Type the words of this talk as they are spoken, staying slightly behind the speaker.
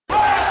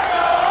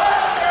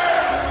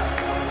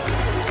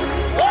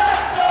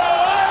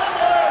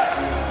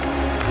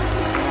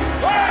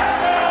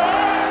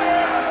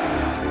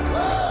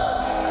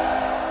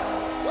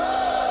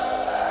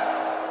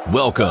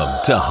Welcome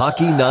to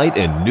Hockey Night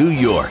in New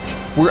York,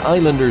 where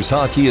Islanders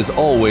hockey is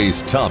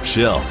always top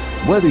shelf.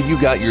 Whether you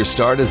got your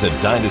start as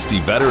a Dynasty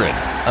veteran,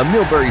 a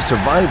Millbury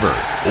survivor,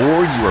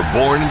 or you were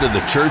born into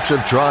the Church of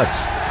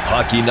Trotz,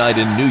 Hockey Night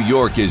in New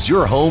York is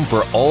your home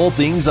for all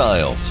things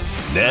Isles.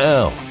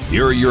 Now,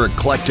 here are your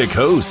eclectic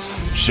hosts,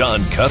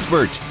 Sean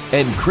Cuthbert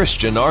and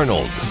Christian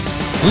Arnold.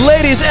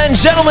 Ladies and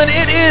gentlemen,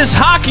 it is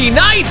Hockey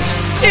Night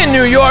in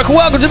New York.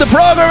 Welcome to the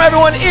program,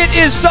 everyone. It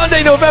is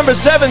Sunday, November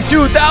 7th,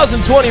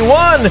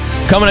 2021.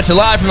 Coming at you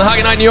live from the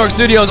Hockey Night New York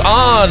studios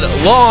on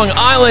Long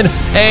Island.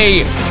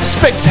 A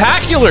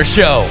spectacular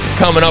show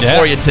coming up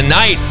for you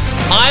tonight.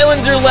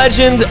 Islander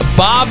legend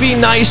Bobby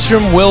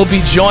Nystrom will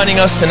be joining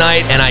us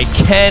tonight, and I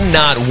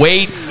cannot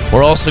wait.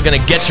 We're also going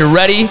to get you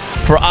ready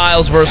for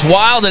Isles vs.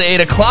 Wild at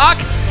 8 o'clock.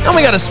 And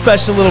we got a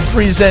special little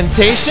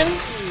presentation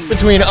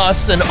between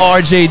us and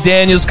RJ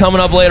Daniels coming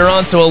up later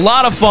on, so a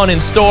lot of fun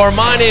in store.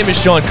 My name is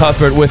Sean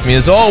Cuthbert. With me,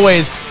 as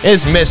always,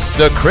 is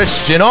Mr.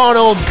 Christian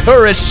Arnold.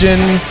 Christian,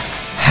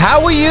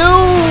 how are you?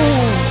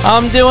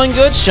 I'm doing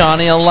good,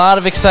 Shawnee. A lot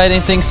of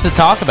exciting things to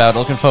talk about.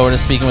 Looking forward to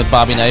speaking with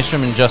Bobby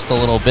Nystrom in just a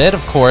little bit. Of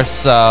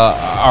course,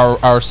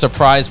 our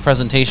surprise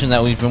presentation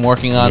that we've been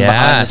working on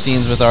behind the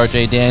scenes with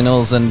RJ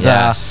Daniels, and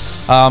a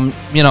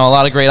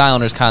lot of great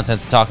Islanders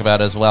content to talk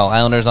about as well.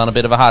 Islanders on a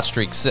bit of a hot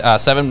streak.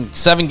 Seven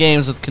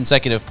games with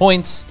consecutive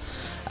points.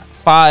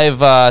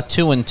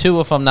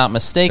 5-2-2, if I'm not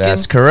mistaken.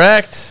 That's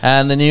correct.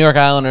 And the New York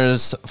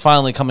Islanders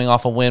finally coming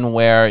off a win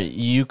where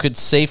you could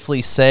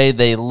safely say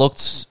they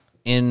looked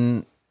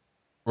in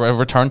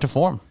return to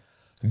form.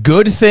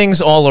 Good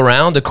things all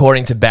around,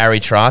 according to Barry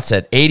Trotz,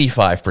 at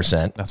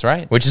 85%. That's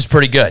right. Which is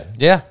pretty good.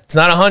 Yeah. It's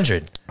not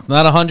 100. It's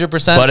not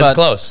 100%, but it's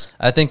close.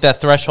 I think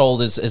that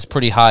threshold is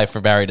pretty high for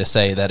Barry to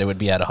say that it would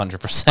be at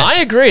 100%.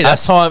 I agree.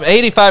 That's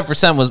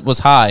 85% was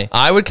high.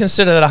 I would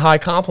consider that a high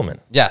compliment.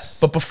 Yes.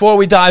 But before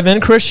we dive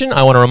in, Christian,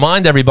 I want to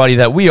remind everybody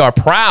that we are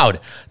proud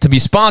to be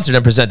sponsored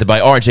and presented by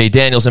RJ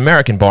Daniels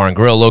American Bar and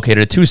Grill, located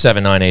at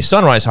 279A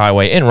Sunrise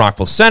Highway in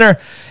Rockville Center.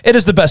 It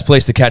is the best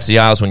place to catch the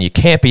Isles when you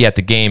can't be at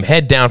the game.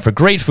 Head down for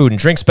great food and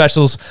drink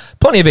specials,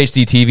 plenty of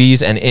HD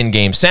TVs, and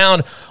in-game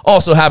sound.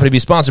 Also happy to be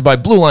sponsored by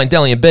Blue Line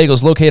Deli and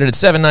Bagels, located at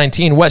 719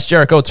 West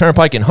Jericho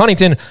Turnpike in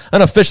Huntington,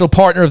 an official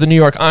partner of the New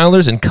York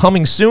Islanders and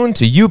coming soon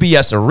to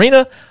UBS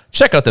Arena.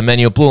 Check out the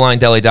menu at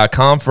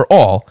BlueLineDeli.com for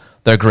all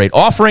their great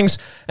offerings.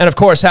 And of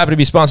course, happy to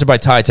be sponsored by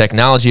Ty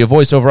Technology, a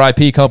voice-over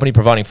IP company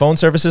providing phone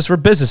services for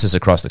businesses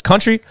across the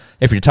country.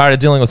 If you're tired of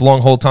dealing with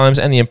long hold times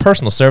and the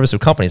impersonal service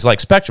of companies like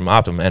Spectrum,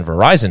 Optimum, and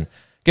Verizon,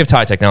 give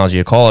Ty Technology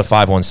a call at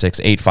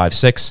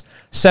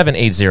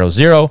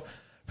 516-856-7800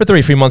 for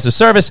 3 free months of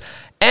service.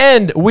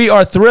 And we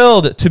are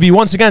thrilled to be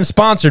once again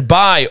sponsored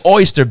by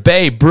Oyster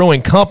Bay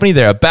Brewing Company.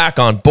 They are back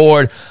on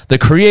board. The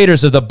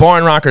creators of the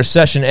Barn Rocker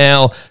Session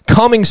Ale,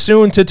 coming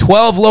soon to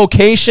 12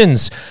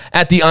 locations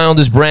at the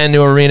Islanders' brand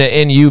new arena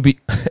at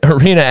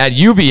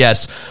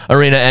UBS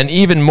Arena, and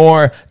even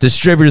more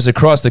distributors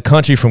across the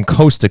country from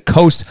coast to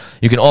coast.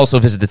 You can also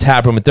visit the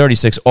tap room at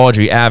 36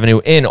 Audrey Avenue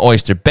in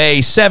Oyster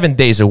Bay 7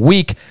 days a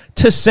week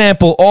to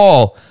sample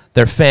all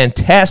their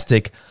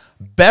fantastic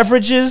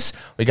beverages.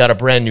 We got a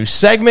brand new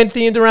segment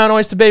themed around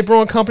Oyster Bay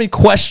Brewing Company,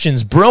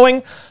 Questions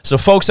Brewing. So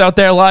folks out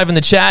there live in the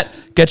chat,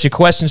 get your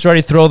questions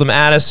ready, throw them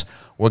at us.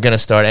 We're going to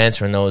start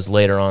answering those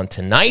later on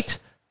tonight.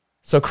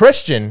 So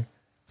Christian,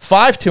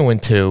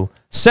 5-2-2,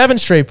 7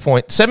 straight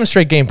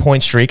game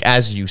point streak,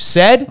 as you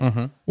said.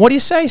 Mm-hmm. What do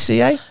you say,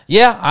 CA?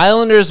 Yeah,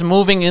 Islanders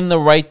moving in the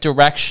right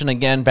direction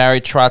again.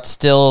 Barry Trotz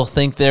still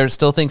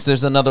thinks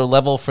there's another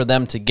level for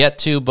them to get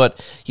to,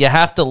 but you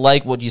have to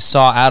like what you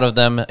saw out of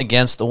them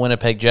against the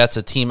Winnipeg Jets,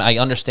 a team. I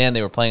understand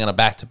they were playing on a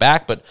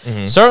back-to-back, but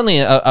certainly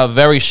a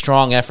very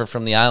strong effort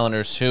from the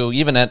Islanders, who,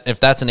 even if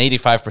that's an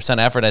 85%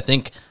 effort, I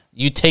think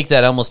you take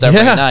that almost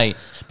every night,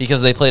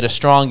 because they played a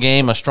strong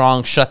game, a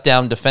strong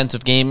shutdown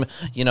defensive game.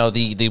 You know,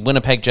 the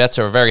Winnipeg Jets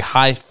are a very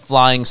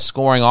high-flying,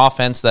 scoring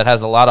offense that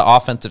has a lot of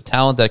offensive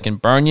talent that can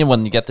burn you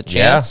when you get the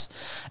chance. Yeah.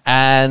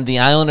 And the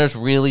Islanders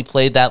really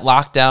played that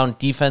lockdown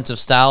defensive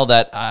style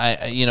that,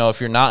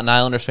 if you're not an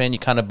Islanders fan, you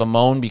kind of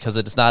bemoan because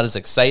it's not as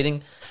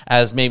exciting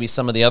as maybe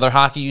some of the other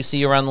hockey you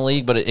see around the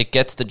league, but it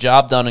gets the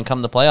job done and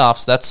come the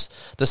playoffs. That's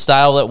the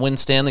style that wins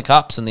Stanley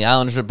Cups, and the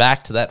Islanders are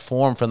back to that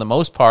form for the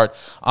most part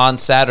on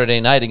Saturday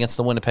night against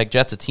the Winnipeg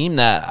Jets, a team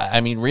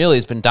that, really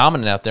has been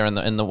dominant out there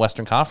in the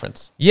Western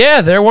Conference.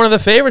 Yeah, they're one of the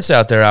favorites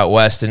out there out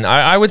west, and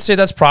I would say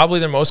that's probably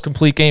their most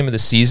complete game of the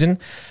season.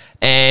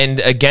 And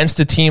against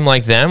a team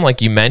like them,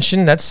 like you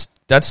mentioned, that's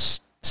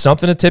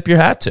something to tip your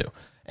hat to.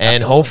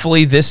 And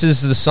hopefully this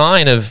is the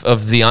sign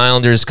of the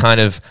Islanders kind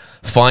of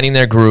finding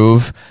their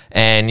groove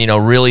and,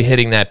 really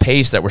hitting that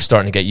pace that we're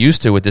starting to get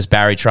used to with this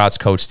Barry Trotz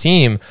coach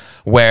team,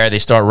 where they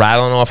start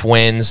rattling off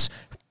wins,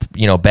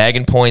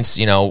 bagging points,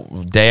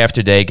 day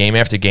after day, game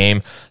after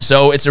game.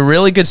 So it's a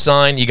really good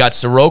sign. You got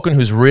Sorokin,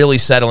 who's really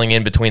settling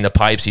in between the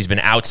pipes. He's been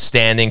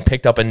outstanding,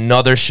 picked up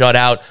another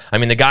shutout. I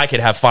mean, the guy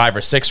could have 5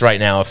 or 6 right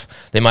now if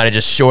they might have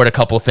just shored a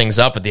couple things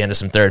up at the end of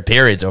some third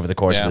periods over the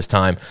course of this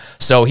time.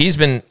 So he's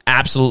been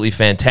absolutely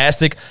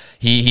fantastic.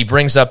 he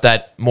brings up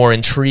that more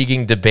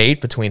intriguing debate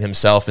between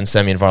himself and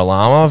Semyon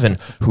Varlamov and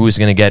who's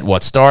going to get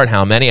what start,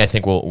 how many. I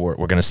think we're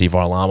going to see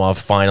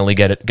Varlamov finally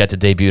get to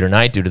debut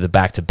tonight due to the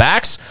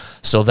back-to-backs.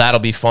 So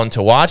that'll be fun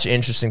to watch.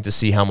 Interesting to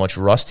see how much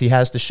rust he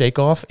has to shake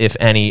off, if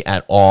any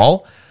at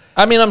all.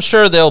 I mean, I'm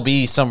sure there'll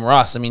be some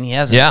rust. I mean, he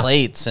hasn't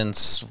played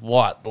since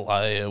what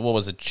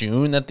was it,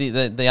 June that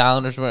the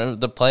Islanders were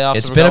the playoffs?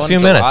 It's been a few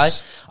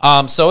minutes.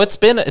 So it's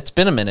been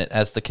a minute,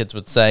 as the kids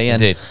would say.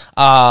 And, Indeed.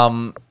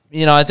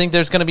 I think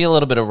there's going to be a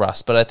little bit of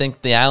rust, but I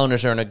think the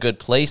Islanders are in a good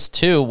place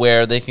too,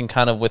 where they can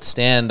kind of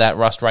withstand that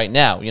rust right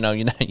now. You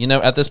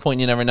know, at this point,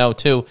 you never know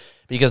too,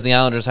 because the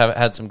Islanders have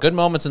had some good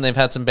moments and they've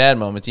had some bad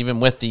moments, even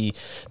with the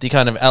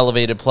kind of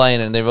elevated play,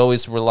 and they've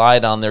always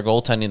relied on their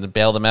goaltending to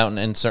bail them out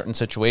in certain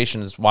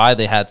situations. Why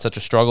they had such a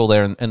struggle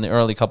there in the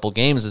early couple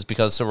games is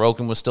because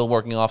Sorokin was still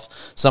working off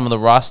some of the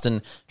rust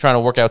and trying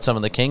to work out some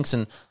of the kinks,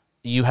 and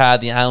you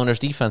had the Islanders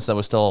defense that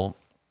was still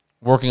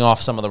working off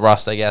some of the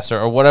rust, I guess,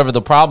 or whatever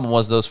the problem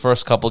was those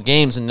first couple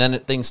games, and then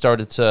things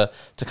started to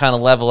kind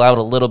of level out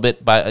a little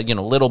bit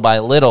little by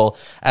little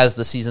as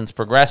the seasons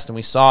progressed, and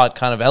we saw it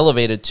kind of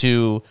elevated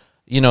to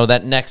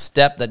that next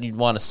step that you'd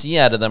want to see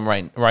out of them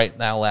right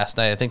now. Last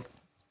night, I think,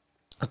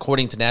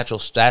 according to Natural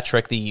Stat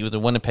Trick, the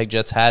Winnipeg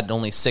Jets had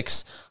only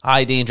 6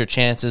 high danger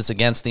chances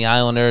against the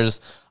Islanders,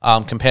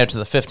 compared to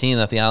the 15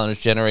 that the Islanders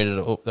generated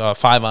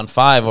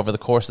 5-on-5 over the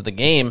course of the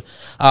game,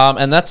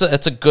 and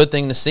it's a good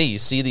thing to see. You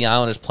see the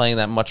Islanders playing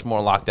that much more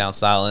lockdown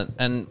style,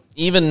 and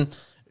even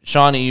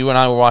Sean, you and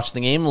I were watching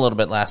the game a little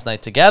bit last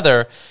night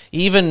together.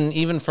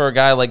 Even for a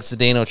guy like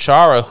Zdeno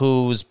Chara,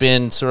 who's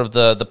been sort of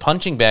the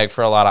punching bag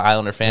for a lot of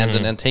Islander fans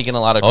and taking a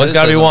lot of always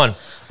got to be one.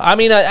 I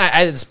mean,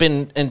 it's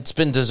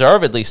been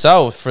deservedly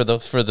so for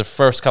the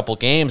first couple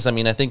games. I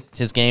mean, I think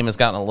his game has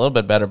gotten a little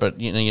bit better,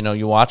 but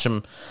you watch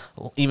him.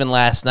 Even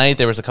last night,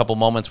 there was a couple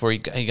moments where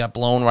he got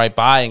blown right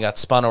by and got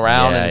spun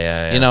around,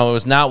 it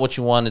was not what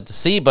you wanted to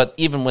see. But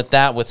even with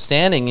that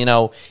withstanding,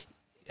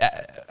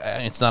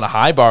 it's not a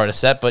high bar to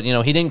set, but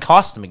he didn't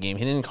cost him a game.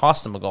 He didn't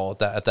cost him a goal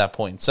at that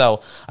point.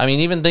 So I mean,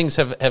 even things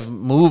have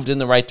moved in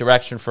the right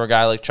direction for a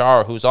guy like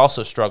Chara, who's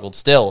also struggled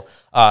still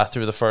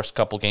through the first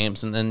couple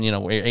games, and then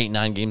we're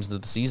 8-9 games into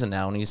the season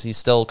now, and he's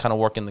still kind of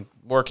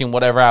working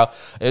whatever out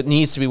it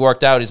needs to be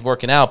worked out. He's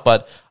working out,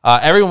 but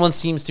everyone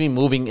seems to be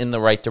moving in the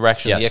right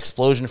direction. Yes. The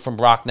explosion from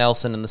Brock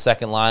Nelson in the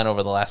second line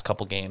over the last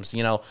couple games.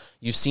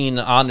 You've seen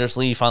Anders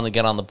Lee finally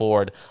get on the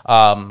board.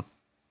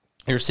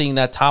 You're seeing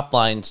that top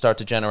line start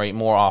to generate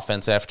more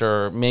offense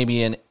after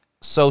maybe an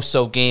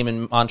so-so game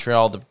in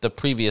Montreal the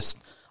previous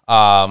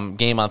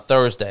game on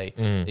Thursday.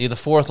 The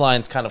fourth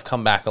line's kind of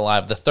come back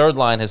alive. The third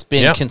line has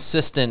been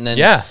consistent,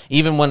 and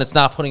even when it's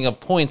not putting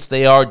up points,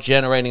 they are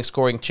generating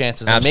scoring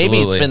chances. Absolutely. And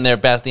maybe it's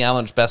been the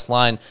Islanders' best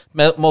line,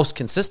 most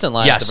consistent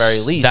line at the very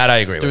least. That I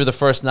agree through with. The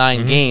first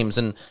 9 games,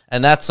 and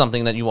that's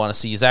something that you want to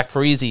see. Zach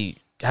Parise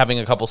having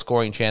a couple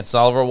scoring chances,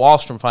 Oliver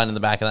Wahlstrom finding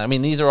the back of that. I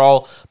mean, these are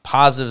all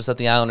positives that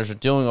the Islanders are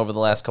doing over the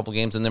last couple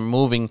games, and they're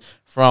moving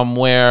from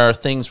where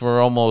things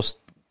were almost,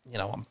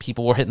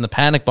 people were hitting the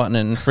panic button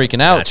and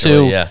freaking out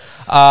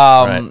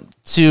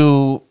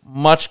to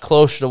much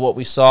closer to what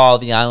we saw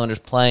the Islanders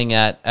playing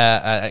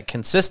at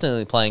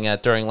consistently playing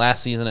at during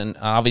last season and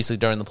obviously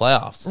during the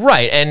playoffs.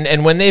 Right,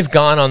 and when they've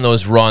gone on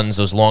those runs,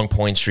 those long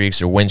point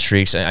streaks or win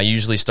streaks, I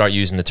usually start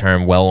using the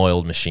term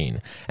well-oiled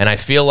machine. And I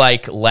feel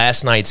like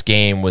last night's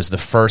game was the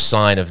first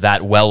sign of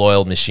that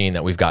well-oiled machine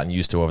that we've gotten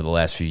used to over the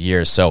last few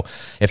years. So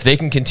if they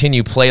can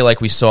continue play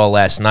like we saw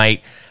last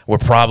night, we're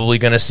probably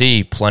going to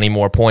see plenty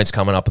more points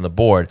coming up on the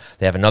board.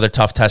 They have another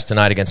tough test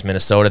tonight against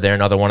Minnesota. They're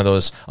another one of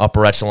those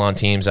upper echelon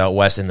teams out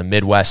west in the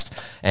Midwest,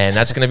 and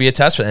that's going to be a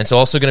test for them. It's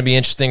also going to be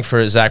interesting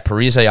for Zach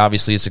Parise.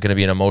 Obviously, it's going to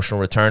be an emotional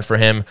return for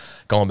him,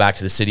 going back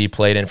to the city he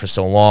played in for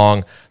so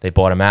long. They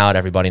bought him out.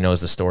 Everybody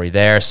knows the story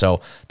there,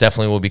 so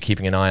definitely we'll be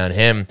keeping an eye on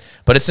him.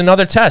 But it's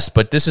another test.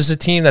 But this is a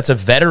team that's a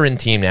veteran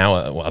team now,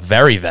 a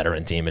very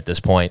veteran team at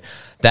this point,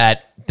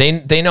 that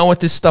they know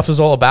what this stuff is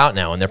all about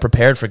now, and they're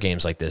prepared for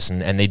games like this,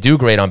 and they do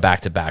great on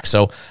back-to-back.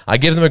 So I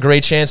give them a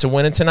great chance of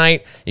winning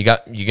tonight. You're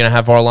going to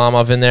have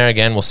Varlamov in there.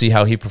 Again, we'll see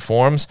how he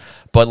performs.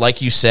 But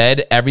like you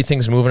said,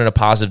 everything's moving in a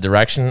positive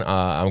direction.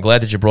 I'm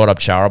glad that you brought up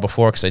Chara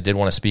before, because I did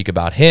want to speak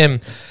about him.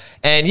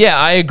 And yeah,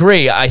 I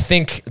agree. I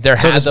think there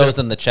has those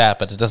in the chat,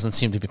 but it doesn't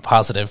seem to be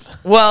positive.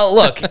 Well,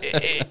 look,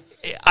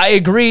 I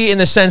agree in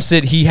the sense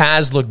that he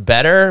has looked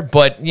better,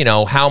 but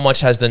how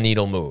much has the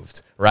needle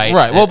moved? Right.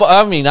 Well, but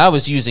I mean, I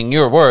was using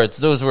your words.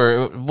 Those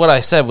were what I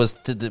said was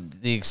to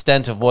the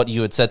extent of what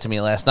you had said to me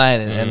last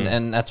night,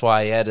 and that's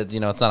why I added.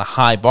 It's not a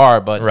high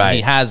bar, but he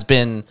has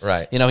been.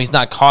 Right. He's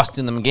not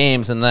costing them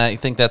games, and I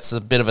think that's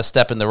a bit of a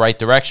step in the right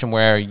direction.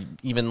 Where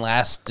even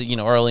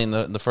early in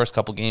the first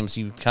couple games,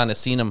 you kind of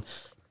seen him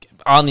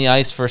on the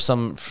ice for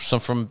some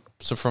from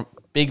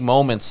big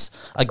moments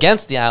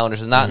against the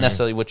Islanders is not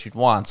necessarily what you'd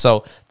want.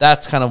 So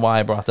that's kind of why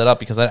I brought that up,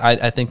 because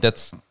I think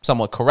that's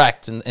somewhat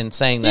correct in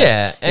saying that.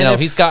 Yeah, and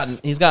he's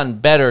gotten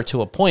better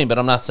to a point, but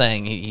I'm not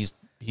saying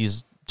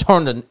he's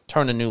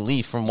turn a new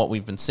leaf from what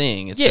we've been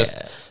seeing. It's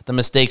just the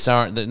mistakes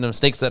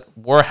that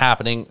were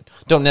happening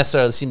don't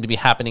necessarily seem to be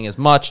happening as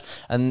much,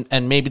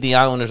 and maybe the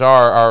Islanders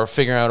are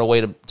figuring out a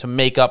way to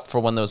make up for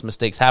when those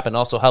mistakes happen. It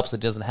also helps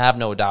that he doesn't have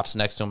Noah Dobson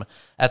next to him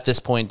at this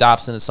point.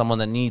 Dobson is someone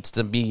that needs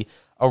to be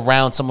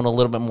around someone a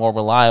little bit more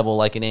reliable,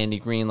 like an Andy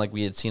Green, like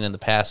we had seen in the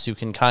past, who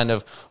can kind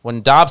of,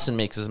 when Dobson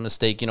makes his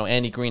mistake,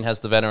 Andy Green has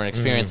the veteran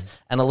experience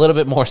and a little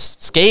bit more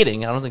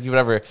skating. I don't think you would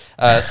ever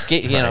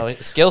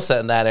skill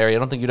set in that area. I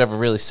don't think you'd ever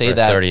really say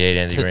that 38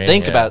 Andy Green,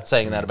 think about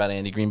saying that about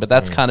Andy Green, but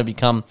that's kind of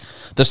become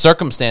the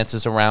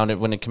circumstances around it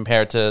when it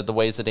compared to the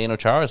ways that Dano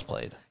Chara has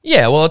played.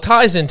 Yeah, well, it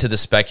ties into the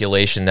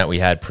speculation that we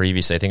had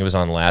previously. I think it was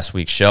on last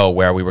week's show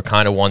where we were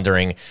kind of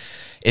wondering,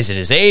 is it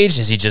his age?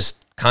 Is he just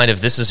kind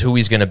of this is who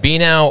he's going to be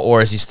now,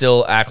 or is he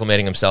still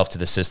acclimating himself to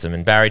the system?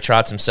 And Barry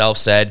Trotz himself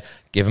said,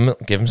 give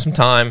him some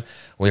time.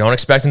 We don't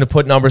expect him to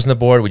put numbers on the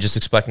board. We just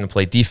expect him to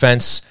play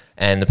defense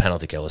and the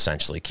penalty kill,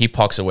 essentially. Keep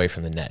pucks away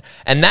from the net.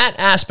 And that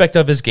aspect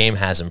of his game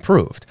has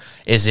improved.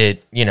 Is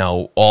it,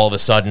 all of a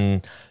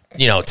sudden,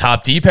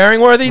 top D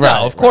pairing worthy?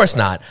 No, of course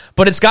not.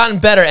 But it's gotten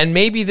better, and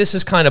maybe this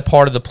is kind of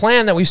part of the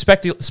plan that we've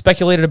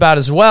speculated about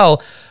as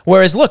well.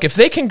 Whereas, look, if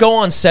they can go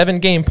on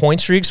 7-game point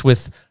streaks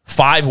with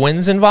 5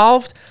 wins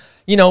involved,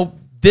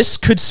 this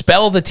could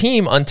spell the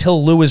team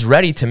until Lou is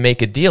ready to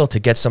make a deal to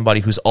get somebody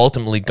who's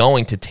ultimately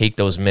going to take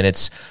those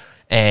minutes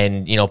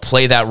and,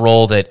 play that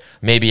role that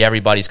maybe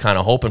everybody's kind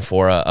of hoping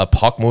for, a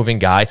puck-moving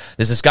guy.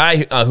 There's this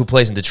guy who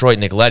plays in Detroit,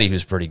 Nick Leddy,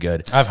 who's pretty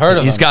good. I've heard of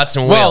him. He's got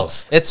some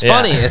wheels. It's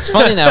funny. It's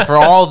funny now for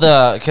all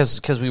the –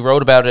 because we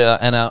wrote about it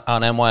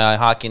on NYI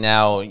Hockey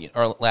Now,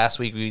 or last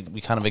week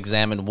we kind of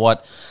examined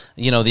what –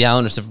 the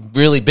Islanders have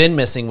really been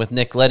missing with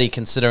Nick Leddy,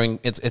 considering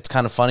it's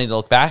kind of funny to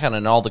look back on it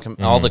and all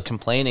the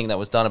complaining that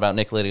was done about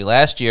Nick Leddy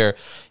last year.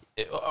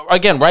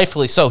 Again,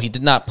 rightfully so. He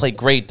did not play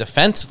great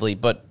defensively,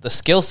 but the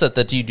skill set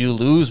that you do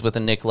lose with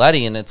a Nick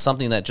Leddy, and it's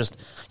something that just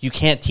you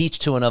can't teach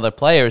to another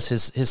player, is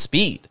his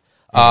speed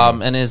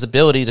and his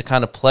ability to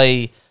kind of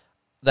play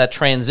that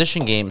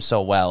transition game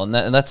so well, and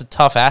that's a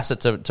tough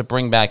asset to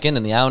bring back in.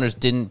 And the Islanders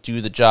didn't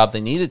do the job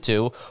they needed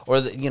to, or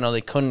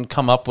they couldn't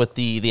come up with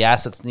the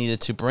assets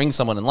needed to bring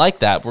someone in like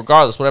that.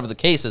 Regardless, whatever the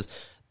case is,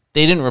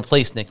 they didn't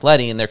replace Nick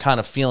Leddy, and they're kind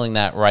of feeling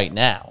that right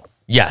now.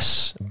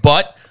 Yes,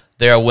 but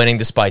they are winning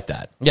despite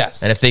that.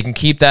 Yes. And if they can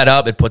keep that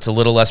up, it puts a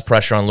little less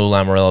pressure on Lou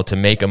Lamoriello to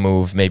make a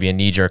move, maybe a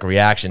knee-jerk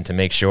reaction to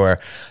make sure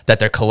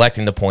that they're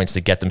collecting the points to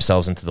get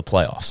themselves into the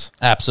playoffs.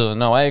 Absolutely.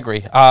 No, I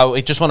agree.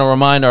 I just want to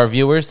remind our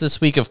viewers this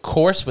week, of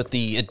course, with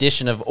the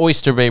addition of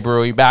Oyster Bay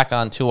Brewery back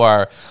onto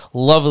our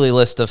lovely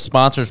list of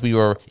sponsors, we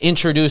were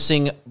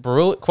introducing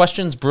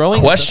Questions Brewing.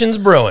 Questions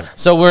Brewing.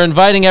 So we're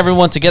inviting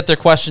everyone to get their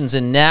questions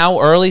in now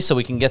early so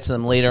we can get to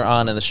them later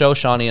on in the show.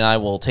 Shawnee and I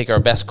will take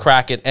our best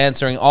crack at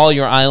answering all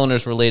your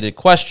Islanders-related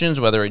questions,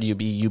 whether it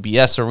be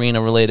UBS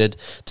Arena related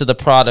to the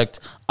product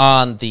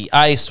on the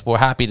ice. We're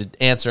happy to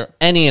answer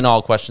any and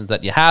all questions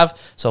that you have,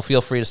 so feel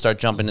free to start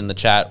jumping in the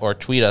chat or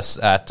tweet us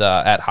at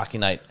Hockey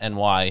Night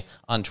NY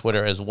on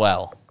Twitter as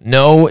well.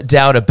 No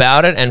doubt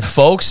about it. And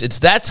folks, it's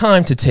that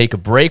time to take a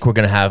break. We're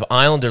going to have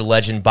Islander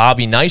legend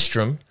Bobby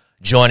Nystrom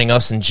joining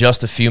us in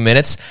just a few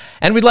minutes.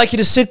 And we'd like you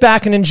to sit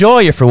back and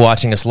enjoy if you're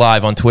watching us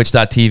live on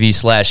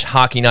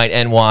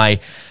twitch.tv/HockeyNightNY,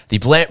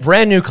 the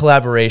brand new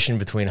collaboration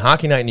between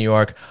Hockey Night New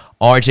York,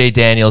 RJ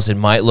Daniels. It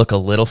might look a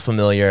little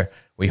familiar.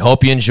 We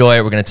hope you enjoy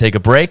it. We're going to take a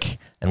break,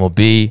 and we'll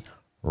be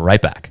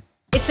right back.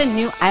 It's a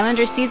new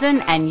Islander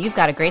season, and you've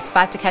got a great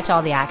spot to catch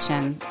all the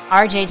action.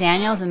 RJ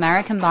Daniels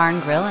American Bar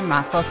and Grill in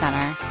Rockville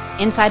Center.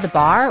 Inside the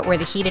bar or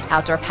the heated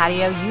outdoor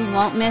patio, you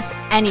won't miss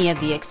any of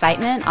the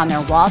excitement on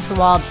their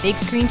wall-to-wall big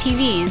screen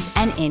TVs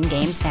and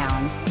in-game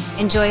sound.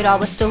 Enjoy it all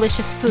with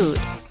delicious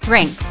food,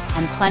 drinks,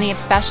 and plenty of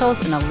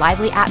specials in a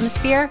lively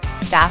atmosphere,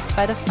 staffed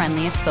by the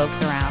friendliest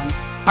folks around.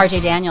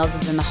 RJ Daniels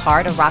is in the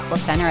heart of Rockville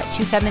Center at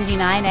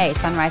 279A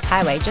Sunrise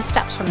Highway, just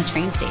steps from the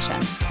train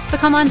station. So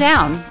come on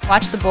down,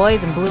 watch the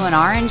boys in blue and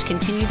orange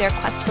continue their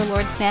quest for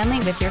Lord Stanley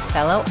with your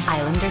fellow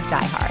Islander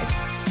diehards.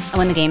 And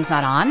when the game's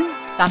not on,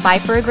 stop by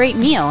for a great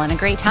meal and a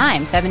great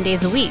time 7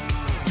 days a week.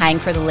 Hang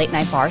for the late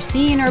night bar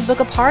scene or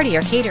book a party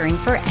or catering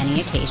for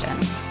any occasion.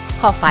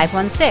 Call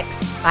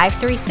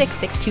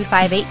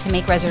 516-536-6258 to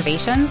make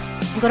reservations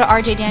and go to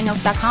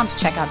rjdaniels.com to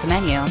check out the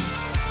menu.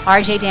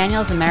 RJ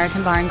Daniels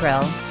American Bar and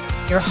Grill,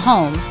 your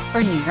home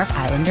for New York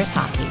Islanders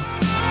hockey.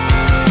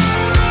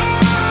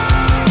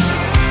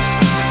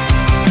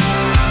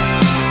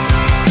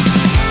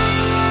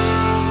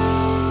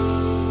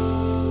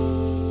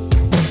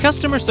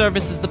 Customer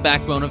service is the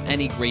backbone of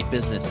any great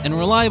business, and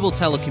reliable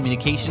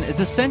telecommunication is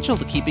essential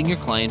to keeping your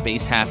client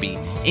base happy.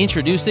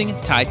 Introducing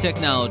Ty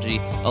Technology,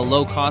 a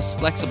low-cost,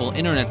 flexible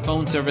internet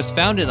phone service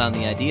founded on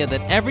the idea that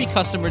every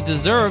customer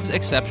deserves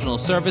exceptional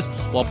service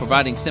while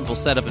providing simple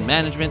setup and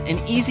management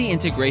and easy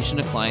integration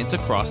to clients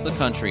across the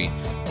country.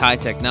 Ty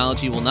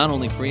Technology will not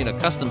only create a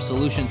custom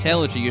solution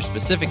tailored to your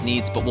specific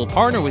needs, but will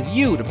partner with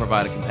you to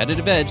provide a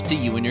competitive edge to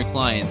you and your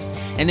clients.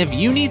 And if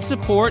you need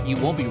support, you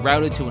won't be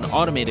routed to an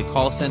automated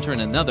call center in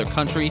another another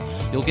country,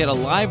 you'll get a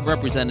live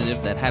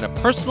representative that had a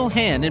personal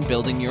hand in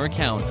building your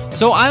account.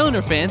 So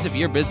Islander fans, if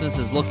your business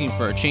is looking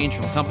for a change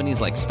from companies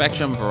like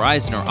Spectrum,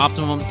 Verizon, or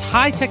Optimum,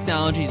 TIE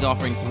Technology is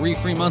offering 3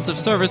 free months of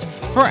service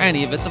for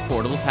any of its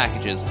affordable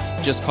packages.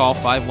 Just call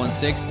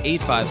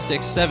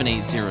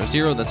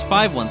 516-856-7800. That's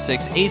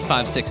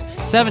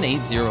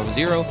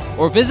 516-856-7800.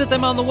 Or visit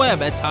them on the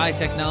web at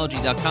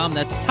TIEtechnology.com.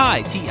 That's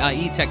TIE,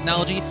 T-I-E,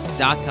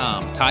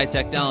 technology.com. TIE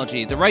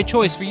Technology, the right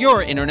choice for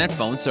your internet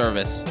phone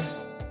service.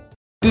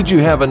 Did you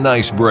have a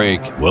nice break?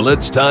 Well,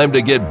 it's time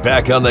to get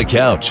back on the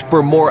couch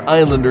for more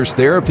Islanders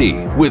therapy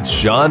with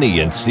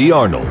Shawnee and C.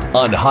 Arnold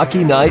on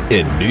Hockey Night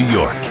in New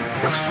York.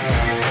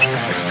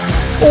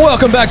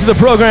 Welcome back to the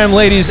program,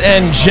 ladies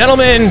and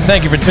gentlemen.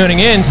 Thank you for tuning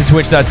in to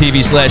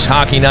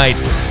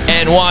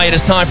twitch.tv/HockeyNightNY. It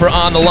is time for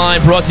On the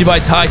Line, brought to you by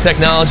TIE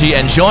Technology.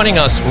 And joining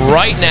us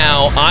right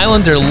now,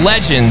 Islander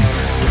legend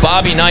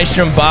Bobby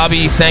Nystrom.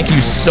 Bobby, thank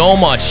you so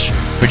much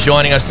for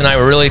joining us tonight.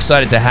 We're really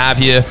excited to have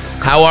you.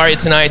 How are you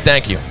tonight?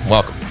 Thank you.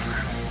 Welcome.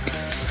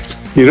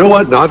 You know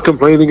what? Not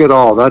complaining at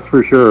all. That's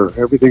for sure.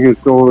 Everything is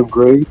going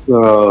great.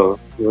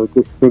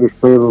 Just finished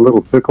playing a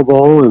little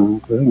pickleball,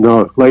 and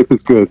no, life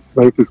is good.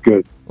 Life is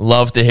good.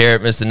 Love to hear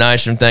it, Mr.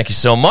 Nystrom. Thank you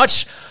so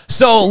much.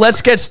 So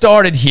let's get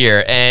started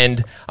here.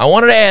 And I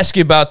wanted to ask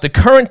you about the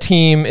current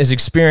team is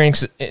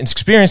experiencing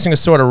a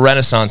sort of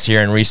renaissance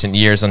here in recent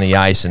years on the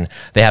ice, and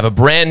they have a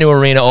brand new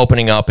arena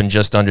opening up in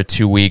just under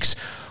 2 weeks.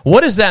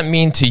 What does that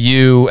mean to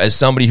you as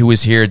somebody who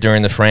was here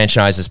during the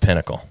franchise's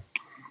pinnacle?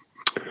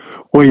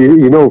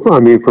 Well,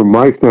 from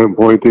my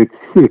standpoint,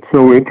 it's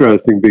so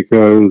interesting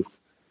because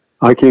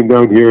I came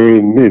down here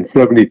in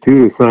 72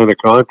 to sign a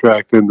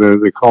contract, and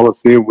the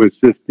Coliseum was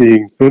just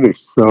being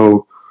finished.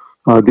 So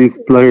these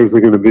players are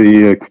going to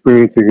be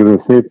experiencing the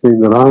same thing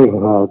that I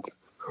had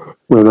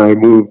when I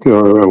moved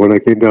or when I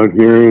came down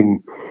here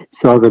and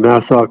saw the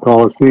Nassau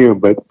Coliseum.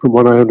 But from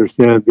what I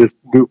understand, this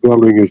new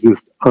building is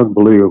just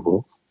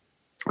unbelievable.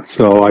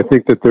 So I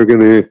think that they're going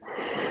to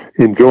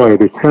enjoy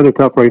it. It's kind of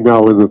tough right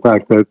now in the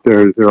fact that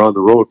they're on the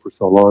road for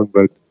so long,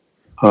 but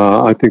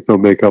I think they'll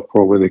make up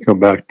for it when they come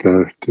back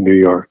to New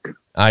York.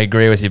 I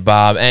agree with you,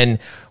 Bob. And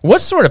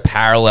what sort of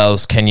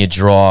parallels can you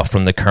draw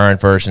from the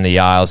current version of the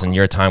Isles and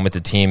your time with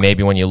the team?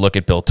 Maybe when you look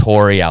at Bill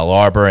Torrey, Al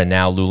Arbour, and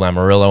now Lou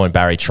Lamoriello and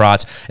Barry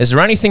Trotz. Is there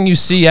anything you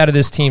see out of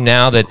this team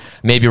now that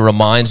maybe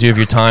reminds you of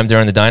your time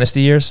during the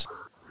Dynasty years?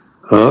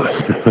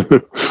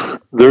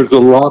 There's a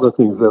lot of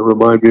things that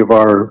remind me of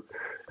our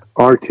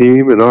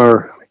team and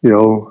our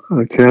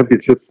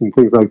championships and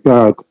things like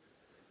that.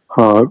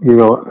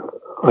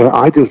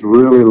 I just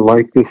really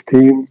like this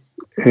team,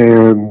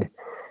 and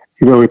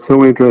it's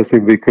so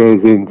interesting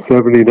because in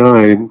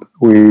 '79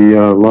 we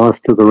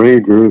lost to the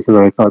Rangers, and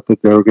I thought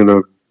that they were going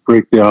to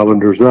break the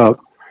Islanders up.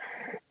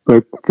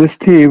 But this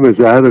team has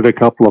added a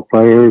couple of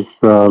players.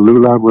 Lou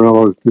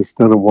Lamoriello has just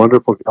done a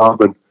wonderful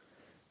job, and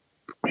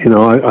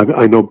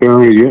I know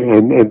Barry,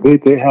 and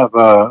they have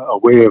a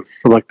way of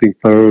selecting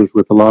players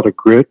with a lot of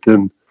grit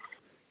and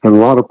a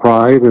lot of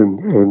pride,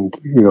 and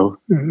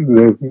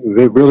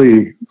they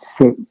really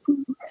set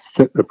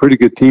a pretty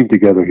good team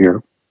together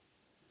here.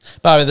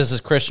 Bobby, this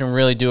is Christian.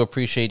 Really do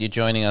appreciate you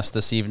joining us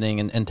this evening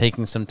and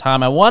taking some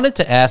time. I wanted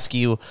to ask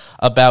you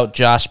about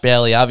Josh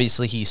Bailey.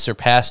 Obviously, he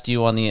surpassed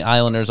you on the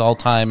Islanders'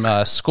 all-time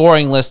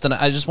scoring list, and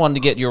I just wanted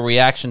to get your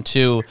reaction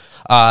to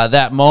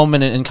that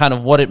moment and kind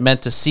of what it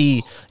meant to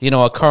see,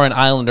 a current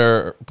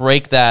Islander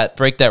break that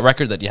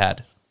record that you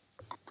had.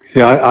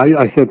 Yeah,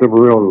 I sent them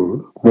a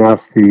real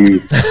nasty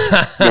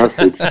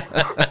message.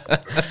 I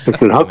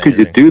said, how could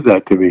you do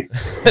that to me?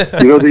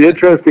 The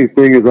interesting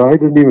thing is I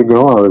didn't even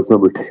know I was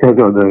number 10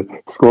 on the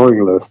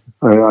scoring list.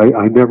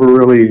 I never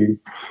really,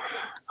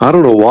 I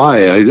don't know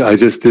why. I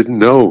just didn't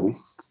know.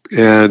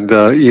 And,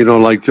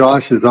 like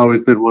Josh has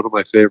always been one of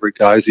my favorite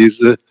guys. He's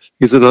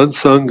an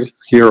unsung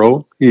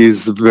hero.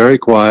 He's very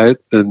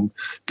quiet and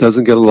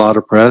doesn't get a lot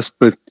of press.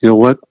 But you know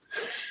what?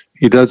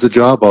 He does a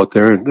job out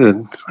there,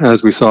 and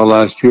as we saw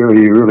last year,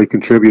 he really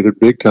contributed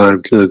big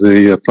time to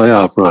the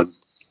playoff run.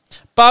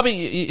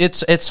 Bobby,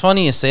 it's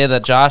funny you say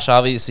that. Josh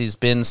obviously has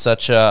been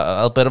such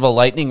a bit of a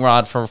lightning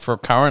rod for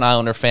current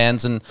Islander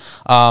fans, and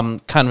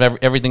kind of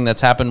everything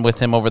that's happened with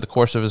him over the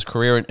course of his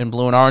career in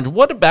blue and orange.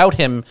 What about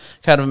him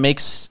kind of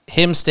makes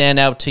him stand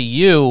out to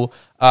you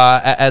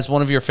as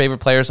one of your favorite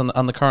players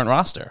on the current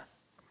roster?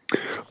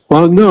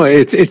 Well, no,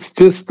 it's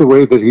just the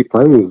way that he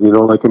plays.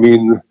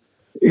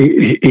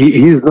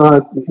 He's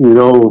not,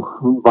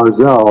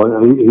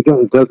 Barzal. He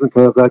doesn't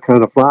have that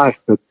kind of flash.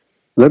 But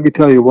let me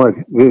tell you what,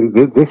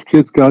 this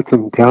kid's got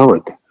some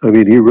talent. I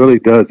mean, he really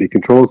does. He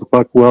controls the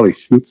puck well. He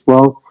shoots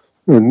well.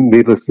 And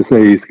needless to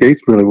say, he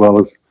skates really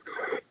well.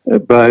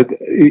 But,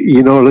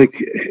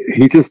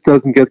 he just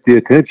doesn't get the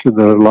attention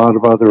that a lot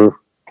of other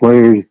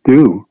players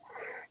do.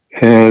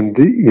 And,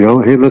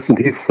 hey,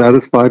 listen, he's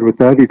satisfied with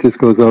that. He just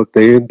goes out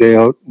day in, day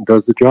out and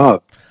does the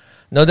job.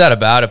 No doubt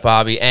about it,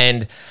 Bobby.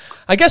 And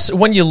I guess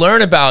when you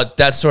learn about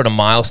that sort of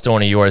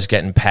milestone of yours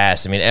getting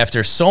passed, I mean,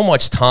 after so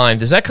much time,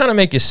 does that kind of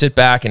make you sit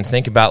back and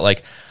think about,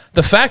 like,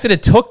 the fact that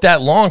it took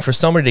that long for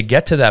somebody to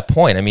get to that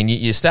point. I mean,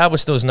 you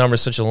established those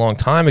numbers such a long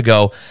time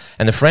ago,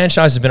 and the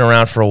franchise has been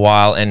around for a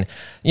while. And,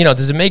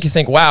 does it make you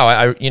think,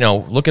 wow,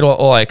 look at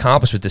all I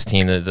accomplished with this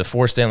team, the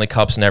 4 Stanley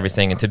Cups and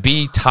everything, and to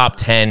be top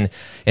 10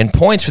 in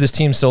points for this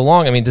team so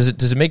long? I mean, does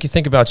it make you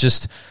think about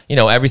just,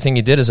 everything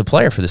you did as a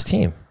player for this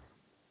team?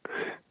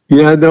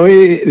 Yeah, no,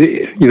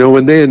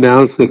 when they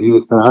announced that he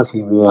was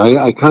passing me,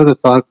 I kind of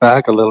thought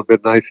back a little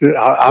bit, and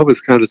I was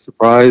kind of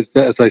surprised,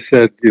 as I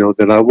said,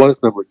 that I was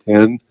number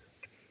 10.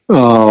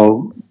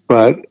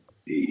 But,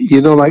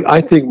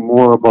 I think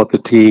more about the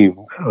team.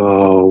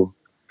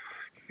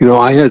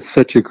 I had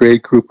such a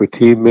great group of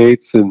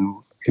teammates, and,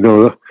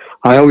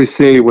 I always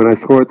say when I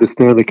scored the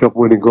Stanley Cup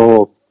winning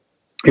goal,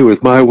 it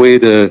was my way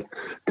to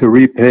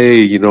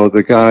repay,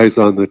 the guys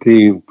on the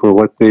team for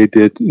what they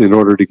did in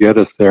order to get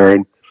us there.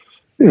 And,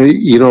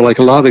 like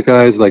a lot of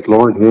guys like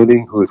Lauren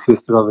Henning, who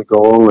assisted on the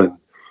goal, and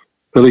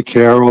Billy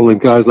Carroll and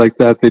guys like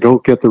that, they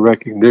don't get the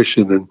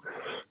recognition. And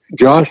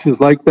Josh is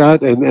like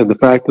that. And the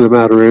fact of the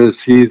matter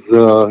is he's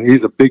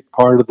a big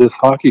part of this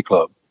hockey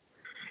club.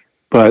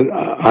 But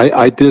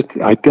I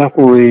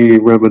definitely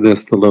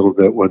reminisced a little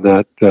bit when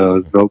that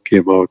note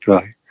came out.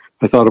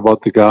 I thought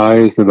about the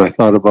guys, and I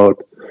thought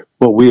about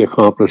what we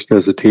accomplished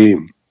as a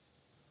team.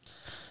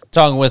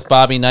 Talking with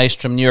Bobby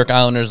Nystrom, New York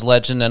Islanders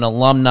legend and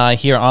alumni,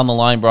 here on the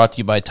line, brought to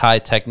you by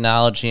Tide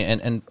Technology.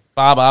 And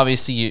Bob,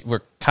 obviously,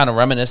 we're kind of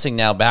reminiscing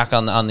now back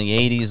on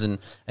the 80s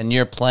and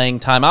your playing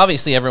time.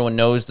 Obviously, everyone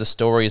knows the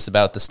stories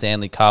about the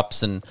Stanley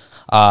Cups and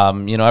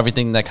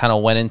everything that kind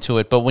of went into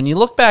it. But when you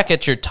look back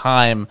at your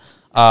time,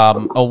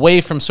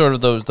 away from sort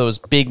of those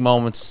big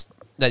moments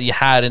that you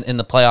had in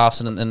the playoffs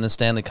and in the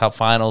Stanley Cup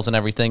Finals and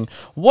everything,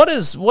 what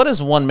is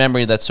one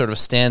memory that sort of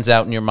stands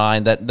out in your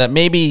mind that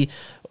maybe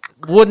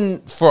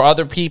wouldn't for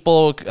other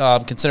people,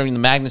 considering the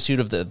magnitude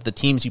of the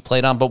teams you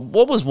played on, but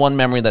what was one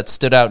memory that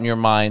stood out in your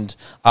mind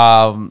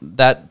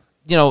that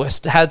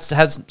had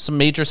some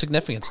major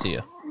significance to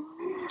you?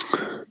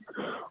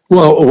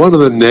 Well, one of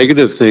the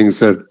negative things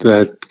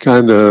that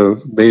kind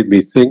of made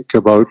me think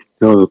about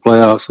the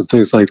playoffs and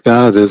things like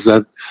that is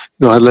that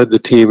I led the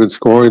team in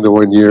scoring the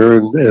one year,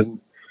 and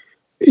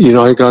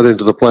I got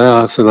into the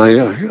playoffs, and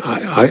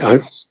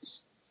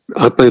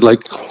I played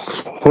like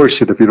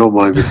horseshit, if you don't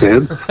mind me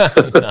saying.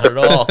 Not at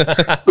all.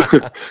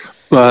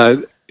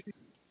 But,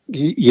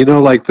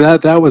 like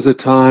that was a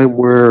time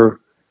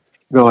where,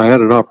 I had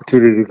an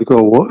opportunity to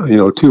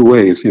go, 2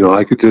 ways.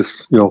 I could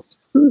just,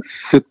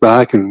 sit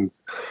back and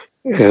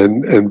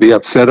be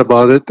upset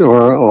about it,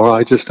 or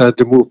I just had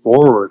to move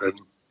forward. And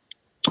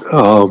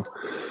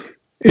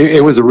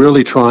it was a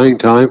really trying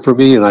time for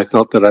me, and I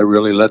felt that I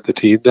really let the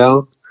team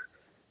down.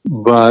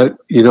 But,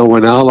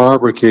 when Al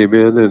Arbor came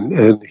in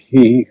and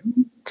he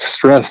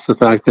stressed the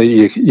fact that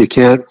you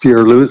can't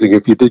fear losing.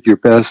 If you did your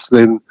best,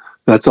 then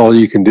that's all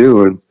you can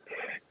do. And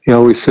he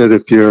always said,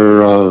 if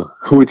you're,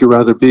 who would you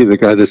rather be? The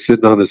guy that's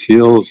sitting on his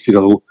heels,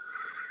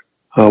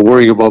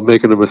 worrying about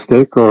making a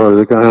mistake, or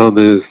the guy on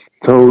his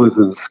toes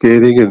and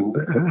skating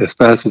and as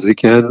fast as he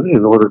can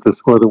in order to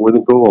score the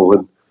winning goal?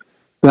 And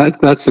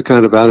that's the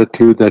kind of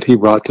attitude that he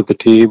brought to the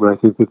team. And I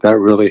think that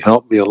really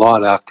helped me a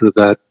lot after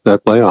that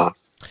playoff.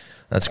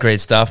 That's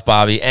great stuff,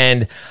 Bobby.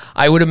 And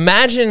I would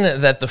imagine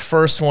that the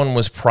first one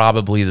was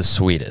probably the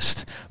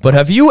sweetest. But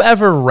have you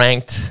ever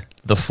ranked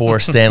the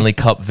 4 Stanley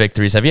Cup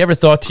victories? Have you ever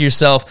thought to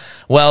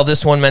yourself, well,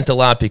 this one meant a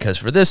lot because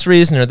for this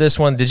reason or this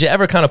one? Did you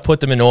ever kind of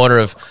put them in order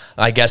of,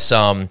 I guess,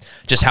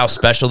 just how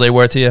special they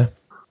were to you?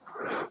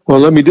 Well,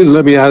 let me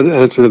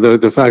answer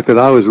the fact that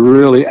I was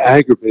really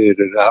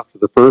aggravated after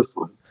the first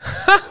one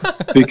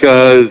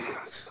because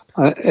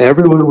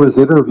everyone was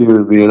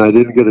interviewing me and I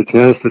didn't get a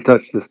chance to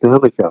touch the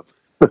Stanley Cup.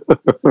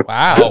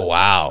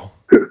 Wow.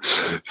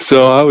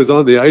 So I was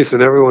on the ice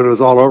and everyone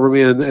was all over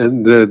me,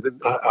 and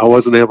I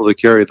wasn't able to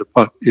carry the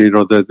puck,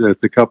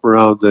 the cup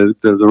around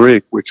the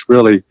rink, which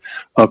really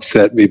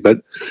upset me.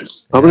 But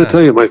I'm going to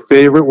tell you, my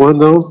favorite one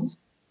though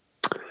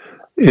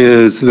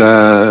is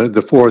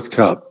the 4th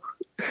cup,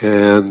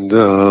 and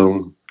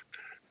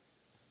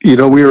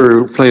we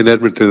were playing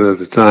Edmonton at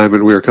the time,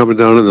 and we were coming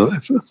down in the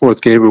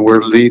 4th game, and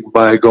we're leading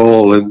by a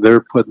goal, and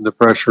they're putting the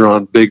pressure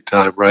on big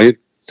time, right?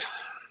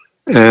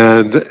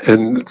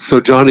 And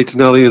so Johnny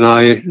Tonelli and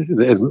I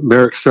and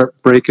Merrick start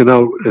breaking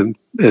out,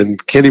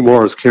 and Kenny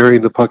Moore is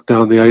carrying the puck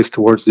down the ice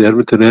towards the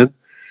Edmonton end,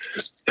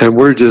 and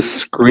we're just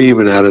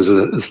screaming at it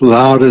as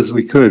loud as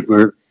we could.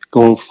 We're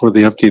going for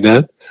the empty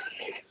net,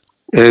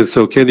 and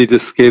so Kenny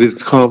just skated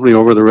calmly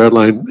over the red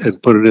line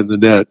and put it in the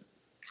net.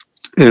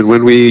 And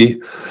when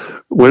we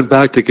went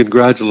back to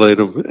congratulate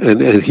him,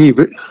 and he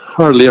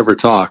hardly ever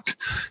talked.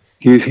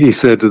 He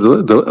said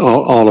to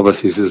all of us,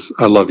 he says,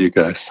 I love you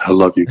guys. I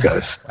love you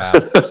guys. Wow.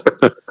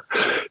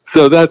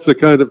 So that's the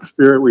kind of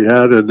spirit we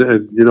had.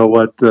 And you know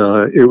what?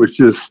 It was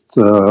just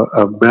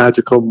a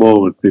magical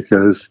moment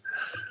because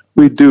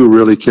we do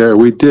really care.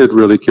 We did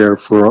really care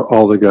for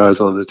all the guys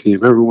on the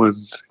team. Everyone,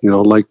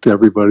 liked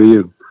everybody.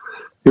 And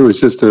it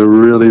was just a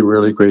really,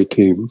 really great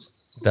team.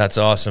 That's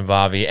awesome,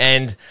 Bobby.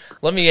 And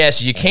let me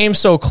ask you, you came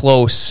so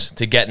close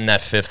to getting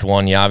that fifth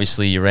one.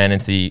 You ran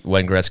into the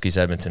Wayne Gretzky's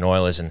Edmonton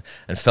Oilers and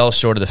fell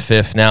short of the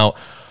fifth. Now,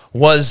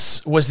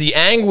 was the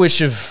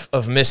anguish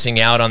of missing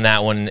out on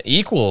that one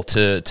equal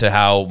to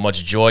how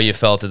much joy you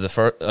felt of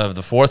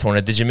the fourth one?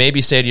 Or did you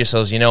maybe say to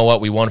yourselves, you know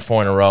what, we won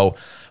 4 in a row,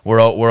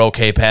 we're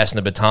okay passing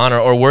the baton?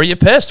 Or were you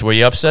pissed? Were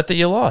you upset that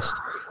you lost?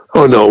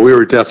 Oh no, we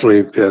were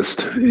definitely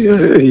pissed.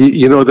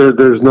 You know,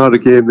 there's not a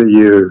game that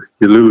you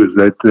lose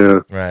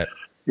that right.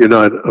 You're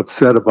not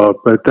upset about.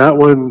 But that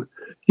one,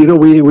 you know,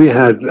 we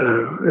had,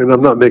 and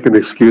I'm not making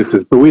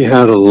excuses, but we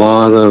had a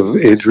lot of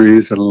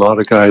injuries and a lot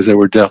of guys that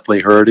were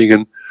definitely hurting.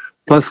 And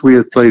plus, we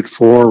had played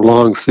 4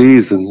 long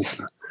seasons,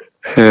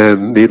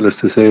 and needless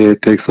to say,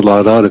 it takes a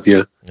lot out of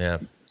you. Yeah.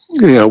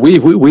 Yeah, we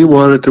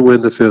wanted to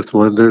win the fifth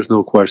one. There's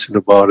no question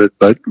about it.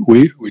 But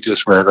we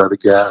just ran out of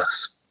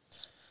gas.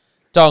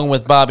 Talking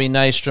with Bobby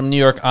Nystrom, New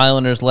York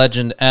Islanders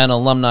legend and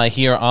alumni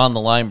here on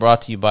the line,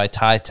 brought to you by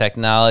Tie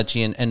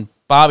Technology. And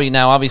Bobby,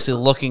 now obviously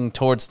looking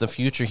towards the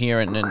future here,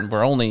 and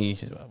we're only,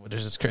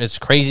 it's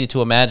crazy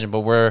to imagine,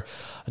 but we're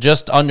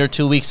just under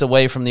 2 weeks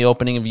away from the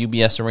opening of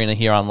UBS Arena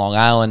here on Long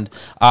Island.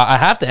 I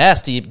have to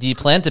ask, do you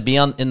plan to be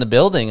in the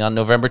building on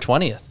November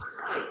 20th?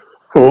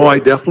 Oh, I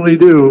definitely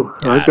do.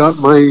 Yes. I've got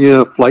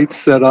my flights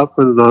set up,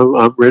 and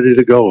I'm ready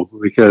to go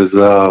because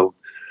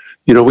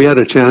you know, we had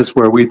a chance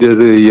where we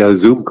did a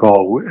Zoom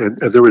call, and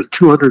there was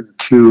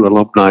 202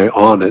 alumni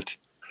on it,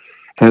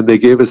 and they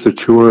gave us a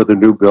tour of the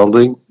new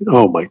building.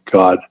 Oh my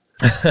God!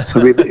 I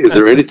mean, is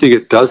there anything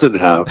it doesn't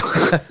have?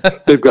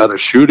 They've got a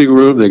shooting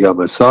room, they got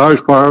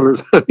massage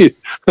parlors. I mean,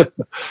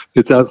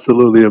 it's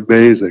absolutely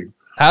amazing.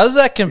 How does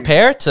that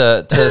compare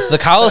to the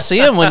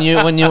Coliseum when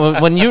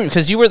you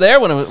because you were there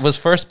when it was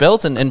first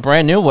built and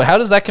brand new? How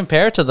does that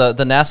compare to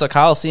the Nassau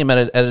Coliseum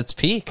at its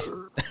peak?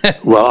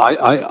 Well,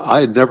 I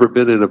had never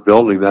been in a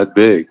building that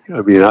big.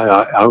 I mean,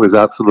 I was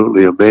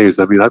absolutely amazed.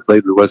 I mean, I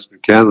played in the Western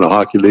Canada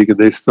Hockey League, and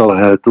they still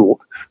had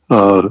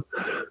the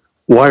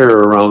wire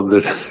around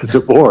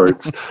the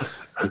boards.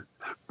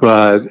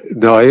 But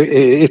no,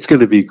 it's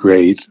going to be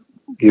great.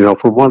 You know,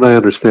 from what I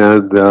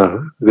understand,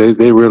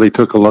 they really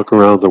took a look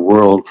around the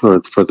world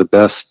for the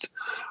best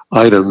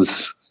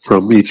items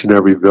from each and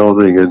every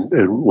building.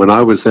 And when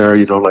I was there,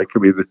 you know, like, I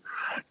mean,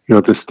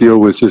 the steel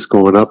was just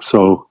going up.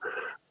 So,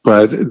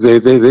 but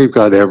they've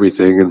got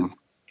everything. And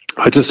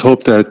I just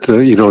hope that,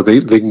 you know, they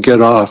can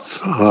get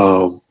off,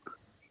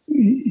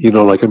 you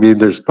know, like, I mean,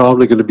 there's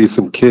probably going to be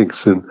some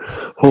kinks, and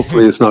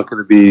hopefully it's not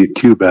going to be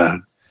too bad.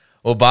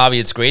 Well, Bobby,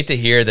 it's great to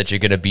hear that you're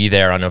going to be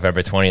there on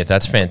November 20th.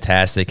 That's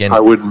fantastic. And I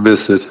wouldn't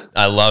miss it.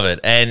 I love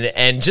it.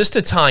 And just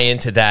to tie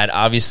into that,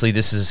 obviously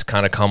this has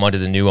kind of come under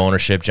the new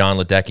ownership, John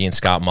Ledecky and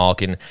Scott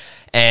Malkin.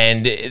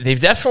 And they've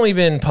definitely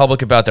been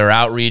public about their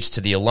outreach to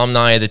the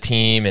alumni of the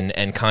team,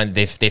 and kind of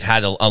they've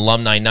had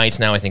alumni nights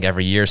now, I think,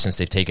 every year since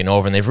they've taken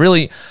over. And they've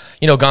really,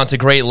 you know, gone to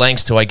great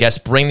lengths to, I guess,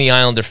 bring the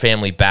Islander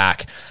family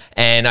back.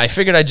 And I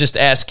figured I'd just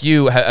ask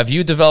you, have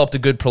you developed a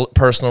good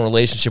personal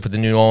relationship with the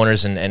new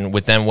owners and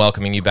with them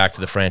welcoming you back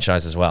to the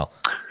franchise as well?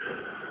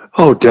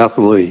 Oh,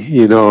 definitely.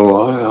 You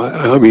know,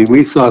 I mean,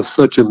 we saw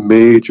such a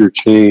major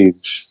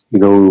change, you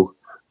know,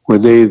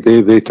 when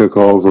they took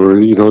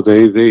over. You know,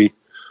 they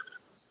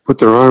put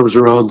their arms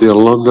around the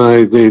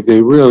alumni.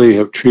 They really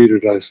have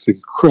treated us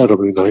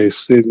incredibly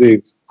nice.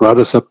 They brought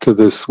us up to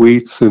the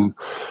suites and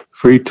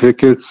free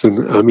tickets.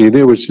 And I mean,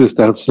 it was just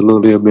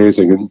absolutely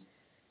amazing. And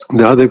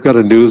now they've got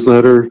a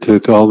newsletter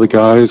to all the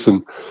guys,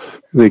 and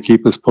they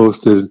keep us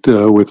posted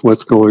with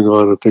what's going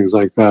on and things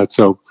like that.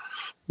 So,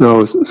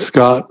 no,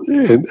 Scott,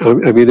 and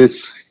I mean,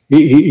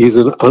 he's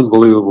an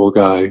unbelievable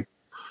guy.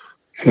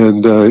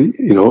 And,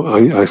 you know,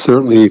 I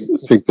certainly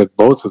think that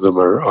both of them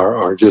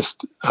are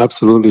just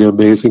absolutely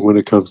amazing when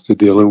it comes to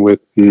dealing with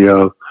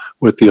the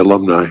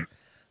alumni.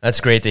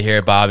 That's great to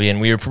hear, Bobby,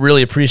 and we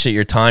really appreciate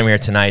your time here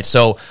tonight.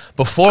 So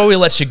before we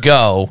let you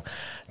go,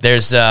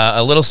 there's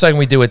a little segment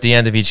we do at the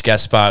end of each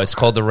guest spot. It's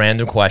called the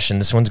Random Question.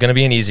 This one's going to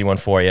be an easy one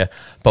for you,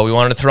 but we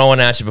wanted to throw one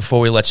at you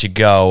before we let you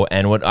go.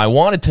 And what I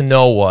wanted to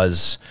know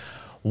was,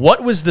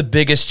 what was the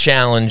biggest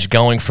challenge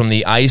going from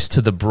the ice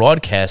to the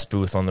broadcast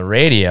booth on the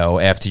radio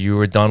after you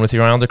were done with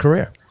your Islander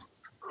career?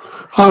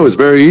 Oh, it was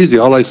very easy.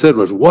 All I said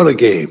was, what a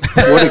game.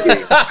 What a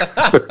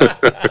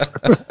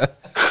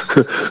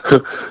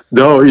game.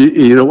 No,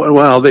 you know,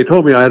 well, they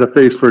told me I had a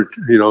face for,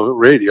 you know,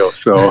 radio,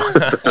 so.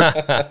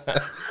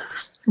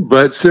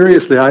 But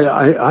seriously,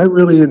 I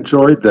really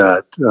enjoyed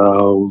that.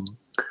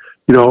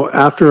 You know,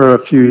 after a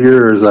few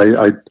years,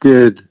 I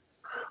did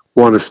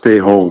want to stay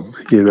home.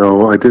 You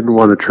know, I didn't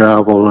want to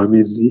travel. I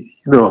mean, you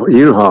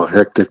know how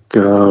hectic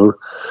the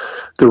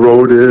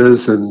road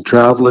is, and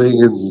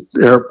traveling and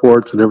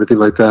airports and everything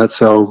like that.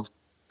 So,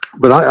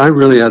 but I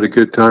really had a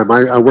good time.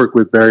 I worked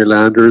with Barry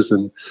Landers,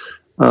 and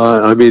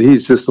I mean,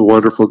 he's just a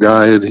wonderful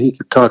guy, and he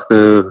could talk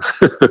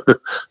the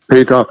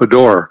paint off a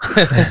door.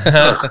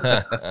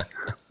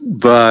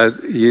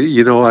 But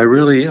you know, I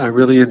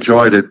really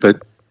enjoyed it.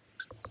 But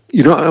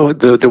you know,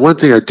 the one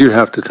thing I do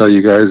have to tell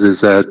you guys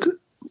is that,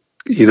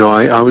 you know,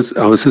 I was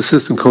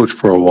assistant coach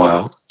for a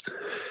while,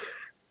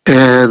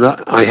 And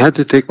I had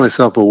to take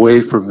myself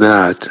away from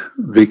that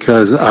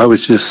because I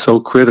was just so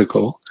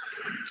critical.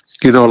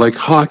 Like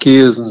hockey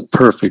isn't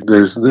perfect.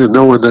 There's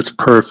no one that's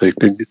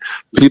perfect, and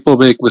people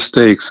make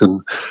mistakes.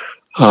 And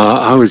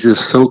I was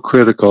just so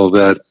critical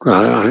that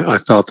I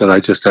felt that I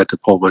just had to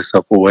pull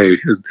myself away.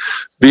 And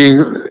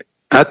being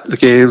at the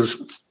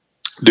games,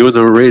 doing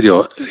the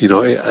radio,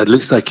 at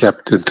least I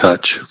kept in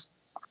touch.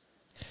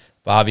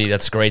 Bobby,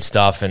 that's great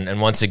stuff.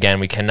 And once again,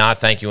 we cannot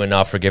thank you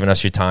enough for giving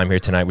us your time here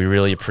tonight. We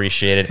really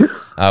appreciate it. It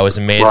was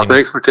amazing. Well,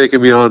 thanks for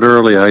taking me on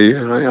early.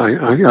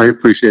 I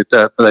appreciate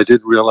that, but I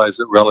didn't realize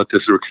that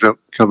relatives were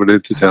coming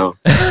into town.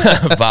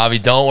 Bobby,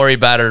 don't worry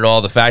about it at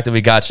all. The fact that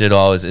we got you at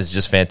all is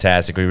just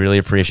fantastic. We really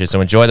appreciate it.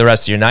 So enjoy the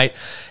rest of your night,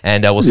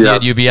 and we'll see you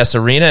at UBS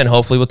Arena, and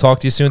hopefully we'll talk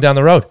to you soon down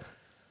the road.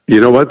 You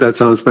know what? That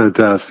sounds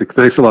fantastic.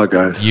 Thanks a lot,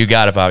 guys. You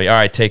got it, Bobby. All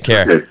right, take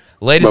care. Okay.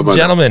 Ladies Bye-bye and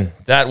gentlemen,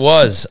 that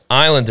was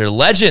Islander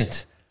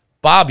legend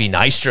Bobby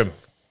Nystrom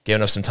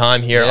giving us some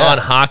time here on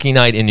Hockey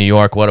Night in New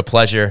York. What a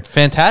pleasure.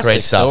 Fantastic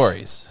Great stuff.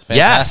 stories.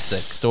 Fantastic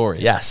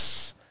stories.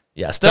 Yes.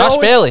 Josh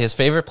Bailey, his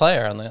favorite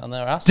player on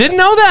the roster. Didn't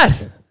know that.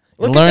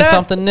 You learned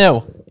something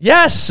new.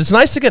 Yes, it's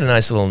nice to get a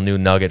nice little new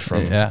nugget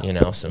from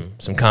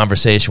some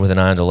conversation with an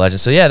Islander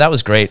legend. So that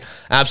was great.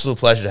 Absolute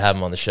pleasure to have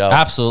him on the show.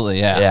 Absolutely,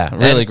 yeah.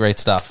 Really great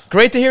stuff.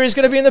 Great to hear he's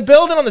going to be in the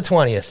building on the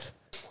 20th.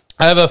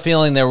 I have a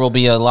feeling there will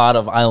be a lot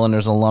of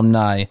Islanders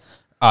alumni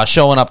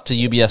showing up to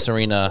UBS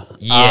Arena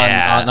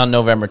on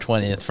November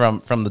 20th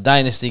from the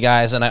Dynasty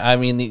guys. And I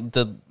mean,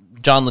 the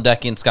John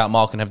Ledecky and Scott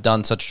Malkin have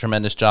done such a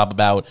tremendous job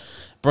about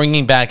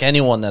bringing back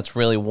anyone that's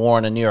really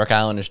worn a New York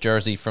Islanders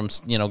jersey, from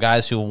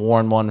guys who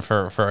worn one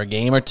for a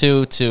game or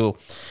two to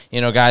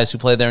guys who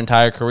played their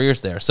entire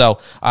careers there. So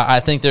I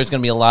think there's going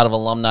to be a lot of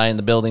alumni in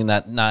the building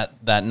that night,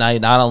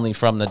 not only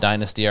from the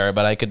Dynasty era,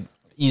 but I could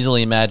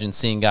easily imagine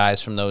seeing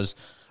guys from those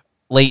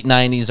late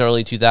 90s,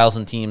 early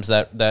 2000 teams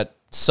that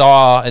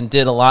saw and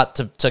did a lot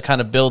to kind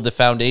of build the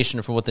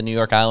foundation for what the New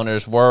York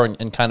Islanders were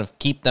and kind of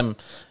keep them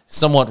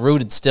somewhat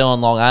rooted still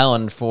on Long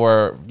Island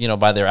for,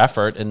 by their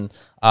effort. And,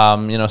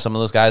 some of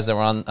those guys that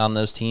were on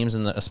those teams,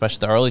 and especially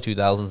the early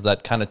 2000s,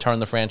 that kind of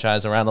turned the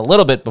franchise around a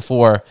little bit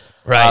before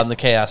the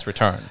chaos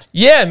returned.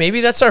 Yeah,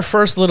 maybe that's our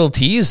first little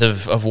tease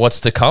of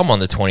what's to come on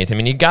the 20th. I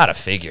mean, you got to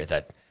figure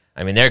that,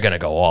 they're going to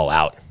go all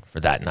out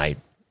for that night.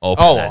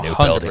 Open that new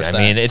 100%, building. I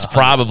mean, it's 100%.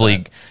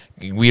 Probably...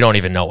 We don't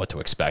even know what to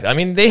expect. I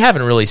mean, they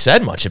haven't really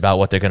said much about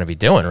what they're going to be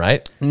doing,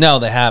 right? No,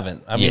 they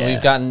haven't. I mean,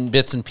 we've gotten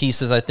bits and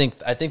pieces. I think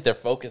their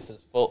focus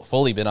has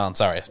fully been on.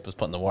 Sorry, I was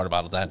putting the water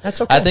bottle down. That's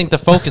okay. I think the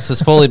focus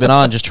has fully been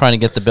on just trying to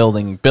get the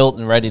building built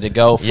and ready to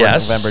go for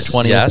November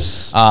 20th.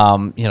 Yes.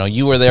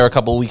 You were there a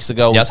couple of weeks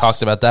ago. Yes. We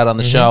talked about that on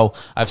the show.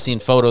 I've seen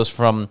photos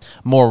from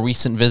more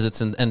recent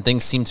visits, and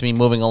things seem to be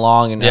moving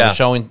along, and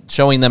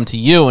showing them to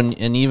you,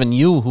 and even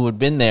you who had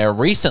been there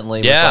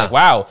recently was like,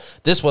 wow,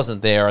 this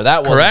wasn't there, or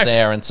that wasn't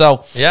there, and so.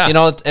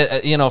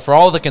 For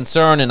all the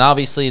concern, and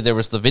obviously there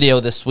was the video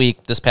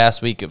this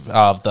past week of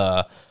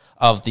the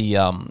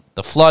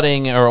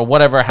flooding or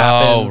whatever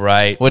happened.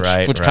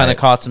 Which kind of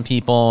caught some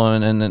people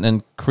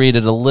and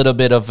created a little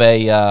bit of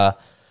a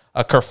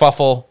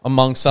kerfuffle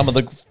among some of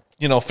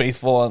the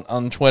faithful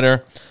on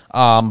Twitter.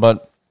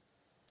 But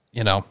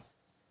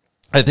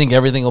I think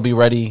everything will be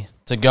ready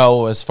to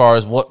go as far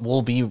as what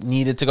will be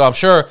needed to go.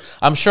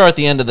 I'm sure at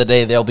the end of the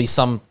day there'll be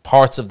some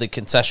parts of the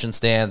concession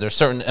stands or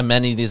certain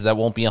amenities that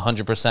won't be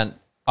 100%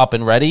 up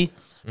and ready,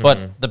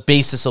 but the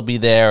basis will be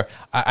there.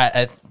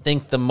 I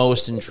think the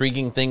most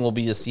intriguing thing will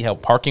be to see how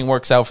parking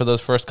works out for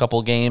those first couple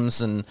of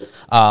games, and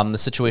the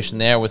situation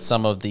there with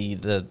some of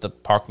the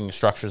parking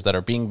structures that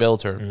are being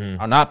built or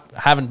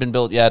haven't been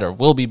built yet or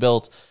will be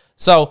built.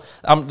 So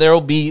there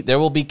will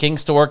be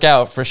kinks to work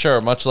out for sure.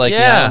 Much like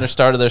the Islanders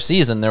started their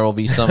season, there will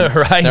be some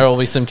there will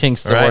be some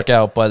kinks to work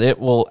out. But it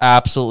will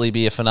absolutely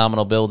be a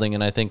phenomenal building,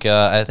 and I think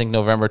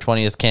November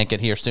 20th can't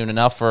get here soon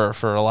enough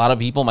for a lot of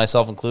people,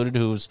 myself included,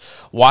 who's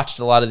watched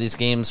a lot of these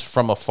games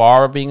from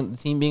afar, the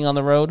team being on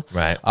the road.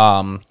 Right.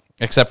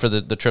 Except for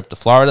the trip to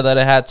Florida that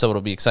I had, so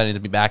it'll be exciting to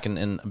be back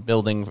in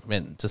building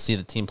and to see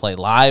the team play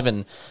live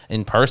and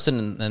in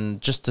person, and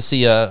just to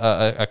see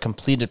a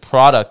completed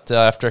product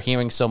after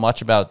hearing so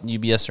much about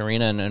UBS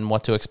Arena and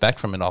what to expect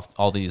from it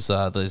all these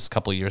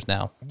couple of years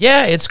now.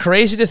 Yeah, it's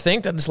crazy to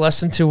think that it's less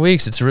than 2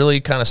 weeks. It's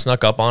really kind of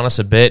snuck up on us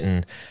a bit,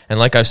 and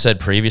like I've said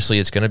previously,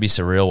 it's going to be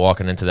surreal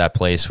walking into that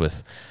place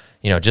with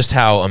just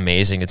how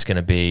amazing it's going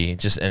to be.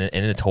 Just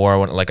in the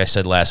tour, like I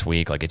said last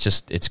week, like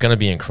it's going to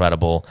be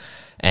incredible.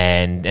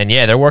 And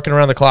they're working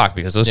around the clock,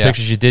 because those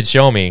pictures you did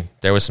show me,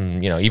 there was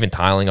some, even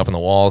tiling up in the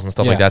walls and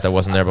stuff like that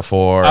wasn't there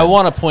before. I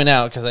want to point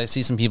out, because I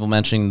see some people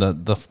mentioning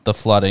the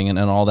flooding and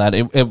all that.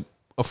 It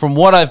from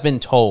what I've been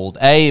told,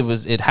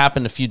 it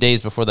happened a few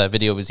days before that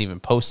video was even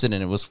posted,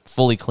 and it was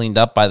fully cleaned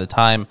up by the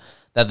time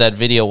that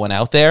video went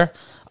out there.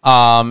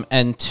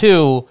 And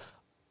two,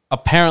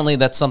 apparently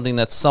that's something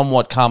that's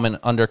somewhat common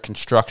under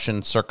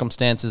construction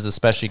circumstances,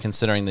 especially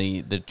considering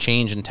the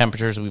change in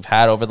temperatures we've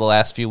had over the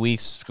last few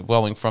weeks,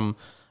 going from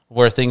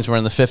where things were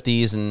in the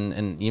 50s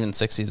and even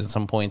 60s at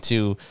some point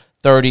to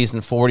 30s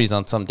and 40s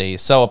on some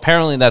days. So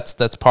apparently that's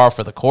par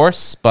for the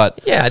course. But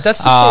yeah,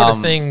 that's the sort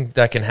of thing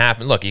that can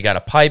happen. Look, you got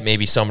a pipe.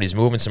 Maybe somebody's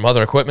moving some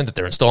other equipment that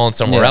they're installing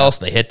somewhere else.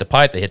 They hit the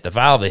pipe, they hit the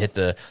valve, they hit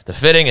the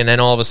fitting, and then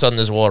all of a sudden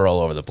there's water all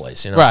over the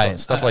place. You know, right? So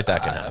stuff like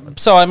that can happen.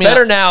 So I mean,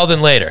 better now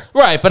than later,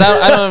 right? But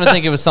I don't even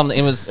think it was something.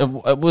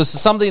 It was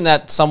something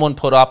that someone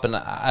put up, and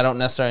I don't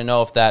necessarily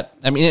know if that.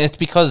 I mean, it's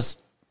because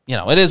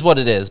it is what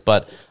it is,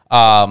 but.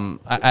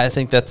 I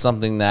think that's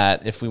something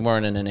that if we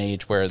weren't in an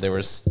age where there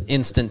was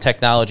instant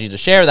technology to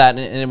share that, and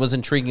it was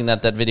intriguing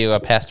that video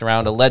got passed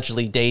around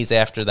allegedly days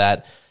after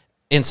that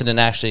incident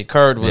actually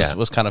occurred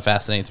was kind of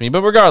fascinating to me.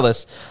 But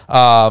regardless,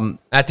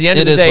 at the end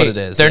of the day, what it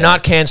is. They're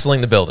not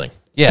canceling the building.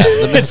 Yeah,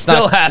 it's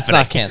still happening. It's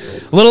not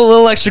canceled.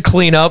 Little extra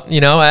cleanup,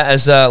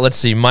 as let's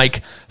see,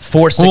 Mike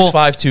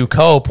 4652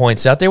 Co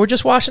points out, they were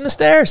just washing the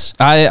stairs.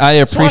 I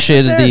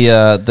appreciated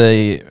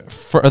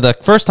the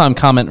first time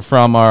comment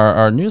from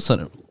our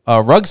newsletter.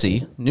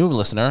 Rugsy, new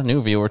listener,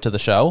 new viewer to the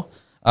show,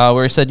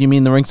 where he said, "You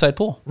mean the ringside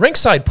pool?"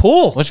 Ringside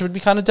pool, which would be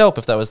kind of dope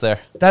if that was there.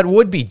 That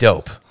would be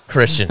dope,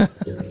 Christian,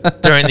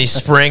 during the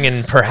spring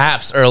and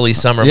perhaps early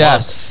summer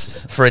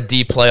months for a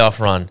deep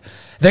playoff run.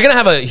 They're gonna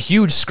have a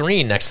huge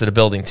screen next to the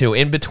building too,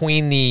 in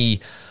between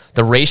the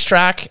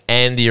racetrack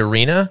and the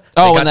arena.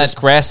 Oh, in that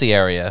grassy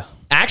area.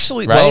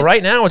 Actually, well,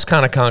 right now it's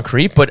kind of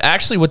concrete, but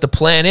actually, what the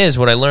plan is,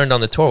 what I learned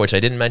on the tour, which I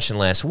didn't mention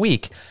last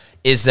week,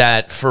 is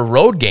that for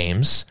road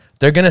games,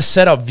 they're going to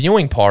set up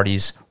viewing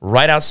parties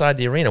right outside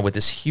the arena with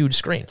this huge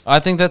screen. I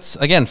think that's,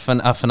 again,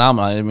 a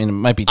phenomenon. I mean, it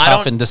might be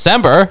tough in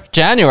December,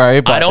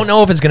 January, but I don't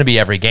know if it's going to be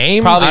every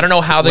game. I don't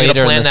know how they're going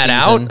to plan that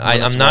out.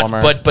 I'm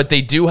not, but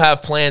they do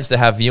have plans to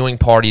have viewing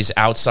parties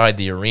outside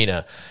the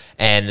arena.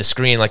 And the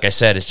screen, like I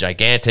said, is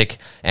gigantic,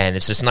 and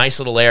it's this nice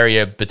little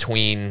area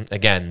between,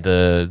 again,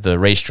 the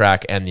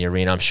racetrack and the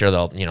arena. I'm sure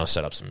they'll,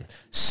 set up some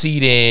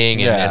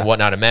seating and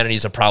whatnot,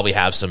 amenities. They'll probably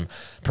have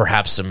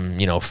perhaps some,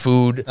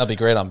 food. That'd be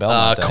great on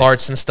Belmont Day.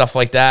 Carts and stuff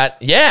like that.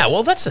 Yeah,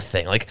 well, that's the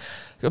thing. Like,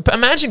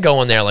 imagine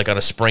going there like on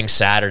a spring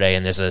Saturday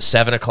and there's a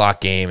 7:00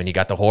 game and you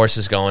got the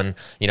horses going,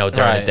 during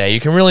the day. You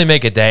can really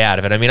make a day out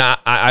of it. I mean,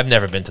 I've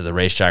never been to the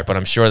racetrack, but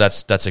I'm sure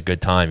that's a good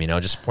time.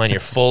 Just plan your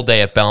full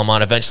day at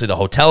Belmont. Eventually, the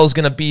hotel is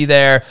going to be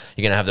there.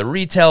 You're going to have the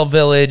retail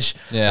village.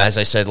 Yeah. As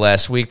I said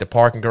last week, the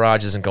parking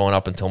garage isn't going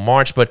up until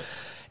March, but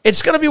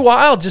it's going to be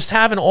wild just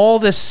having all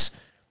these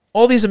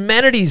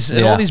amenities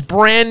and all these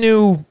brand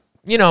new.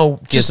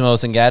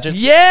 Gizmos and gadgets.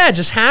 Yeah,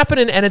 just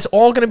happening, and it's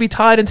all going to be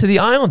tied into the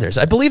Islanders.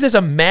 I believe there's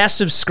a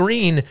massive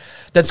screen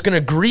that's going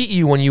to greet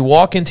you when you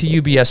walk into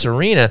UBS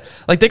Arena.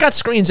 Like, they got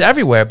screens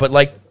everywhere, but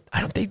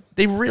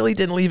they really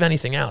didn't leave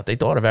anything out. They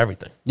thought of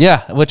everything.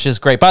 Yeah, which is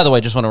great. By the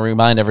way, just want to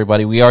remind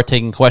everybody, we are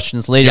taking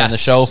questions later in the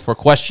show for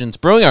Questions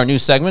Brewing, our new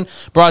segment,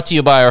 brought to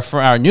you by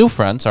our new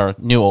friends, our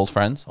new old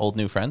friends, old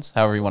new friends,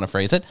 however you want to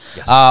phrase it.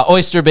 Yes.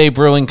 Oyster Bay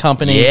Brewing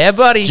Company. Yeah,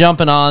 buddy.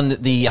 Jumping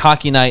on the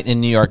Hockey Night in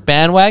New York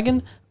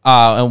bandwagon.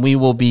 And we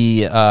will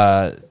be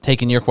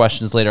taking your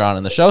questions later on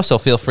in the show, so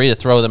feel free to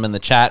throw them in the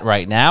chat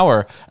right now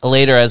or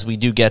later as we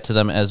do get to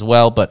them as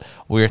well. But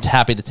we're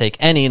happy to take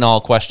any and all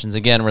questions,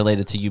 again,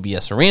 related to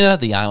UBS Arena,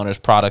 the Islanders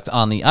product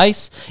on the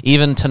ice,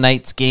 even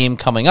tonight's game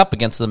coming up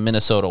against the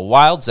Minnesota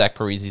Wild, Zach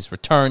Parise's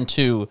return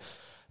to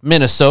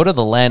Minnesota,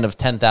 the land of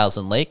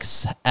 10,000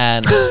 lakes,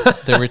 and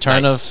the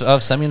return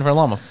of Semyon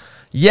Varlamov.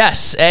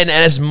 Yes, and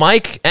as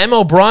Mike M.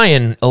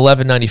 O'Brien,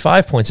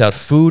 1195, points out,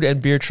 food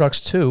and beer trucks,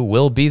 too,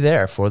 will be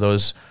there for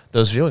those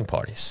viewing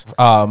parties.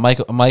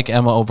 Mike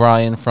M.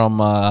 O'Brien from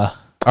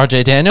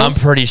RJ Daniels? I'm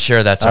pretty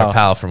sure that's our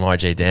pal from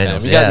RJ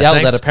Daniels. We got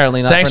yelled at,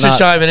 apparently. Thanks for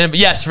chiming in.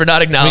 Yes, for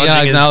not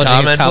acknowledging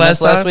his comments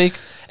last week.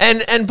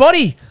 And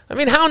buddy, I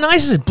mean, how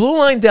nice is it? Blue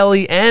Line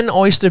Deli and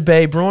Oyster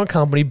Bay Brewing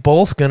Company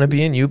both going to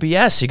be in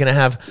UBS. You're going to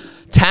have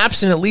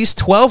taps in at least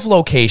 12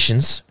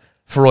 locations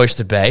for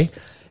Oyster Bay,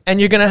 and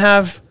you're going to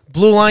have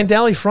Blue Line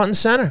Deli front and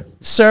center,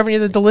 serving you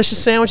the delicious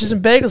sandwiches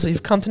and bagels that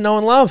you've come to know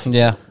and love.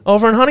 Yeah,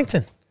 over in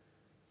Huntington.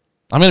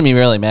 I'm going to be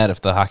really mad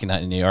if the Hockey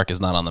Night in New York is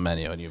not on the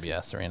menu at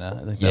UBS Arena.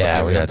 I think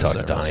we got to talk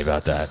to Donnie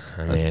about that.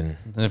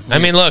 I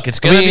mean, look, it's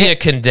going to be a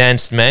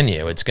condensed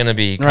menu. It's going to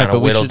be kind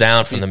of whittled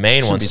down from the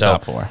main one. So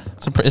top four.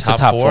 It's a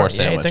top four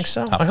sandwich. Yeah, you think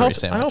so? I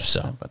hope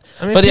so.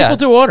 But people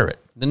do order it.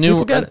 The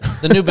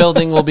new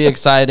building will be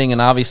exciting, and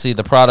obviously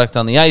the product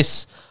on the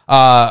ice,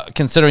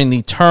 considering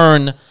the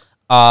turn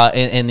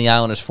in the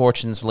Islanders'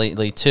 fortunes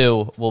lately,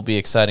 too, will be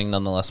exciting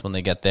nonetheless when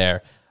they get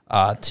there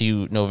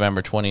to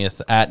November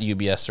 20th at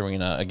UBS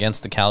Arena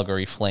against the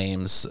Calgary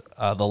Flames.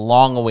 The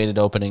long-awaited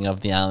opening of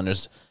the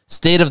Islanders'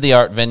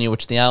 state-of-the-art venue,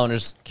 which the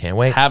Islanders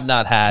have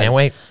not had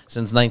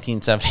since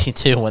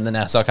 1972 when the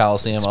Nassau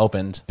Coliseum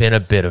opened. Been a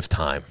bit of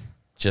time.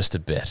 Just a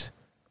bit.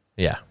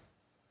 Yeah.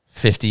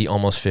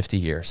 almost 50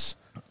 years.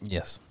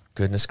 Yes.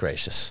 Goodness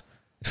gracious.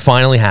 It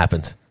finally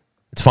happened.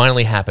 It's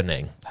finally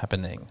happening.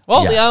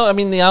 Well, Yes.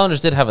 the Islanders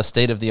did have a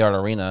state-of-the-art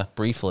arena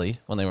briefly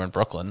when they were in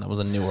Brooklyn. That was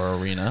a newer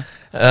arena.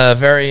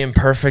 Very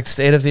imperfect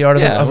state of the art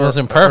Yeah, of it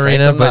wasn't perfect.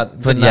 arena, I'm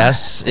not but denying.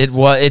 yes,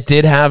 it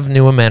did have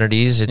new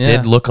amenities. It Yeah.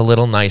 did look a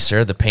little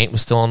nicer. The paint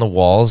was still on the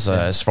walls.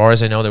 As far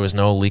as I know, there was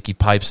no leaky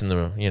pipes in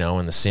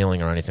the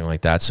ceiling or anything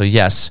like that. So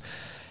yes,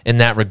 in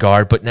that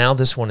regard. But now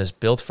this one is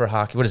built for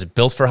hockey. What is it?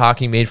 Built for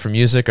hockey, made for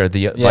music, or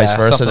the vice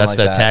versa? something That's like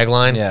their that.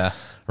 tagline. Yeah.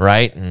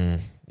 Right.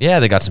 And yeah,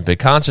 they got some big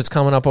concerts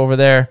coming up over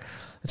there.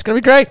 It's gonna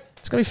be great.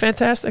 It's gonna be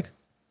fantastic.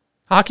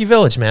 Hockey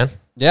Village, man.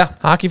 Yeah.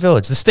 Hockey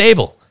Village, the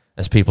stable,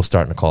 as people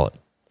starting to call it.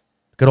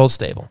 Good old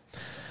stable.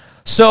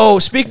 So,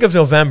 speaking of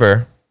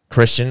November,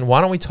 Christian,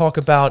 why don't we talk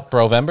about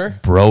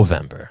Brovember?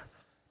 Brovember?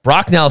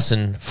 Brock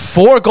Nelson,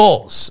 4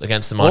 goals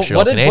against the Montreal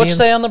What did Canadiens. Butch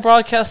say on the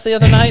broadcast the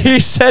other night?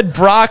 He said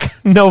Brock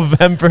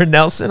November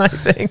Nelson, I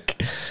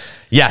think.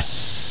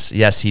 Yes,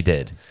 he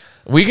did.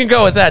 We can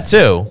go with that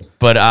too.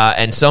 But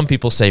and some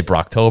people say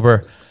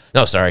Brocktober.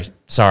 No, sorry.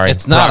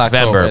 It's not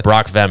October.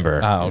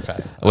 Brockvember. Oh,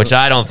 okay. Which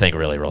I don't think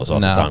really rolls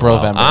off the tongue.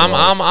 Brovember well.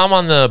 rolls. I'm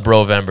on the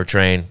Brovember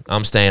train.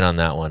 I'm staying on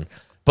that one.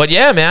 But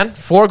yeah, man,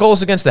 4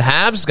 goals against the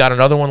Habs. Got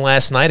another one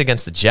last night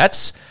against the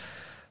Jets.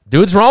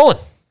 Dude's rolling.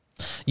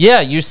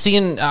 Yeah, you've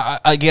seen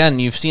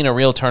you've seen a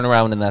real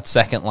turnaround in that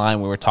second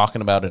line. We were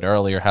talking about it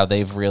earlier, how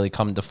they've really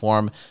come to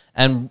form,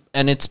 and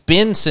it's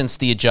been since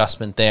the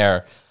adjustment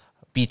there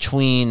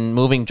between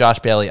moving Josh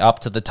Bailey up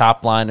to the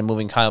top line and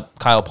moving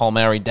Kyle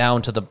Palmieri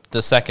down to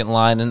the second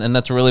line, and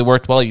that's really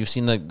worked well. You've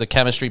seen the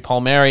chemistry.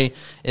 Palmieri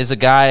is a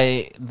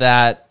guy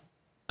that,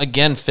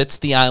 again, fits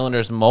the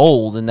Islanders'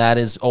 mold, and that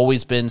has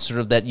always been sort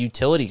of that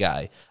utility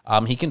guy.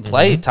 He can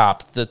play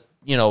top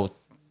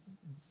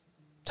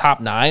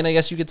 9, I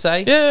guess you could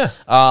say.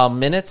 Yeah.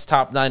 Minutes,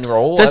 top 9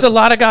 role. There's a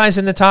lot of guys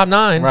in the top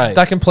 9 Right.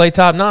 that can play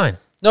top 9.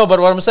 No,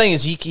 but what I'm saying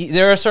is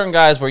there are certain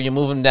guys where you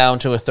move them down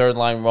to a third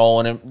line role,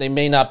 and they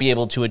may not be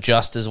able to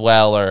adjust as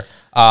well, or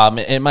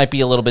it might be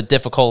a little bit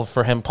difficult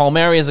for him.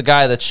 Palmieri is a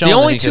guy that's shown The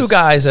only that 2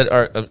 guys that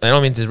are, I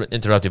don't mean to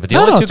interrupt you, but the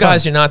only 2 it's fine.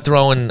 guys you're not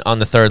throwing on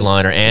the third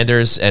line are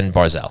Anders and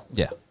Barzell.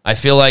 Yeah. I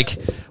feel like,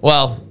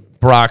 well,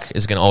 Brock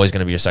is always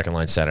going to be your second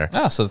line center.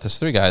 So there's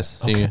 3 guys.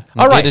 So you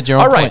All right, negated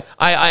your own point.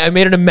 I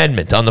made an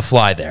amendment on the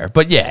fly there,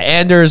 but yeah,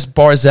 Anders,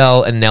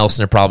 Barzell, and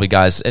Nelson are probably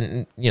guys,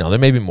 and there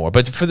may be more,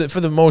 but for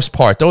the most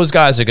part, those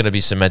guys are going to be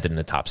cemented in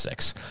the top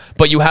 6.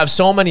 But you have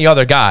so many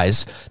other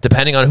guys,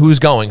 depending on who's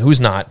going, who's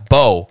not.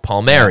 Bo,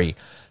 Palmieri,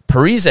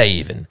 Parise,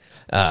 even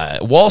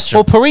Wallstrom.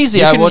 Well,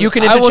 Parise, you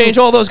can interchange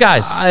all those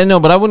guys. I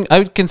know, but I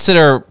would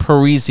consider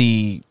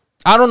Parise.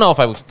 I don't know if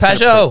I would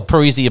consider Pajot.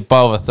 Parise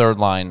above a third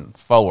line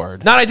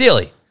forward. Not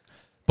ideally.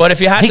 But if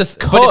you had He to,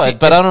 could,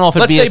 but I don't know if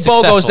it'd let's be say as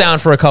Bo goes successful. down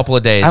for a couple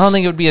of days. I don't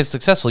think it would be as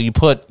successful. You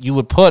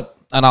would put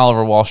an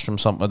Oliver Wahlstrom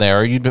somewhere there,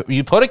 or you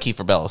put a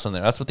Kiefer Bellows in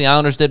there. That's what the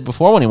Islanders did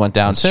before when he went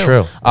down. That's too.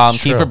 true. That's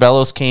Kiefer true.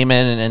 Bellows came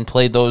in and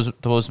played those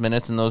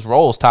minutes and those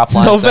roles. Top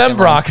line, second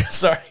line. Novembrock.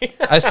 Sorry.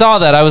 I saw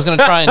that. I was going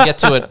to try and get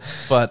to it,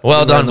 but Well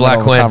we were done, in the Black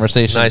middle of a Quinn.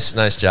 Conversation.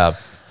 Nice job.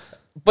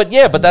 But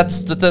yeah, but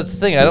that's the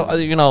thing. I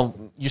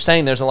don't. You're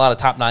saying there's a lot of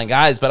top 9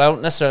 guys, but I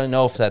don't necessarily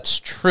know if that's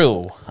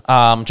true.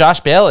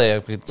 Josh Bailey, I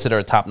would consider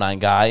a top 9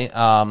 guy.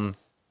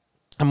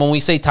 And when we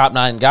say top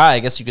 9 guy, I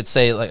guess you could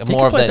say like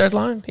more of play that. third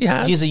line. He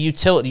has. He's a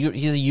utility.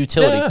 He's a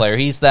utility Yeah. player.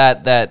 He's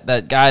that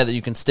guy that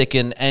you can stick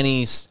in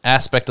any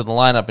aspect of the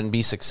lineup and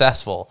be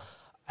successful.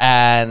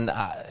 And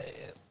I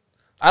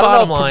don't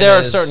Bottom know. line There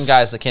are is- certain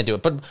guys that can't do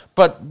it.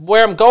 But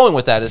where I'm going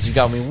with that is you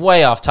got me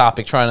way off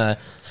topic trying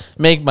to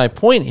make my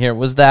point here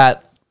was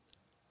that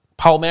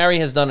Palmieri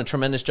has done a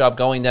tremendous job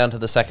going down to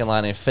the second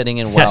line and fitting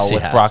in well Yes, he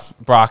with has.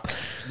 Brock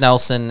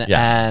Nelson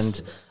Yes.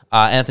 and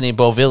Anthony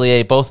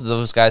Beauvillier. Both of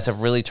those guys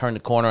have really turned the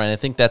corner, and I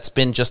think that's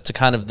been just to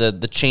kind of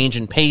the change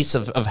in pace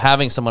of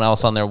having someone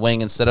else on their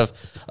wing instead of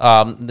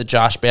the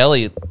Josh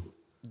Bailey,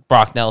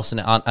 Brock Nelson,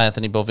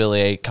 Anthony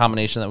Beauvillier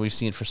combination that we've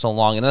seen for so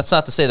long. And that's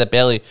not to say that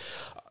Bailey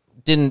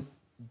didn't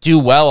do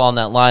well on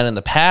that line in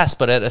the past,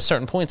 but at a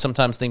certain point,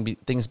 sometimes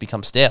things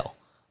become stale.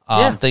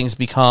 Things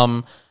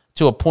become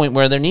to a point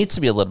where there needs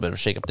to be a little bit of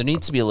shakeup. There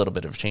needs to be a little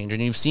bit of change,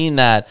 and you've seen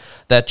that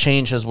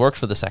change has worked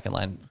for the second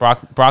line.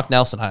 Brock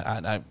Nelson,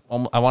 I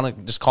want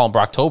to just call him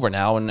Brocktober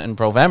now and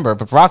Brovember,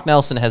 but Brock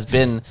Nelson has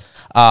been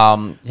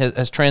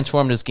has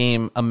transformed his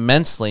game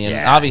immensely, and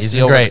Yeah, obviously he's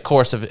been over the great.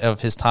 course of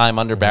his time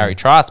under Barry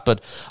Trotz,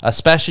 but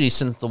especially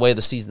since the way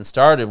the season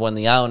started when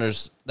the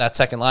Islanders, that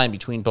second line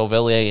between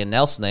Beauvillier and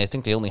Nelson, I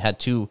think they only had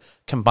 2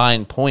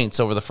 combined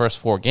points over the first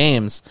 4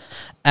 games,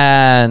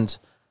 and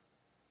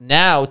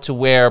now to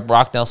where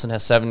Brock Nelson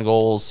has 7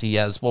 goals. He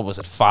has,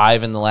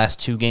 5 in the last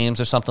 2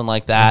 games or something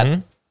like that.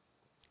 Mm-hmm.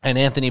 And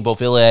Anthony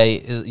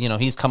Beauvillier,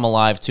 he's come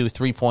alive too.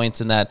 3 points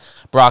in that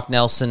Brock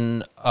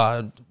Nelson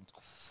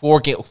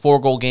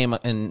 4-goal game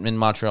in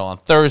Montreal on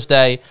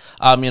Thursday.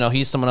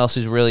 He's someone else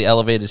who's really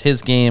elevated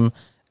his game.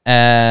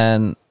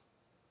 And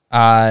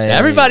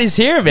Everybody's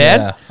here,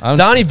 man. Yeah.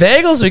 Donnie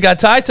Bagels, we got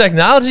Thai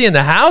Technology in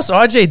the house.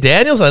 RJ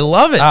Daniels, I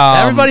love it.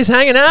 Everybody's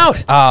hanging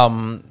out.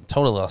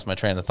 totally lost my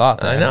train of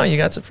thought there. I know, you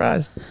got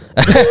surprised.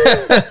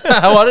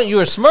 Why don't you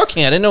were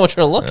smirking? I didn't know what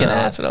you were looking at.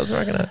 That's what I was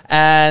looking at.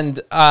 And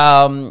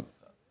I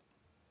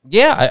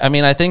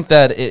mean, I think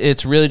that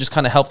it's really just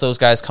kind of helped those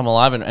guys come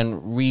alive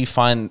and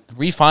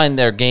refine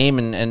their game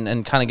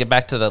and kind of get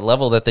back to the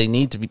level that they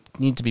need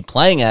to be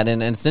playing at.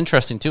 And it's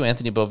interesting too,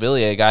 Anthony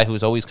Beauvillier, a guy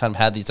who's always kind of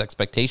had these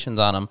expectations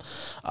on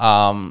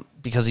him,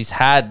 because he's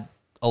had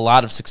a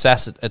lot of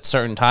success at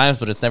certain times,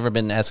 but it's never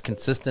been as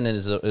consistent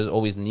as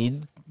always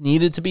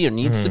needed to be or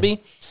needs to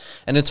be.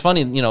 And it's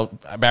funny,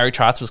 Barry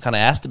Trotz was kind of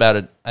asked about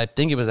it. I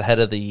think it was ahead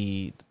of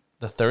the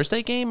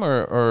Thursday game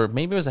or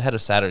maybe it was ahead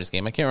of Saturday's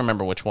game. I can't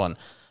remember which one.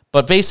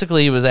 But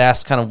basically, he was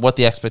asked kind of what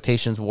the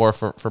expectations were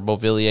for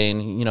Beauvillier,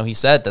 and he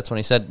said that's when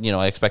he said,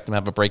 I expect him to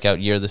have a breakout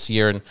year this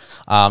year, and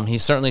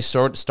he's certainly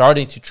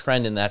starting to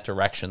trend in that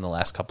direction the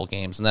last couple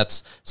games, and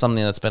that's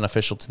something that's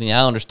beneficial to the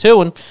Islanders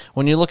too. And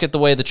when you look at the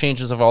way the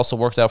changes have also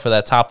worked out for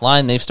that top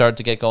line, they've started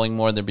to get going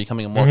more. They're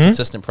becoming a more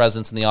consistent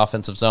presence in the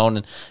offensive zone,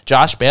 and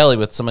Josh Bailey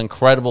with some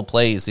incredible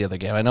plays the other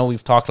game. I know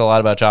we've talked a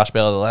lot about Josh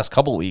Bailey the last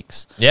couple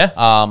weeks,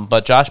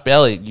 but Josh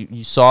Bailey,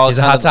 you saw he's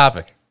a hot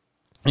topic.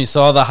 You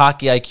saw the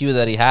hockey IQ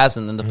that he has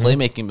and then the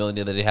playmaking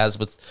ability that he has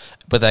with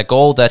that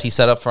goal that he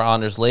set up for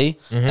Anders Lee.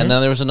 And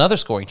then there was another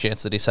scoring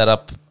chance that he set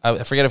up.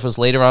 I forget if it was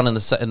later on in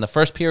the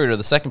first period or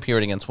the second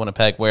period against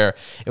Winnipeg, where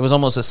it was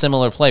almost a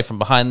similar play from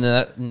behind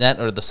the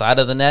net or the side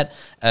of the net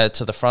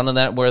to the front of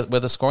the net where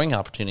the scoring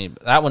opportunity.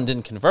 That one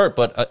didn't convert,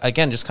 but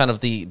again, just kind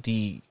of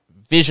the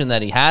vision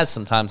that he has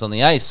sometimes on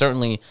the ice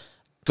certainly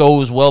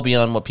goes well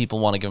beyond what people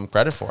want to give him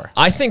credit for.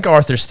 I think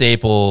Arthur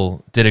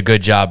Staple did a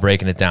good job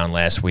breaking it down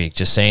last week,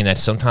 just saying that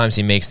sometimes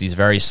he makes these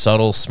very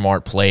subtle,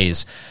 smart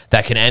plays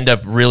that can end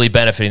up really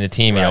benefiting the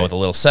team, with a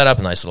little setup,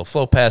 a nice little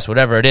flow pass,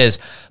 whatever it is.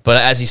 But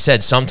as he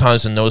said,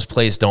 sometimes when those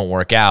plays don't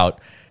work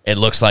out, it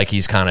looks like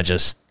he's kind of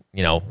just,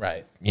 he's not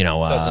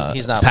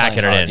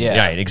packing it in. Yeah.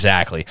 Right,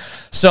 exactly.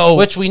 So,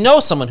 which we know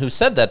someone who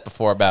said that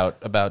before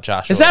about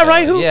Joshua. Is that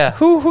right? Who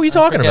are you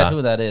talking about?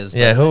 Who that is?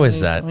 Yeah, who is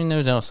that? We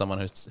know someone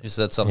who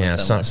said something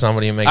similar.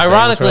 Somebody who makes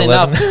ironically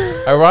enough,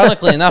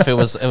 it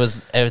was.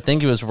 I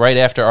think it was right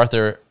after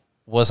Arthur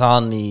was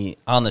on the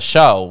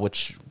show,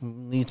 which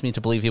leads me to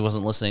believe he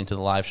wasn't listening to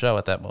the live show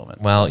at that moment.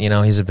 Well,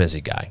 he's a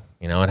busy guy.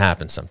 It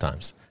happens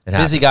sometimes.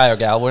 Busy guy or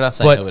gal, we're not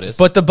saying who it is.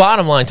 But the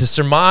bottom line, to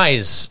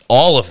surmise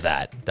all of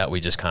that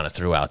we just kind of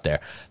threw out there,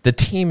 the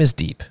team is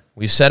deep.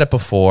 We've said it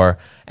before,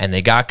 and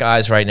they got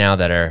guys right now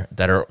that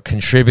are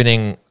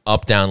contributing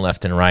up, down,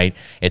 left, and right.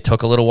 It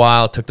took a little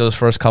while. It took those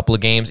first couple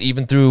of games.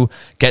 Even through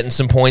getting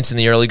some points in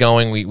the early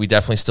going, we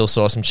definitely still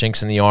saw some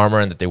chinks in the armor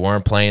and that they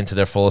weren't playing to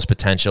their fullest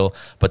potential,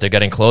 but they're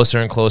getting closer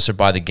and closer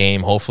by the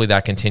game. Hopefully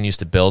that continues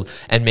to build,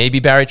 and maybe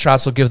Barry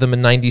Trotz will give them a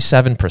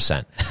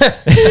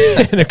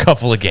 97% in a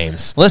couple of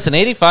games. Listen,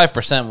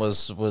 85%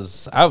 was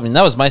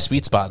that was my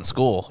sweet spot in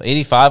school.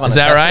 85 on Is a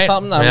that test right? or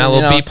something. A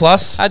little B+?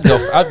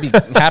 I'd be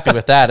happy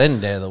with that any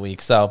day of the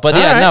week. So, but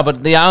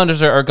but the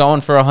Islanders are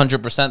going for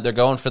 100%. They're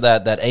going for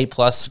that A+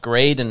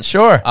 grade, and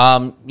sure.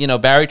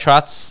 Barry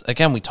Trotz,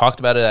 again, we talked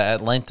about it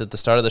at length at the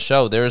start of the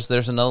show. There's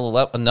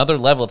another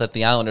level that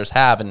the Islanders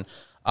have, and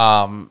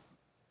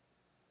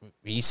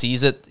he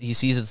sees it. He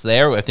sees it's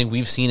there. I think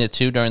we've seen it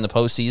too during the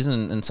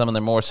postseason and some of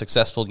their more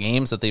successful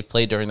games that they've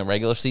played during the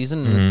regular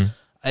season. Mm-hmm.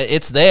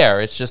 It's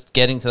there. It's just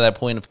getting to that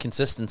point of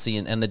consistency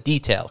and the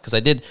detail. Because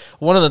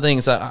one of the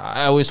things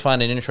I always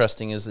find it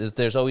interesting is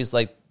there's always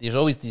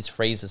these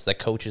phrases that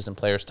coaches and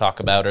players talk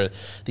about, or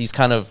these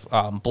kind of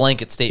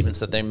blanket statements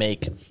that they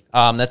make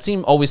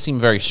that always seem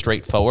very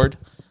straightforward,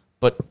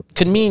 but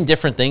could mean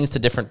different things to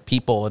different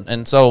people.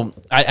 And so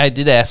I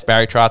did ask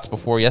Barry Trotz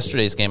before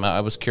yesterday's game. I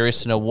was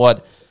curious to know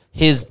what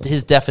his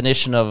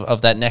definition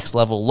of that next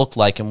level looked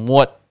like, and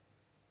what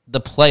the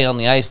play on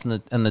the ice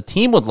and the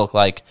team would look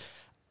like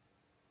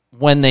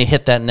when they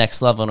hit that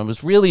next level. And it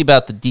was really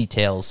about the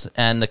details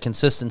and the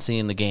consistency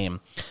in the game.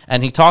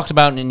 And he talked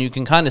about, and you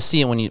can kind of see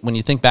it when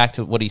you think back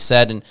to what he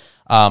said and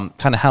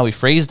kind of how he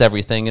phrased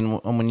everything. And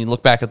when you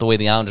look back at the way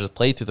the Islanders have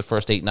played through the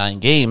first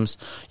 8-9 games,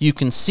 you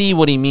can see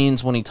what he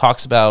means when he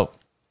talks about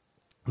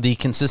the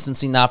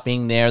consistency not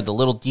being there, the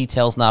little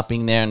details not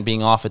being there and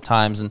being off at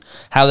times, and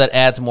how that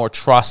adds more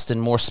trust and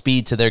more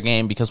speed to their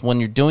game. Because when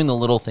you're doing the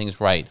little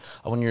things right,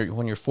 when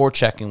you're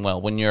forechecking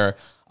well, when you're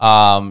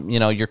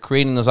you're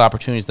creating those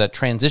opportunities, that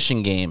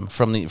transition game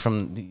from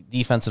the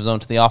defensive zone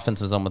to the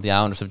offensive zone, with the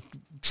Islanders have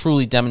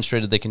truly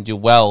demonstrated they can do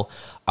well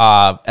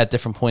at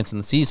different points in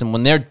the season.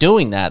 When they're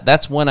doing that,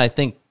 that's when I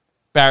think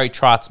Barry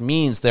Trotz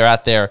means they're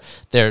at their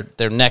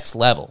next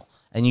level.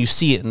 And you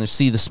see it, and you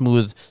see the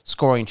smooth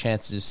scoring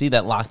chances. You see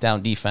that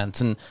lockdown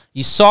defense, and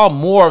you saw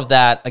more of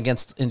that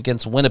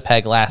against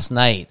Winnipeg last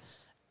night.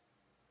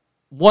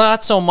 Well,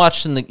 not so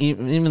much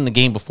even the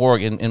game before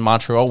in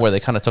Montreal, where they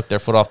kind of took their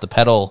foot off the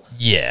pedal.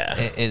 Yeah,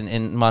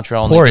 in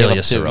Montreal. Poor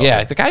Ilya Sorokin.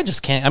 Yeah, the guy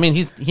just can't. I mean,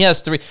 he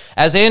has three.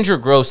 As Andrew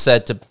Gross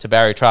said to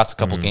Barry Trotz a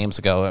couple games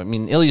ago, I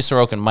mean, Ilya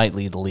Sorokin might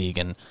lead the league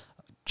and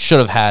should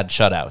have had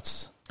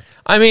shutouts.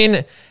 I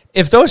mean,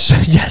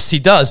 yes, he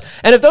does.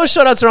 And if those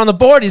shutouts are on the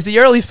board, he's the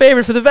early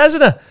favorite for the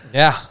Vezina.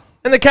 Yeah.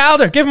 And the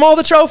Calder. Give him all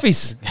the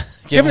trophies.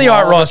 Give him the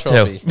Art Ross,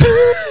 too.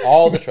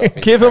 All the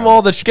trophies. Give him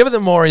the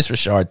Maurice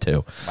Richard,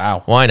 too.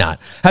 Wow. Why not?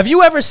 Have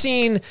you ever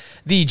seen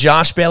the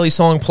Josh Bailey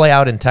song play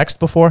out in text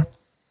before?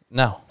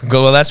 No.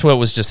 Well, that's what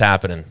was just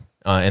happening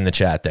in the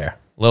chat there.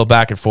 A little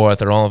back and forth.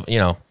 They're all,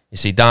 you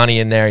see Donnie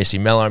in there. You see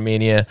Mel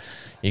Armenia.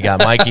 You got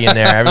Mikey in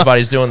there.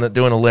 Everybody's doing the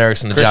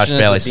lyrics in the Christian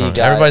Josh Bailey song.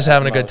 Everybody's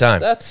having a good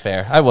time. That's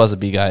fair. I was a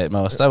B guy at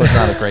most. I was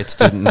not a great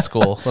student in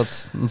school.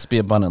 Let's be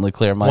abundantly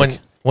clear, Mike.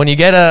 When you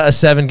get a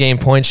 7-game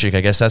point streak,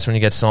 I guess that's when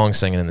you get songs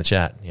singing in the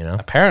chat.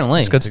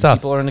 Apparently, it's good stuff.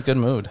 People are in a good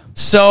mood.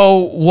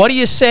 So, what do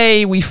you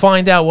say we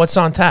find out what's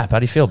on tap? How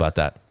do you feel about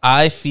that?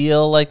 I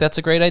feel like that's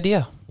a great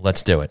idea.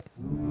 Let's do it.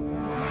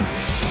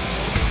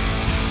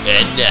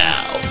 And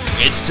now,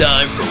 it's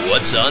time for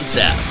What's on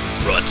Tap,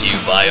 brought to you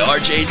by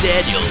RJ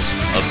Daniels,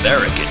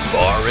 American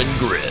Bar and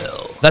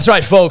Grill. That's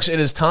right, folks. It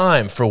is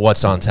time for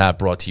What's on Tap,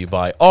 brought to you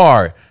by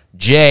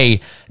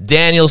RJ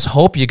Daniels.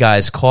 Hope you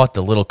guys caught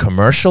the little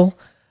commercial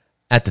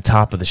at the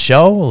top of the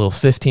show, a little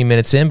 15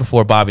 minutes in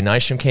before Bobby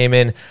Nystrom came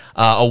in.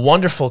 A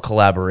wonderful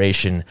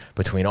collaboration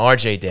between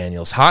RJ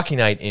Daniels, Hockey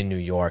Night in New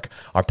York.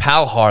 Our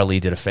pal Harley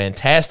did a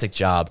fantastic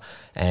job,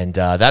 and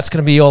that's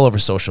going to be all over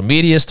social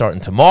media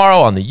starting tomorrow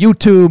on the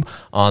YouTube,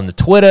 on the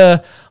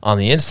Twitter, on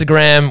the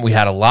Instagram. We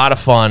had a lot of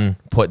fun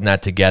putting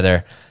that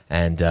together,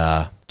 and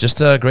just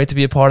great to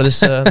be a part of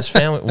this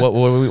family.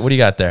 What do you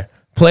got there?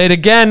 Play it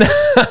again.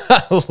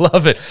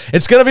 Love it.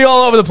 It's going to be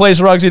all over the place,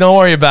 Ruggsy. Don't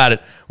worry about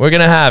it. We're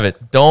going to have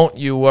it. Don't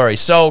you worry.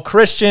 So,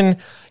 Christian,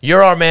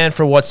 you're our man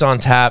for What's on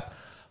Tap.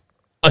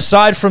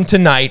 Aside from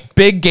tonight,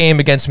 big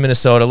game against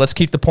Minnesota. Let's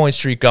keep the point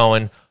streak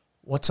going.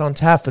 What's on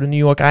tap for the New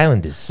York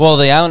Islanders? Well,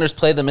 the Islanders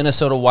play the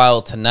Minnesota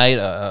Wild tonight.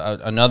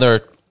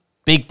 Another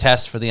big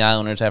test for the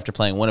Islanders after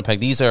playing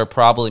Winnipeg. These are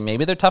probably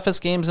maybe their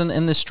toughest games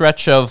in this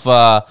stretch of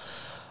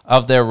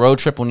their road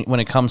trip when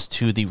it comes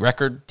to the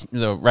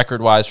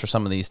record-wise for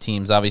some of these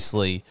teams.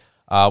 Obviously,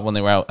 when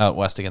they were out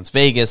west against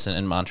Vegas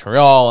and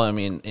Montreal, I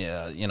mean,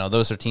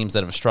 those are teams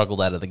that have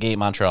struggled out of the gate.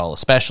 Montreal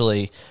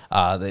especially,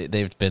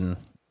 they've been.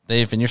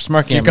 You're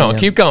smirking.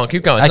 Keep going.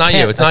 It's not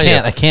you.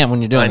 I can't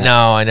when you're doing that.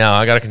 I know.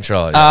 I got to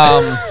control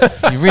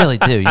it. You really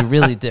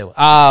do.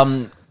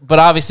 But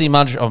obviously,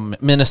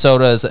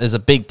 Minnesota is a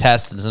big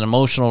test. It's an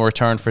emotional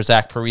return for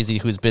Zach Parise,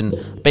 who's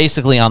been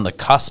basically on the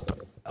cusp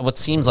what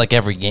seems like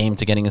every game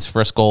to getting his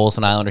first goal as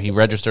an Islander. He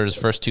registered his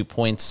first 2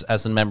 points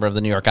as a member of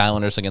the New York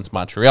Islanders against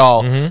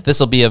Montreal. Mm-hmm. This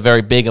will be a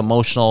very big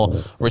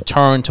emotional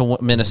return to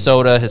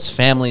Minnesota. His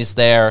family's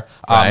there,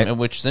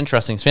 which is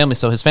interesting.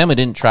 His family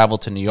didn't travel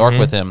to New York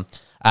with him,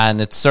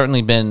 and it's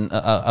certainly been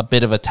a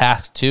bit of a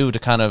task too to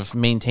kind of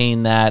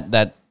maintain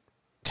that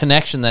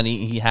connection that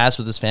he has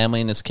with his family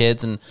and his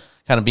kids, and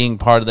kind of being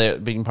part of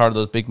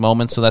those big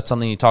moments. So that's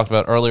something he talked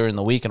about earlier in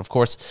the week. And of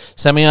course,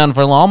 Semyon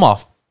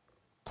Varlamov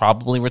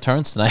probably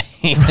returns tonight.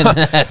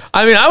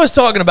 I mean, I was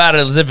talking about it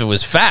as if it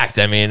was fact.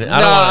 I mean,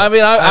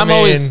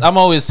 I'm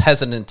always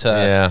hesitant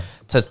to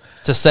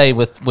say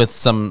with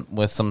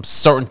some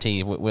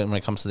certainty when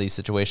it comes to these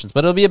situations.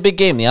 But it'll be a big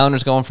game. The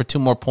Islanders going for 2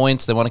 more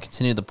points. They want to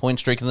continue the point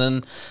streak, and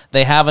then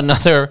they have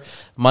another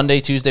Monday,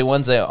 Tuesday,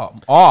 Wednesday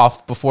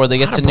off before they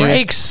get to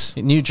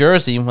New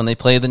Jersey when they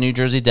play the New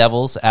Jersey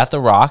Devils at the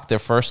Rock. Their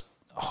first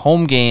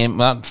road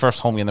game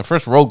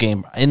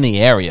in the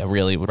area.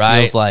 Really, what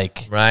feels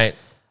like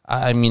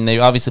I mean, they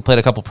obviously played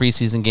a couple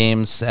preseason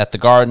games at the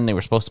Garden. They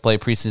were supposed to play a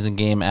preseason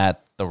game at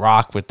the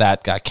Rock, but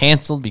that got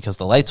canceled because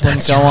the lights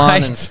wouldn't go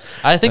on. And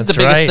I think the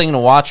biggest thing to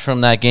watch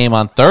from that game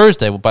on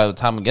Thursday, by the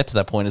time we get to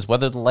that point, is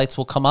whether the lights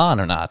will come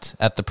on or not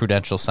at the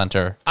Prudential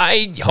Center.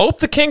 I hope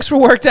the kinks were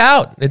worked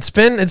out. It's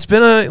been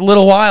a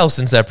little while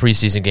since that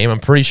preseason game. I'm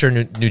pretty sure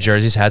New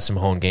Jersey's had some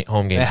home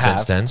games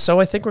since then, so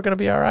I think we're going to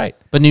be all right.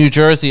 But New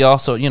Jersey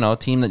also, a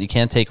team that you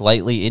can't take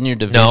lightly in your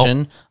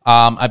division.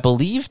 No. I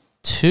believe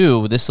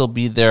this will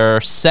be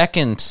their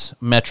second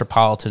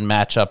Metropolitan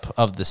matchup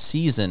of the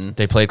season.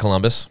 They played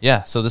Columbus.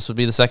 Yeah, so this would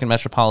be the second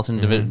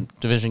Metropolitan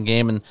division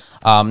game, and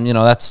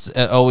that's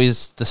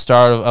always the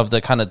start of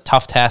the kind of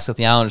tough task that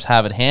the Islanders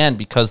have at hand,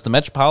 because the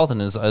Metropolitan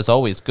is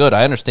always good.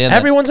 I understand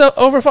everyone's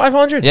over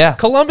 500. Yeah,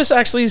 Columbus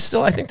actually is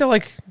still. I think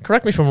they're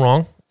correct me if I'm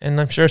wrong, and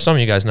I'm sure some of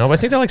you guys know, but I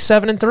think they're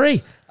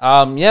 7-3.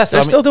 Yes,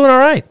 they're still doing all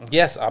right.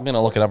 Yes, I'm going to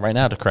look it up right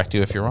now to correct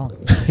you if you're wrong.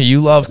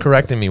 You love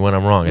correcting me when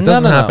I'm wrong. It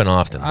doesn't happen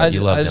often, but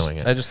you love doing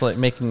it. I just like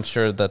making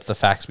sure that the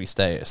facts we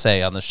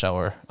say on the show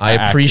are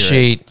I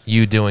appreciate accurate.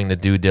 You doing the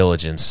due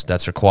diligence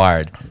that's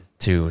required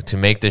to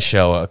make this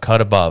show a cut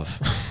above.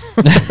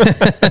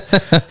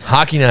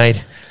 Hockey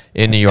Night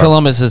in New York.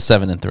 Columbus is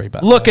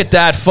 7-3. Look at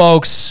that,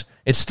 folks.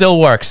 It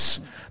still works.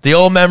 The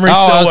old memory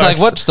still works. I was like,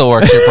 what still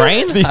works? Your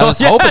brain? I was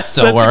hoping it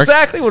still works. That's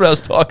exactly what I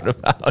was talking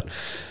about.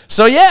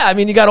 So, yeah, I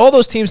mean, you got all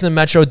those teams in the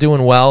Metro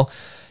doing well.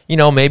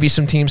 Maybe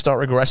some teams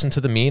start regressing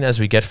to the mean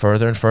as we get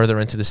further and further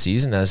into the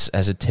season, as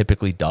it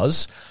typically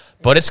does.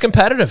 but it's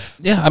competitive.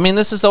 Yeah, I mean,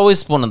 this is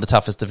always one of the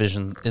toughest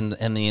divisions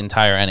in the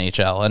entire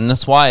NHL, and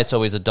that's why it's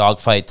always a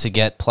dogfight to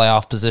get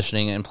playoff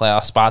positioning and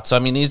playoff spots. So, I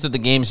mean, these are the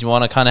games you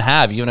want to kind of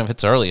have, even if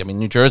it's early. I mean,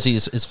 New Jersey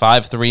is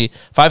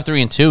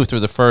 5-3-2 through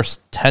the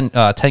first 10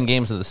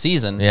 games of the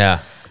season. Yeah.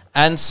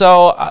 And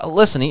so,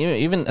 listen,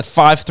 even at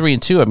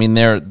 5-3-2, I mean,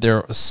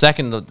 they're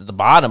second at the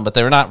bottom, but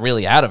they're not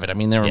really out of it. I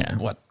mean, they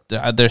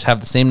have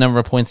the same number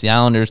of points the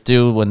Islanders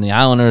do. When the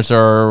Islanders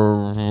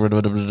are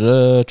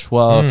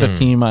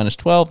 15 minus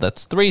 12,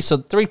 that's 3. So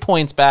 3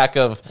 points back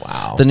of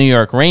the New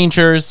York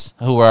Rangers,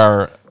 who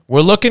are... We're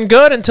looking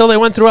good until they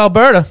went through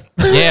Alberta.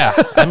 Yeah.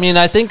 I mean,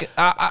 I think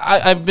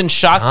I've been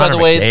shocked by the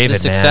way the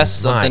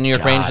success of the New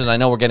York Rangers. I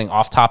know we're getting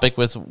off topic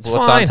with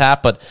what's on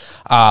tap, but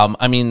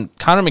I mean,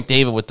 Connor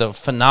McDavid with the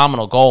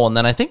phenomenal goal, and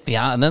then I think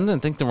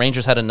the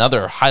Rangers had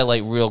another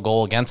highlight reel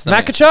goal against them.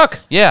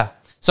 Makachuk. Yeah.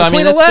 So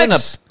Between I mean,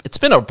 the it's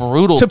been a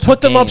brutal to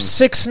put them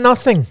games. up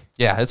 6-0.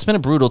 Yeah, it's been a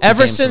brutal 2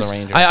 Ever games since for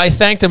the Rangers. I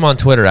thanked him on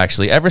Twitter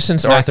actually. Ever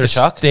since Arthur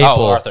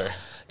Staple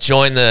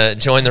joined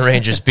the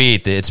Rangers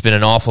beat, it's been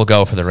an awful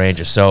go for the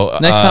Rangers. So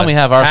next time we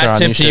have Arthur hat on,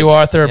 tip to you,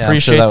 Arthur. Yeah,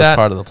 appreciate I'm sure that. was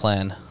part of the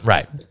plan.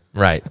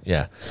 Right.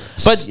 Yeah.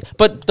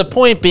 But the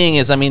point being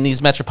is, I mean,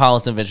 these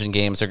Metropolitan Division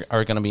games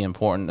are going to be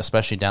important,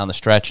 especially down the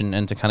stretch,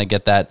 and to kind of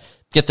get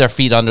their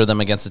feet under them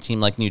against a team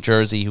like New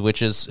Jersey, which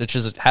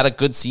has had a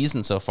good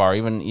season so far.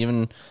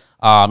 Even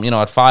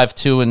at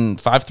 5-2 and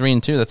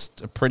 5-3-2, that's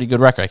a pretty good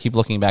record. I keep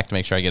looking back to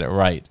make sure I get it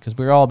right because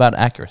we're all about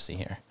accuracy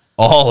here.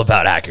 All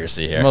about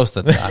accuracy here. Most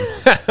of the time.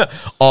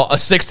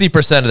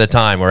 60% of the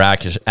time, we're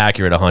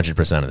accurate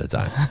 100% of the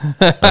time.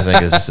 I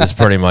think is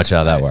pretty much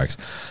how that works.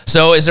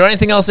 So is there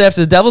anything else after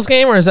the Devils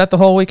game, or is that the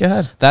whole week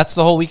ahead? That's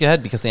the whole week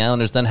ahead because the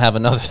Islanders then have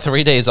another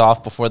 3 days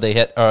off before they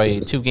hit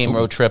a 2-game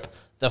road trip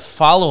the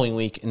following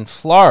week in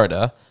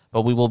Florida,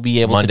 but we will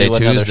be able Monday, to do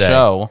another Tuesday.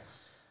 show.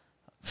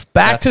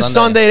 Back to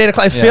Sunday at 8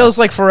 o'clock. It feels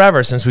like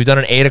forever since we've done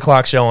an 8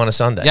 o'clock show on a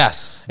Sunday.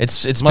 Yes.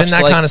 It's been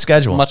that kind of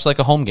schedule. Much like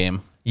a home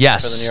game.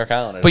 Yes. For the New York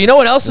Islanders. But you know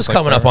what else is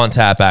coming up on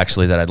tap,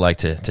 actually, that I'd like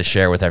to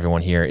share with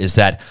everyone here is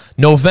that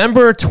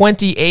November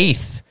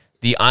 28th,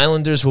 the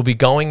Islanders will be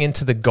going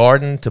into the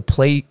Garden to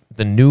play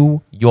the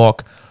New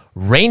York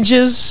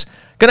Rangers.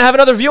 Going to have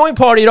another viewing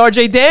party at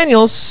RJ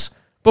Daniels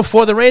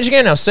before the Ranger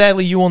game. Now,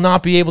 sadly, you will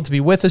not be able to be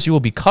with us. You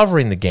will be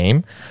covering the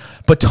game.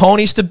 But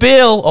Tony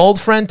Stabile, old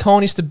friend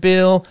Tony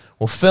Stabile,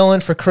 will fill in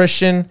for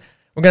Christian.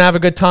 We're going to have a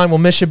good time. We'll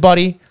miss you,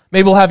 buddy.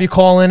 Maybe we'll have you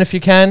call in if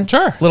you can.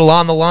 Sure. Little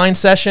on-the-line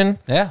session.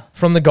 Yeah.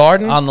 From the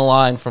Garden. On the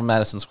line from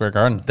Madison Square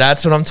Garden.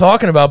 That's what I'm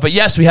talking about. But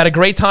yes, we had a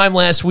great time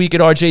last week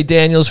at RJ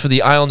Daniels for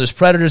the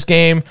Islanders-Predators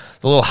game.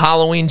 The little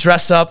Halloween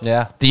dress-up.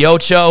 Yeah. The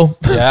Ocho.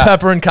 Yeah.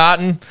 Pepper and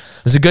Cotton.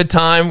 It was a good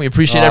time. We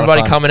appreciate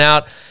everybody coming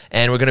out.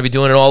 And we're going to be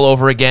doing it all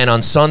over again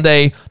on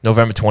Sunday,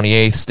 November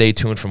 28th. Stay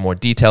tuned for more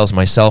details.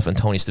 Myself and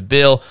Tony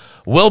Stabile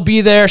will be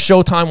there.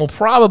 Showtime will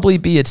probably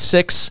be at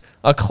 6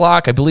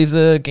 o'clock. I believe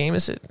the game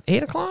is at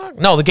 8 o'clock.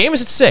 No, the game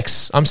is at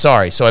 6. I'm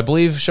sorry. So I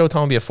believe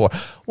showtime will be at 4.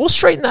 We'll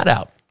straighten that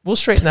out.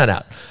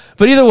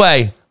 But either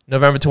way,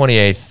 November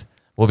 28th,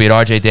 we'll be at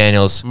RJ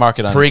Daniels. Mark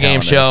it on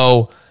Pre-game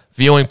show,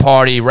 viewing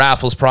party,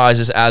 raffles,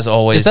 prizes, as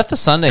always. Is that the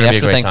Sunday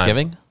after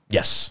Thanksgiving? Time.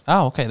 Yes.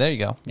 Oh, okay. There you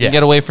go. You can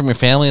get away from your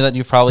family that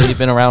you've probably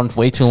been around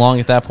way too long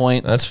at that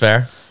point. That's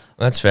fair.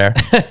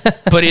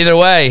 But either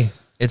way,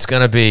 it's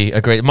going to be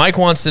a great... Mike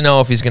wants to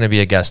know if he's going to be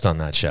a guest on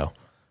that show.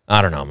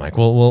 I don't know, Mike.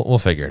 We'll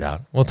figure it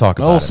out. We'll talk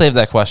about it. We'll save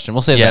that question.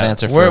 We'll save that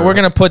answer for... We're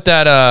going to put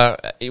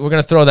that... we're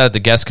going to throw that at the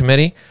guest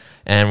committee,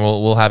 and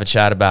we'll have a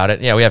chat about it.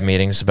 Yeah, we have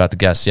meetings about the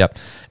guests, yep.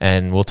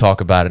 And we'll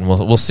talk about it, and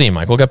we'll see,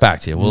 Mike. We'll get back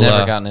to you. We'll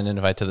never gotten an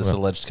invite to this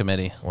alleged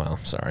committee. Well,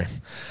 sorry.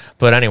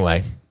 But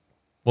anyway,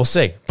 we'll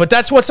see. But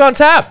that's what's on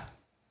tap.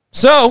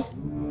 So,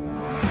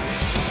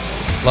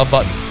 love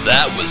buttons.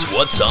 That was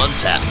What's on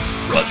Tap,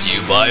 brought to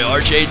you by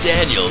RJ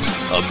Daniels,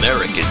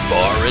 American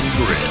Bar and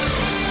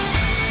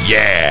Grill.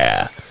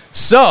 Yeah.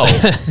 So,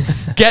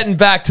 getting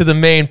back to the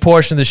main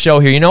portion of the show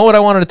here, you know what I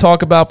wanted to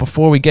talk about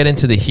before we get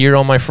into the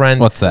hero, my friend?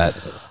 What's that?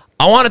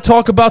 I want to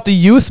talk about the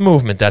youth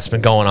movement that's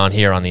been going on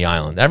here on the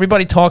island.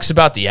 Everybody talks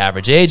about the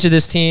average age of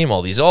this team,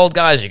 all these old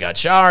guys. You got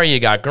Shari, you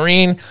got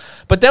Green.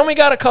 But then we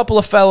got a couple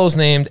of fellows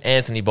named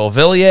Anthony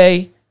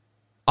Beauvillier,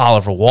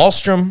 Oliver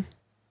Wahlstrom,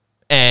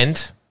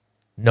 and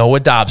Noah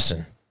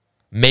Dobson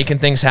making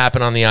things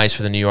happen on the ice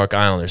for the New York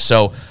Islanders.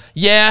 So,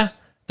 yeah,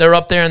 they're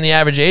up there in the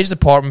average age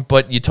department,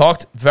 but you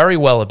talked very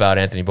well about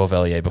Anthony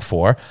Beauvillier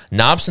before.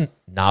 Nobson.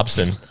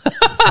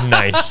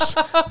 Nice.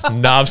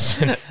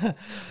 Nobson.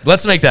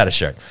 Let's make that a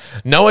shirt.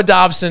 Noah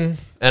Dobson,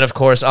 and of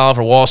course,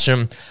 Oliver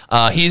Wahlstrom.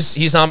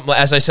 He's on,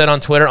 as I said on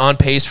Twitter, on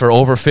pace for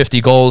over 50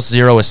 goals,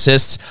 0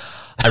 assists.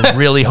 I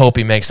really hope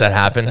he makes that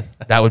happen.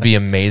 That would be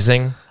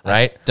amazing,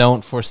 right?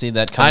 Don't foresee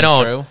that coming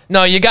true.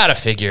 No, you got to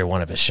figure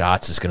one of his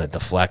shots is going to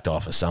deflect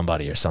off of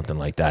somebody or something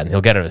like that, and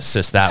he'll get an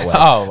assist that way.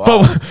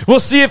 But we'll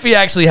see if he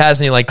actually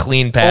has any like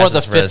clean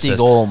passes. Or the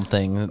 50-goal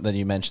thing that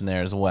you mentioned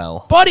there as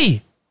well.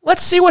 Buddy,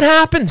 let's see what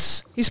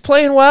happens. He's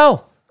playing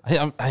well.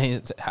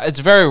 It's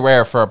very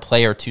rare for a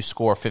player to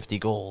score 50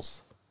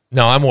 goals.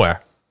 No, I'm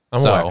aware.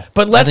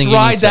 But let's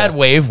ride that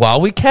wave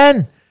while we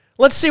can.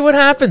 Let's see what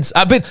happens.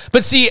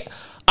 But see,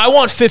 I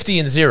want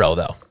 50-0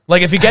 though.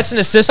 Like if he gets an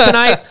assist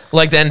tonight,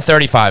 like then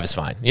 35 is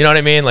fine. You know what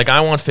I mean? Like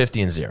I want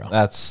 50-0.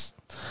 That's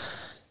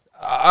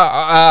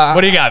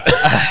what do you got?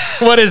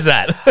 What is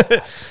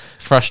that?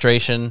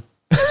 frustration,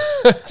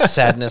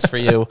 sadness for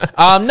you.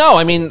 No,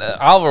 I mean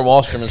Oliver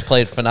Wahlstrom has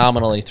played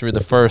phenomenally through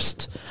the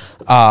first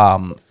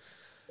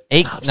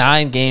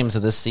 8-9 games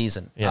of this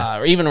season,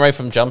 or even right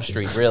from Jump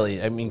Street,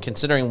 really. I mean,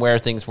 considering where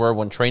things were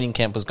when training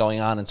camp was going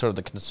on and sort of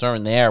the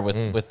concern there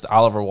with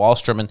Oliver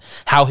Wahlstrom and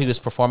how he was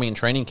performing in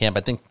training camp,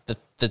 I think the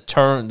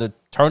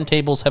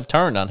turntables have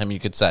turned on him,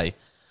 you could say.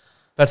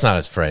 That's not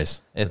his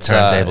phrase. It's the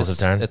turntables have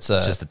turned. It's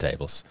just the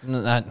tables.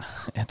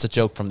 It's a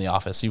joke from The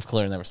Office. You've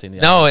clearly never seen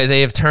The No, Office.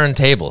 they have turned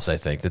tables, I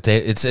think.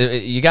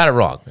 You got it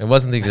wrong. It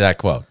wasn't the exact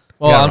quote.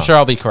 Well, I'm sure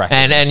I'll be correct.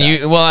 And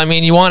you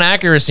want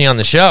accuracy on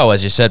the show,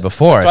 as you said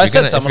before. So I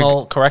said someone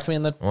will correct me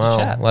in the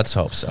chat. Let's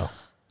hope so.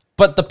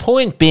 But the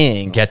point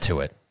being, Get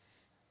to it.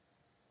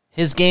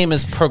 his game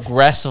is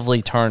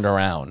progressively turned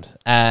around,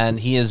 and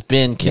he has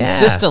been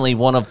consistently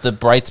one of the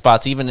bright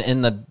spots, even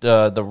in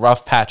the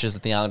rough patches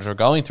that the Islanders were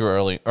going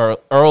through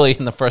early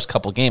in the first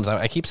couple games.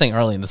 I keep saying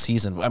early in the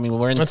season. I mean,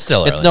 It's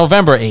still early. It's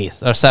November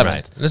 8th or 7th.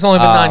 Right. There's only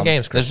been 9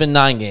 games, Chris. There's been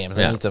 9 games.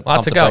 Yeah. I need to Lot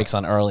pump to the go. brakes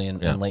on early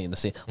and late in the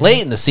season.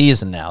 Late in the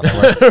season now.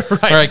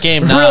 We're at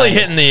game 9. Really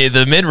hitting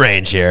the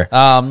mid-range here.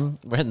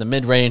 We're hitting the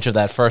mid-range of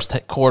that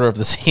first quarter of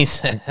the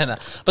season.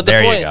 But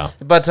There you go.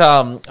 But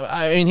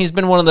I mean, he's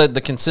been one of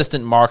the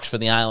consistent marks for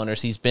the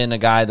Islanders. He's been a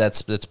guy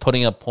that's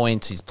putting up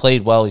points. He's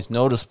played well. He's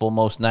noticeable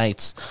most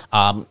nights.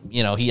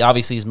 He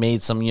obviously has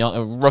made some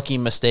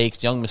young mistakes,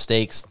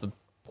 the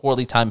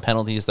poorly timed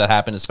penalties that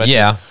happen,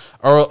 especially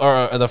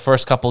or the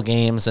first couple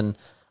games, and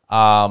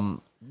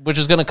which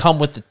is going to come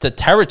with the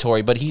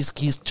territory. But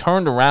he's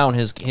turned around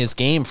his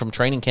game from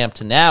training camp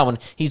to now, and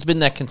he's been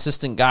that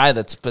consistent guy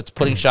that's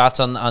putting shots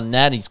on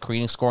net. He's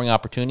creating scoring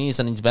opportunities,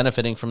 and he's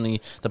benefiting from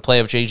the play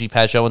of J.G.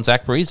 Pageau and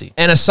Zach Parise.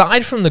 And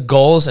aside from the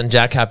goals, and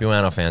Jack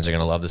Capuano fans are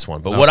going to love this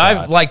one, but what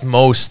I've liked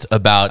most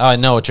about I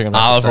know what you're going to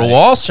Oliver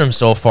Wahlstrom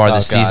so far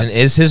this season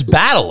is his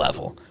battle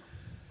level.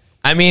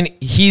 I mean,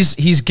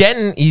 he's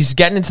getting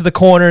into the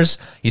corners.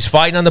 He's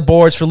fighting on the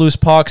boards for loose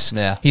pucks.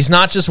 Yeah. He's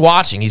not just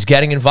watching. He's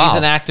getting involved. He's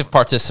an active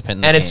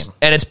participant in the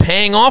game. It's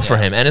paying off for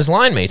him and his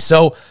line mates.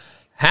 So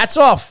hats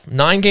off.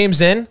 9 games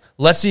in.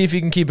 Let's see if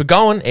he can keep it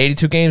going.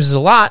 82 games is a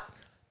lot,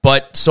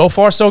 but so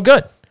far so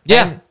good.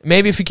 Yeah. And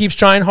maybe if he keeps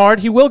trying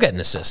hard, he will get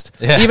an assist,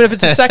 even if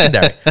it's a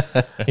secondary.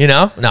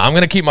 No, I'm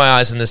going to keep my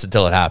eyes on this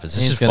until it happens.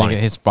 This is funny.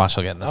 His boss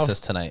will get an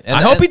assist tonight.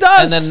 I hope he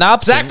does. And then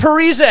Nobson, Zach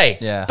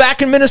Parise,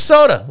 back in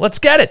Minnesota. Let's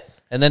get it.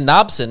 And then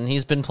Nobson,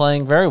 he's been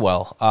playing very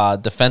well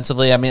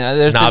defensively. I mean,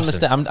 there's been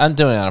mistakes. I'm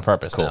doing it on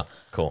purpose now.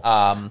 Cool.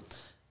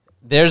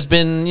 There's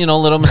been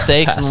little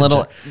mistakes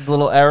and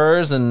little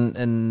errors,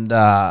 and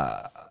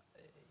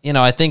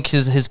I think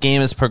his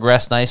game has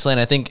progressed nicely, and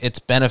I think it's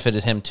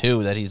benefited him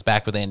too that he's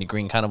back with Andy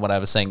Green. Kind of what I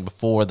was saying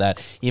before,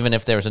 that even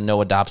if there's a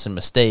Noah Dobson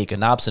mistake, a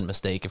Nobson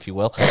mistake, if you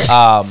will.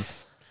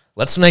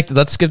 Let's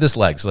give this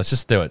legs. Let's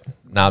just do it.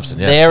 Nobson,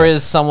 there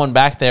is someone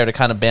back there to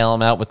kind of bail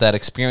him out with that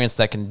experience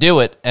that can do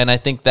it, and I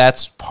think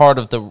that's part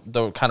of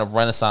the kind of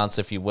renaissance,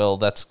 if you will,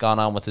 that's gone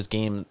on with his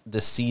game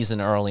this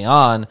season early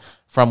on,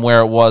 from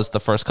where it was the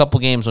first couple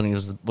games when he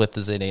was with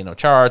the Zdeno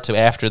Chara to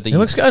after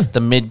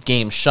the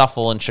mid-game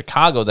shuffle in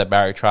Chicago that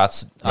Barry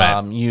Trotz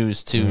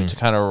used to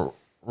kind of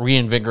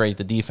reinvigorate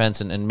the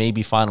defense and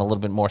maybe find a little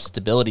bit more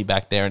stability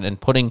back there,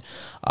 and putting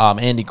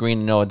Andy Green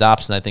and Noah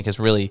Dobson, I think, has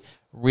really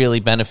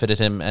benefited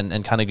him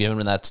and kind of given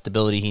him that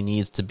stability he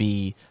needs to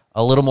be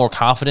a little more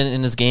confident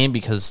in his game,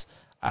 because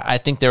I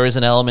think there is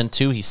an element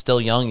too. He's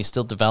still young. He's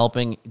still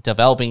developing,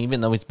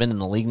 even though he's been in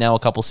the league now a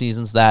couple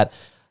seasons, that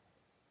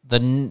the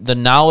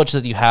knowledge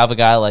that you have a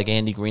guy like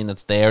Andy Green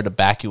that's there to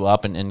back you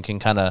up and can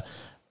kind of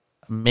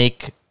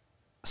make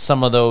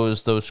some of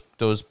those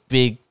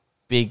big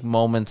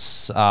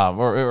moments,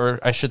 or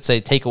I should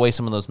say take away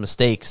some of those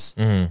mistakes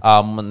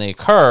when they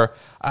occur,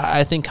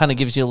 I think kind of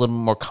gives you a little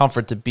more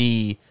comfort to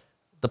be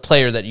the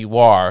player that you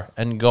are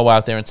and go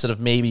out there instead of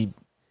maybe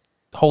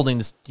holding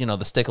this,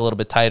 the stick a little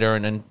bit tighter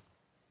and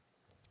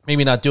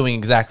maybe not doing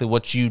exactly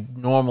what you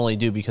normally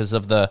do because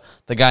of the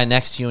guy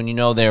next to you,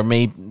 and there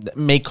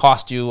may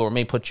cost you or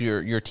may put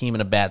your team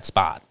in a bad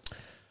spot.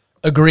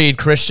 Agreed,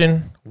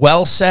 Christian.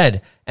 Well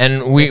said.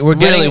 And we're getting...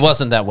 really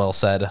wasn't that well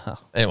said.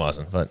 It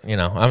wasn't, but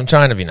I'm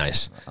trying to be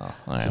nice. Oh,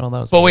 all right. Well, that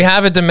was. But we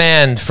have a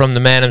demand from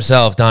the man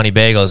himself, Donnie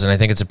Bagels, and I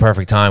think it's a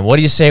perfect time. What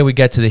do you say we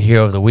get to the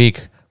hero of the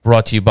week?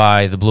 Brought to you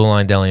by the Blue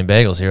Line Deli and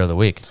Bagels, hero of the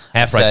week.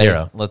 Half price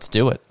hero. Let's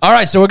do it. All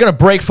right, so we're going to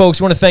break,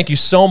 folks. We want to thank you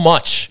so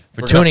much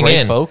for tuning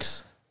in.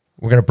 Folks.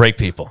 We're going to break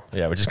people.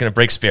 Yeah, we're just going to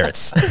break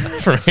spirits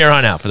from here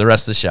on out for the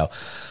rest of the show.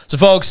 So,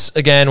 folks,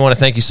 again, want to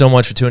thank you so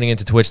much for tuning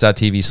into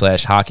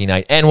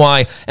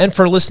twitch.tv/HockeyNightNY and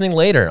for listening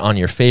later on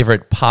your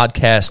favorite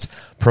podcast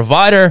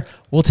provider.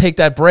 We'll take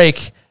that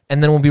break,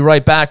 and then we'll be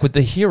right back with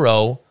the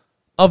hero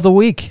of the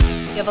week.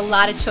 You have a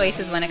lot of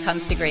choices when it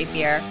comes to great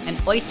beer,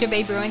 and Oyster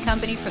Bay Brewing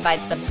Company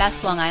provides the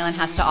best Long Island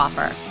has to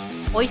offer.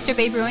 Oyster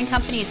Bay Brewing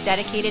Company is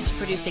dedicated to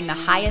producing the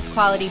highest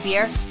quality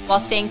beer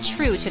while staying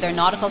true to their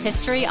nautical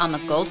history on the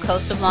Gold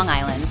Coast of Long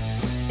Island.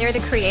 They're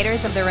the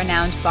creators of the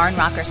renowned Barn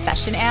Rocker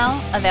Session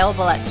Ale,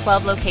 available at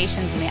 12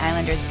 locations in the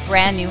Islanders'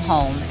 brand new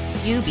home,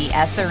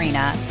 UBS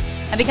Arena.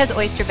 And because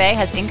Oyster Bay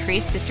has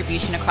increased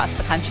distribution across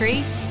the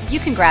country, you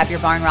can grab your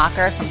Barn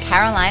Rocker from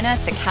Carolina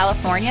to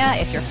California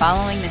if you're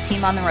following the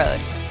team on the road.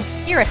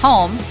 Here at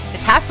home, the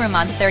tap room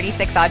on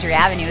 36 Audrey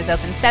Avenue is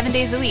open 7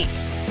 days a week,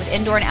 with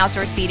indoor and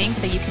outdoor seating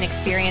so you can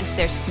experience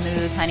their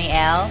smooth honey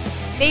ale,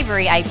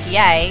 savory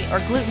IPA, or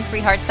gluten-free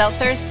hard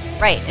seltzers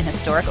right in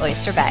historic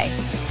Oyster Bay.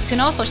 You can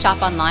also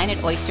shop online at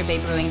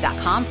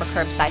oysterbaybrewing.com for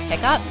curbside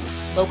pickup,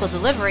 local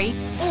delivery,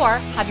 or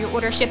have your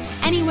order shipped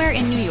anywhere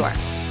in New York.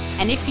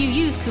 And if you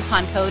use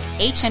coupon code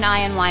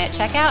HNINY at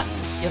checkout,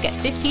 you'll get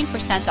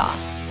 15% off.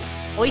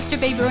 Oyster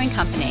Bay Brewing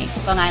Company,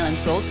 Long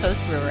Island's Gold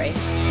Coast Brewery.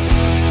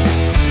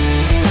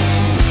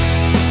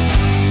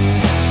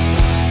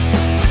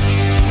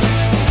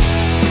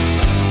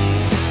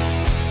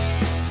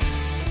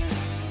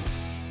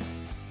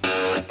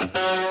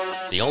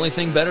 The only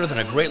thing better than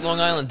a great Long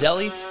Island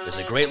deli is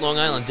a great Long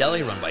Island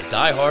deli run by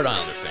die-hard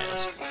Islander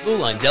fans. Blue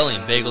Line Deli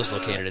and Bagels,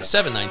 located at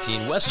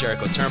 719 West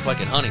Jericho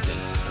Turnpike in Huntington,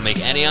 will make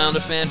any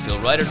Islander fan feel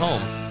right at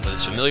home with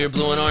its familiar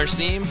blue and orange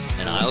theme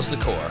and Isles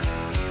decor.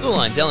 Blue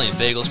Line Deli and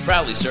Bagels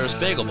proudly serves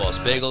Bagel Boss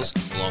bagels,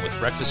 along with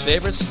breakfast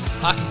favorites,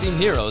 hockey-themed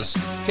heroes,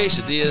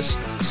 quesadillas,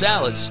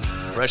 salads,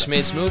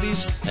 fresh-made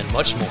smoothies, and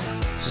much more.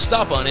 So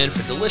stop on in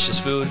for delicious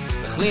food,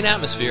 a clean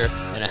atmosphere,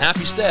 and a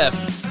happy staff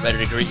ready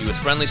to greet you with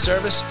friendly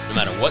service no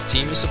matter what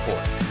team you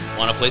support.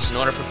 Want to place an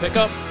order for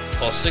pickup?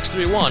 Call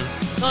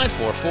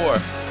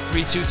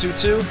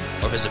 631-944-3222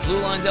 or visit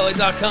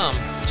BlueLineDeli.com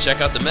to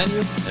check out the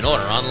menu and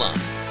order online.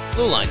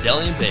 Blue Line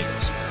Deli and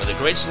Bagels, where the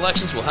great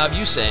selections will have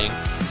you saying,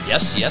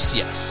 yes, yes,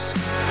 yes.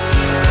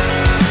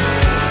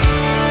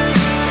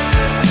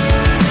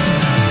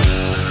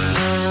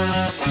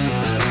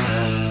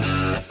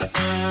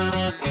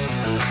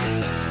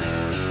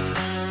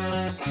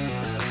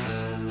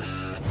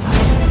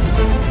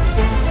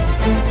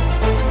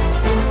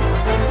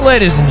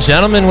 Ladies and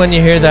gentlemen, when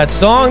you hear that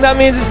song, that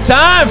means it's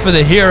time for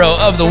the Hero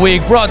of the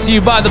Week, brought to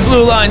you by the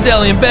Blue Line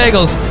Deli and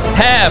Bagels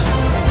Half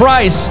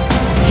Price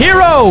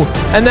Hero,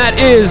 and that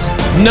is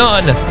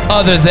none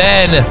other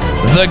than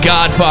the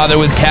Godfather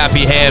with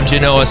Cappy ham,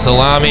 Genoa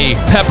salami,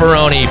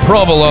 pepperoni,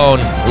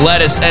 provolone,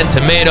 lettuce and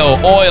tomato,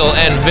 oil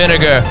and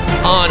vinegar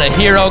on a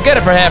Hero. Get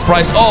it for half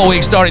price all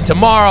week starting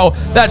tomorrow.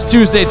 That's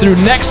Tuesday through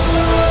next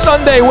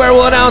Sunday, where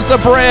we'll announce a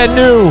brand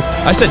new...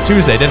 I said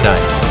Tuesday, didn't I?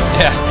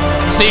 Yeah.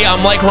 See,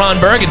 I'm like Ron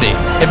Burgundy.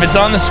 If it's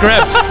on the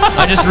script,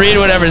 I just read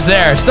whatever's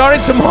there.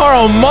 Starting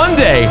tomorrow,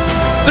 Monday,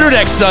 through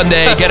next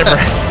Sunday, get it for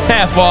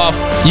half off.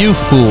 You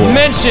fool.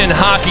 Mention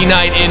Hockey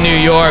Night in New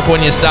York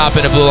when you stop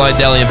in at Blue Line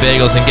Deli and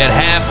Bagels and get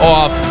half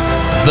off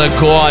The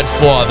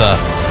Godfather.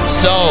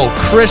 So,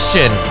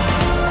 Christian,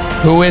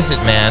 who is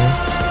it, man?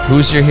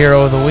 Who's your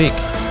Hero of the Week?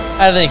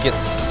 I think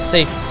it's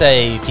safe to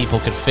say people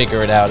could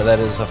figure it out. That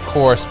is, of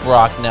course,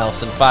 Brock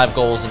Nelson. 5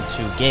 goals in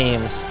 2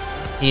 games.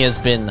 He has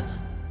been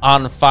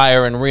on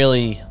fire and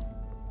really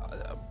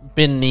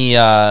been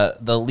the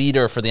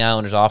leader for the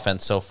Islanders'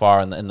 offense so far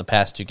in the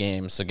past 2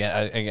 games.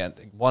 Again,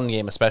 one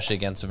game especially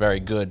against a very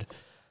good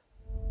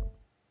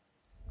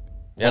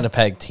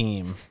Winnipeg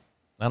team.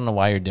 I don't know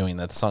why you're doing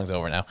that. The song's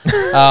over now.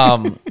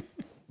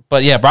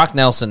 But yeah, Brock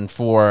Nelson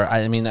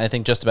I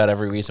think just about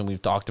every reason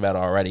we've talked about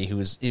already.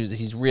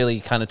 He's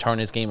really kind of turned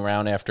his game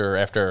around after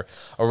a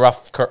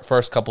rough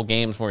first couple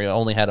games where he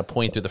only had a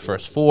point through the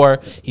first 4.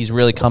 He's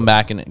really come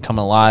back and come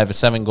alive.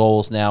 7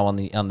 goals now on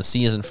the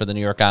season for the New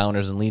York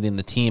Islanders and leading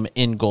the team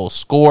in goals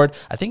scored.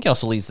 I think he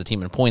also leads the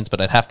team in points, but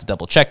I'd have to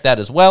double check that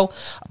as well.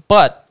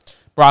 But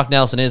Brock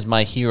Nelson is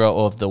my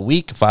Hero of the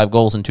Week. 5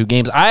 goals in 2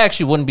 games. I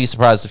actually wouldn't be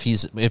surprised if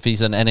he's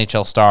an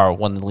NHL star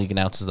when the league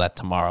announces that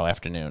tomorrow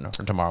afternoon or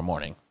tomorrow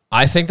morning.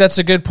 I think that's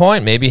a good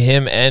point. Maybe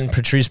him and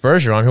Patrice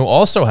Bergeron, who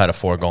also had a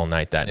 4-goal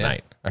night that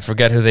night. I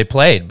forget who they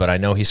played, but I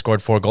know he scored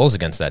 4 goals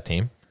against that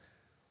team.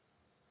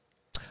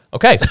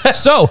 Okay,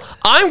 so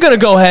I'm going to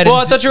go ahead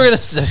I thought you were going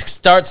to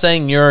start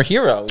saying your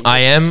hero. I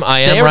am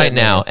right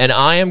now, and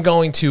I am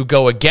going to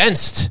go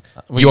against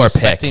your pick.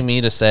 Expecting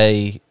me to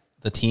say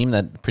the team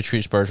that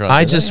Patrice Bergeron...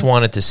 I just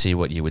wanted to see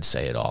what you would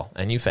say at all,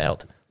 and you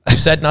failed. You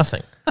said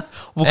nothing.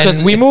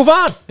 And we move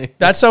on.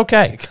 That's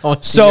okay.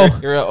 So,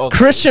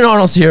 Christian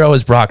Arnold's hero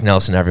is Brock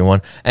Nelson,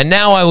 everyone. And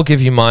now I will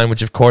give you mine,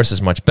 which, of course,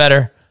 is much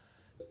better.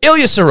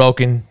 Ilya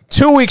Sorokin,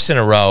 2 weeks in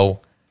a row,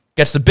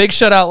 gets the big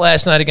shutout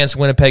last night against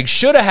Winnipeg.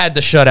 Should have had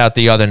the shutout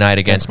the other night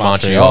against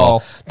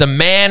Montreal. The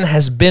man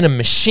has been a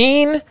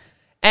machine,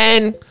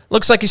 and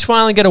looks like he's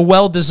finally got a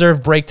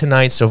well-deserved break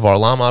tonight, so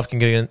Varlamov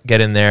can get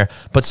in there.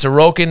 But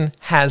Sorokin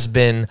has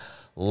been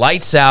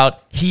lights out.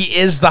 He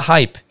is the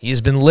hype. He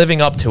has been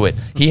living up to it.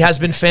 He has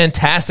been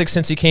fantastic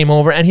since he came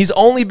over, and he's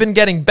only been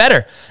getting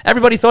better.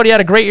 Everybody thought he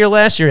had a great year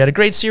last year. He had a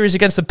great series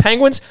against the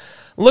Penguins.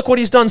 Look what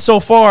he's done so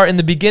far in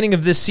the beginning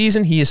of this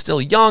season. He is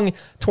still young,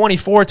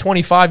 24,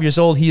 25 years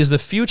old. He is the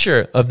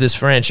future of this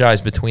franchise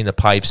between the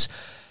pipes.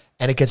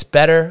 and it gets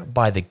better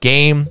by the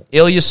game.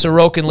 Ilya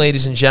Sorokin,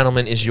 ladies and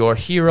gentlemen, is your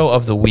hero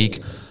of the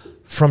week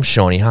from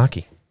Shawnee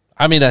Hockey.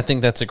 I mean, I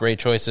think that's a great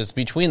choice. It's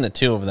between the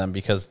two of them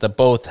because they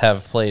both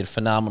have played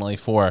phenomenally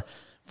for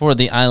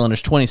the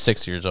Islanders.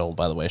 26 years old,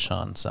 by the way,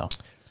 Sean. So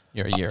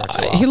you're a year or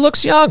two off. He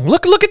looks young.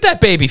 Look at that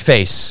baby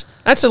face.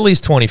 That's at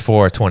least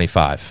 24 or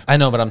 25. I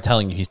know, but I'm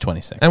telling you, he's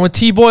 26. And with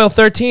T-Boyle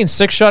 13,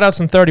 6 shutouts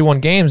in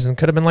 31 games, and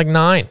could have been like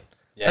 9.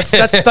 Yeah.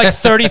 That's like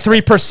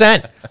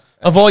 33%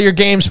 of all your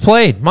games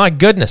played. My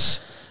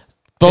goodness.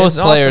 Both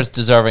players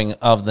deserving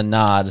of the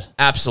nod.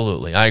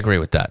 Absolutely. I agree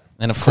with that.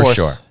 And of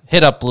course,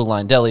 hit up Blue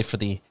Line Deli for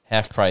the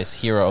half-price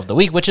hero of the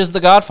week, which is The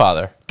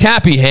Godfather.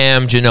 Cappy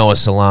ham, Genoa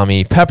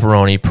salami,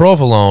 pepperoni,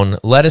 provolone,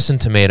 lettuce and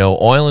tomato,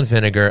 oil and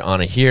vinegar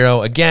on a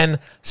hero. Again,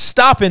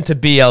 stop into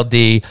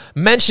BLD,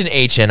 mention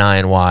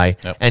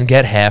HNINY, and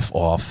get half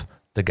off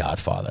The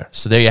Godfather.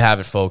 So there you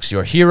have it, folks.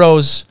 Your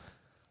heroes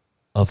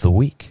of the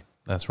week.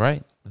 That's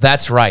right.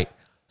 That's right.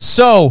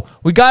 So,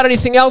 we got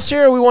anything else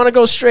here? Or we want to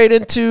go straight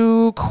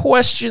into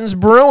questions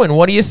brewing.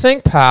 What do you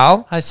think,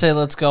 pal? I say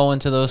let's go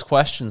into those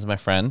questions, my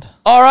friend.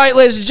 All right,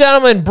 ladies and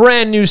gentlemen,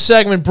 brand new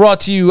segment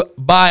brought to you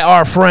by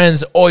our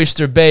friends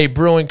Oyster Bay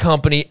Brewing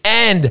Company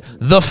and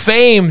the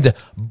famed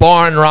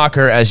Barn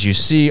Rocker. As you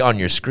see on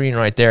your screen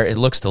right there, it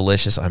looks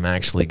delicious. I'm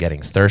actually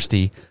getting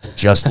thirsty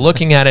just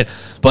looking at it.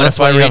 But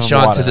if I reach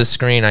onto the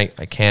screen, I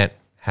can't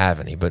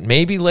have any, but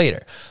maybe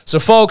later. So,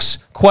 folks,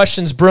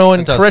 questions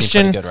brewing. Christian,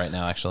 seem pretty good right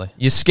now, actually.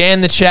 You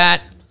scanned the chat.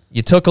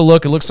 You took a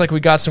look. It looks like we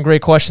got some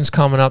great questions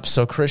coming up.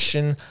 So,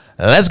 Christian,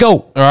 let's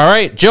go. All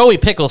right. Joey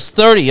Pickles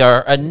 30,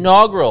 our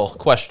inaugural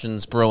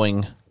questions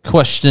brewing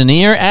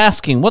questionnaire,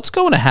 asking what's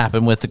going to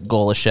happen with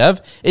Golishev.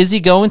 Is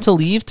he going to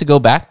leave to go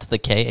back to the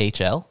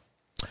KHL?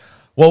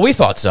 Well, we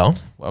thought so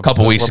a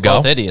couple weeks ago.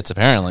 Both idiots,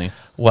 apparently.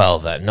 Well,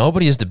 that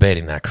nobody is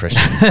debating that,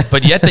 Christian,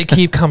 but yet they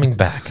keep coming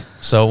back.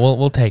 So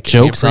we'll take it.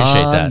 Jokes we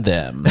appreciate on that.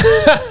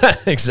 them.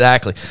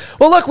 Exactly.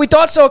 Well, look, we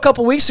thought so a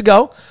couple weeks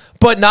ago,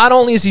 but not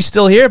only is he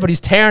still here, but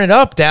he's tearing it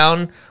up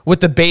down with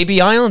the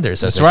baby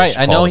Islanders. That's right.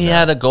 I know he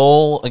had a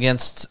goal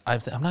against,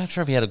 I'm not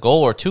sure if he had a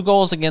goal or 2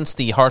 goals against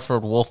the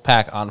Hartford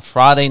Wolfpack on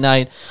Friday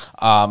night.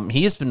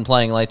 He's been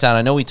playing lights out.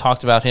 I know we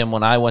talked about him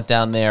when I went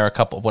down there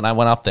when I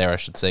went up there, I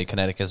should say.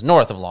 Connecticut is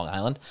north of Long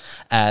Island,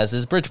 as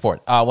is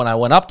Bridgeport. When I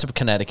went up to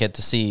Connecticut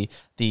to see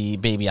the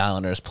baby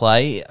Islanders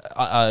play,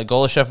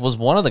 Golishev was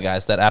one of the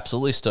guys that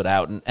absolutely stood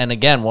out. And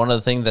again, one of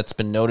the things that's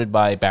been noted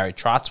by Barry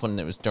Trotz when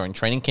it was during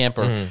training camp,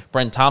 or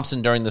Brent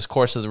Thompson during this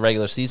course of the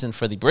regular season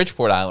for the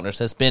Bridgeport Islanders,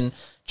 has been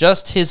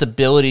just his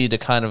ability to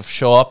kind of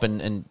show up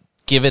and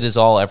give it his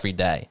all every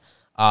day.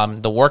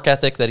 The work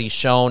ethic that he's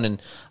shown,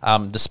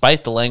 and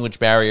despite the language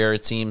barrier,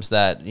 it seems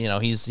that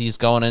he's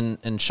going in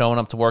and showing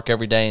up to work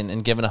every day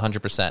and giving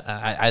 100%.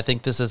 I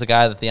think this is a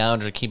guy that the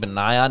Islanders are keeping an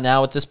eye on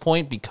now at this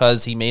point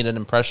because he made an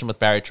impression with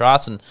Barry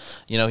Trotz, and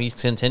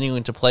he's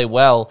continuing to play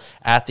well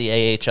at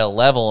the AHL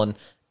level. And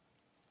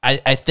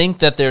I think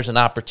that there's an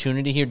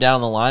opportunity here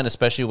down the line,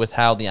 especially with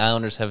how the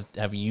Islanders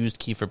have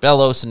used Kiefer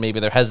Bellows and maybe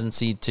their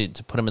hesitancy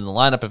to put him in the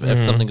lineup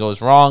if something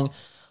goes wrong.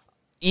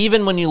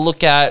 Even when you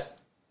look at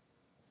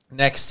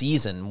next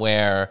season,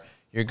 where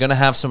you're going to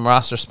have some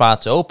roster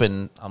spots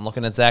open, I'm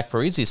looking at Zach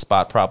Parise's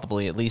spot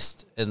probably, at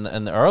least in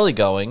the early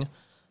going.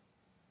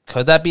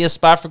 Could that be a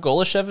spot for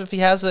Golishev if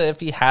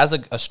he has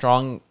a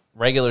strong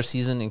regular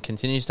season and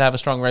continues to have a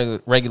strong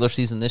regular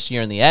season this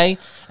year in the A,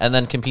 and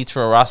then competes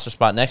for a roster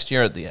spot next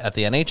year at the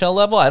NHL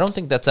level? I don't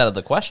think that's out of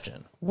the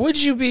question. Would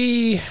you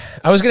be?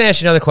 I was going to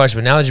ask you another question,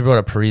 but now that you brought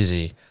up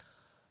Parise,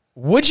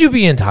 would you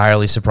be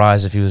entirely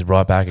surprised if he was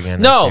brought back again?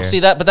 No, next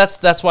year? see but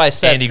that's why I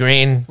said Andy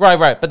Green.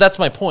 Right. But that's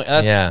my point.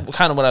 That's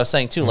kind of what I was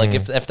saying too. Like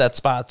if that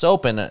spot's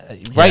open,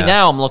 right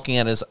now I'm looking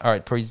at it as, all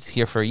right, Parise's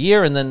here for a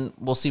year, and then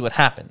we'll see what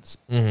happens.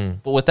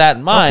 But with that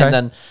in mind,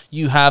 then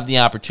you have the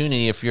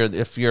opportunity if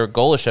you're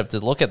Golishev to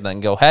look at that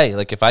and go, hey,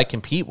 like if I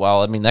compete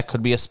well, I mean that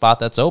could be a spot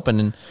that's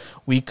open, and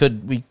he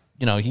could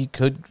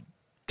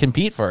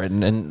compete for it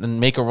and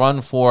make a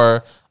run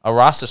for a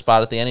roster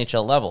spot at the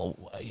NHL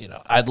level.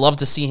 I'd love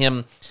to see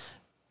him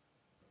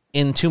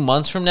in 2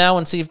 months from now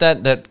and see if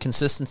that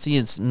consistency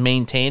is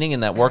maintaining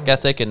and that work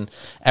ethic and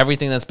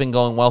everything that's been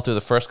going well through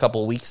the first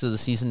couple of weeks of the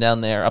season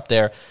up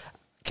there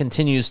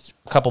continues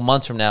a couple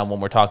months from now when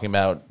we're talking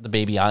about the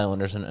baby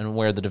Islanders and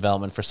where the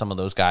development for some of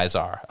those guys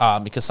are.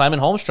 Because Simon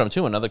Holmstrom,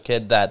 too, another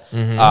kid that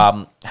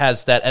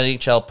has that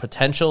NHL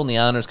potential, and the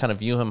Islanders kind of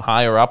view him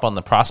higher up on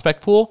the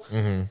prospect pool.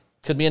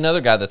 Could be another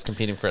guy that's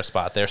competing for a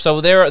spot there. So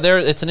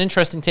it's an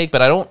interesting take,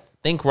 but I don't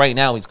think right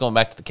now he's going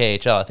back to the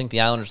KHL. I think the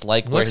Islanders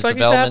like where his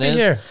development is.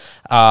 Here.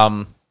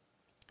 I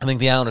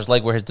think the Islanders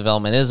like where his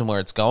development is and where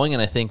it's going,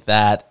 and I think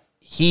that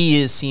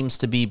he seems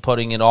to be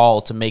putting it all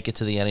to make it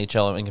to the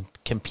NHL and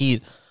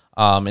compete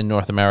in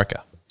North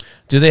America.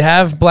 Do they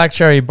have Black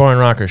Cherry Barn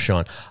Rockers,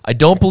 Sean? I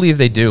don't believe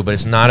they do, but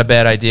it's not a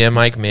bad idea,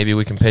 Mike. Maybe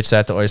we can pitch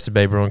that to Oyster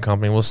Bay Brewing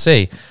Company. We'll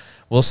see.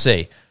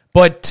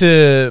 But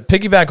to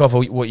piggyback off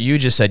of what you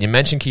just said, you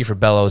mentioned Kiefer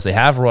Bellows. They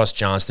have Ross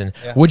Johnston.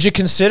 Yeah. Would you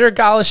consider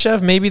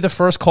Galashev maybe the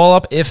first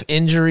call-up if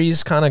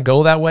injuries kind of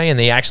go that way and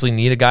they actually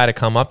need a guy to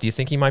come up? Do you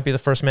think he might be the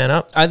first man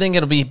up? I think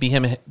it'll be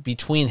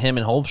between him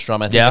and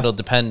Holmstrom. I think it'll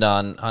depend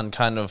on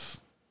kind of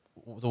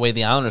the way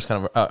the Islanders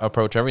kind of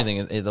approach everything.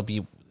 It'll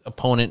be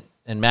opponent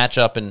and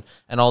matchup and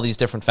all these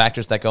different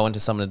factors that go into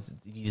some of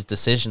these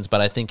decisions.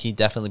 But I think he'd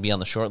definitely be on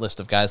the short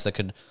list of guys that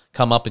could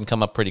come up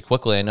pretty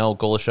quickly. I know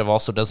Galashev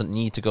also doesn't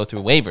need to go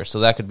through waivers, so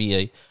that could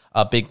be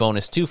a big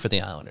bonus too for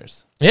the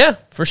Islanders. Yeah,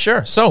 for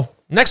sure. So,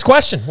 next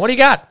question. What do you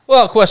got?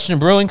 Well, question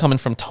brewing coming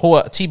from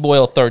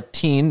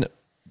T-Boyle13.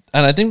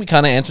 And I think we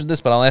kind of answered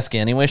this, but I'll ask you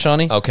anyway,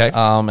 Shawnee. Okay.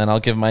 And I'll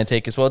give my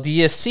take as well. Do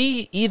you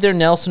see either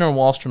Nelson or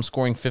Wahlstrom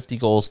scoring 50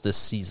 goals this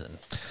season?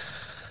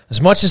 As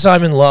much as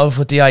I'm in love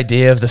with the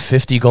idea of the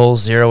 50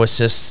 goals, 0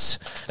 assists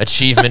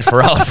achievement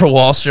for Oliver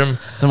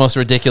Wahlstrom, the most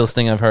ridiculous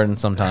thing I've heard in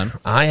some time.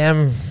 I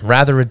am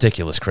rather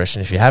ridiculous,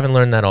 Christian. If you haven't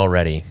learned that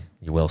already,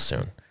 you will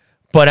soon.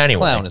 But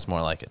anyway. Clown is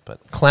more like it.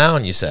 But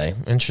clown, you say?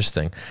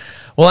 Interesting.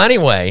 Well,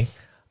 anyway,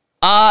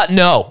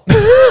 no.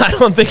 I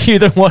don't think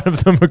either one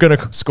of them are going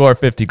to score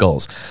 50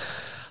 goals.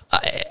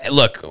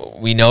 Look,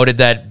 we noted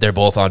that they're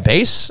both on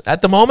pace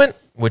at the moment,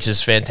 which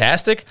is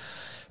fantastic.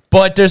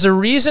 But there's a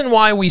reason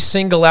why we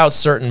single out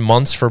certain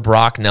months for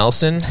Brock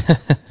Nelson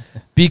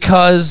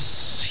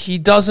because he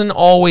doesn't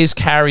always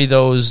carry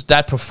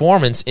that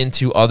performance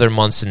into other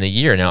months in the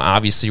year. Now,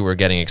 obviously, we're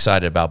getting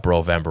excited about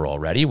Brovember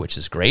already, which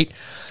is great.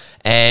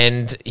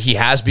 And he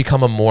has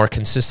become a more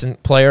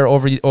consistent player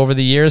over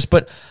the years.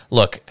 But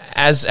look,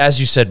 as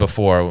you said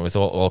before, with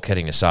all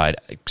kidding aside,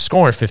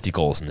 scoring 50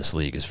 goals in this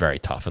league is very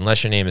tough,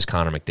 unless your name is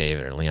Connor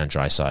McDavid or Leon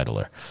Draisaitl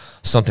or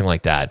something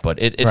like that. But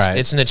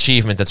it's an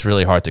achievement that's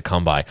really hard to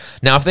come by.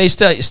 Now, if they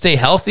stay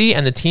healthy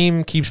and the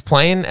team keeps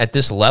playing at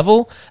this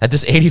level, at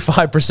this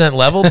 85%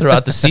 level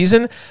throughout the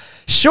season,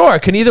 sure,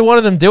 can either one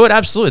of them do it?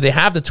 Absolutely. They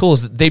have the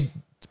tools. They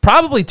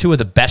probably two of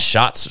the best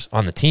shots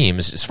on the team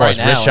as far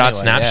as wrist shots,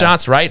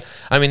 snapshots, right?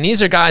 I mean,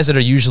 these are guys that are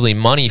usually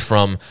money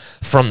from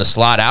the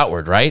slot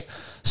outward, right?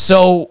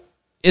 So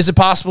is it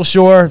possible?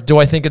 Sure. Do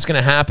I think it's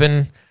going to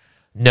happen?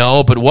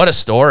 No, but what a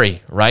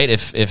story, right?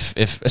 If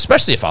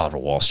especially if Oliver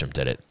Wahlstrom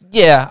did it.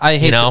 Yeah, I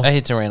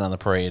hate to rain on the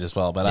parade as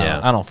well, but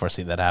I don't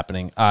foresee that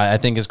happening. I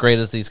think as great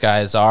as these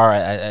guys are,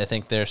 I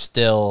think they're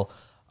still,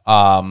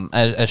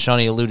 as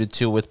Shawnee alluded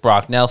to with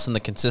Brock Nelson, the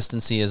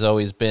consistency has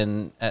always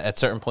been at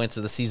certain points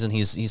of the season.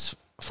 He's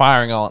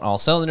firing on all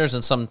cylinders,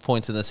 and some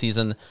points in the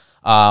season,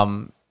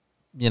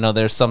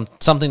 there's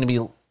something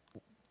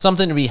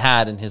to be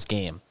had in his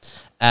game,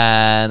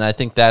 and I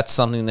think that's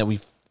something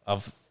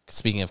that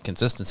speaking of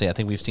consistency, I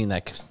think we've seen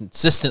that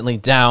consistently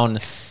down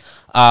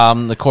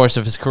the course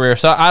of his career.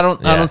 So I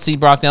don't see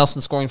Brock Nelson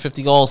scoring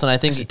 50 goals, and I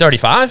think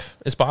 35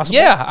 is possible.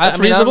 Yeah, that's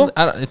reasonable.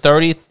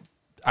 30.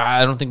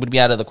 I don't think would be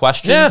out of the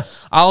question. Yeah.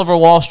 Oliver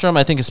Wahlstrom,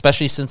 I think,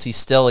 especially since he's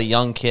still a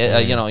young kid,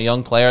 a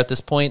young player at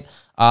this point,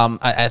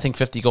 I think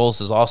 50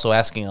 goals is also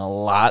asking a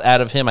lot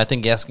out of him. I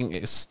think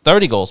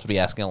 30 goals would be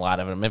asking a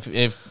lot of him.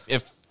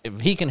 If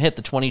he can hit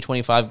the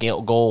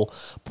 20-25 goal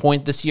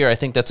point this year, I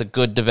think that's a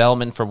good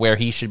development for where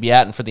he should be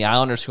at, and for the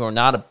Islanders, who are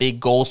not a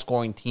big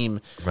goal-scoring team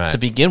to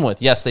begin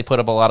with. Yes, they put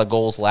up a lot of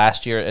goals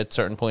last year at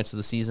certain points of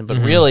the season, but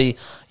really,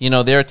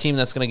 they're a team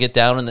that's going to get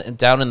down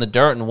in the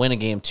dirt and win a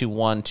game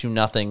 2-1,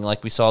 2-0,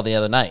 like we saw the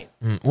other night.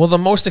 Well, the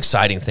most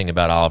exciting thing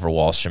about Oliver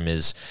Wahlstrom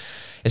is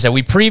that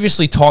we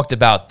previously talked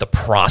about the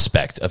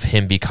prospect of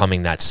him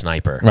becoming that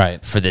sniper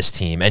for this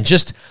team, and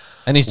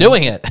he's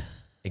doing it.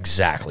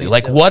 Exactly.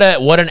 Like what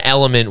an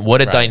element,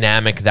 what a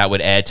dynamic that would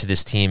add to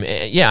this team.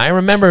 Yeah, I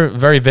remember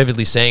very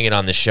vividly saying it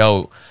on the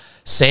show,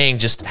 saying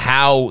just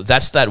how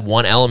that's that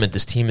one element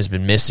this team has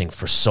been missing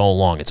for so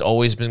long. It's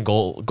always been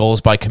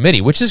goals by committee,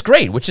 which is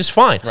great, which is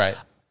fine. Right.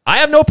 I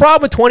have no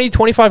problem with 20,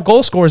 25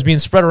 goal scorers being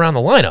spread around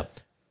the lineup.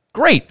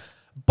 Great.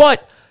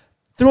 But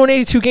through an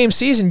 82-game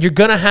season, you're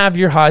going to have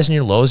your highs and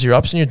your lows, your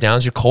ups and your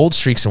downs, your cold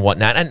streaks and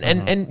whatnot,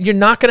 and you're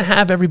not going to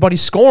have everybody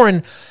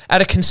scoring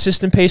at a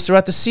consistent pace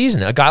throughout the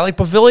season. A guy like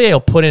Beauvillier will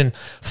put in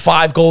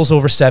 5 goals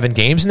over 7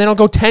 games, and then he'll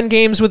go 10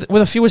 games with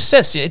a few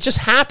assists. It just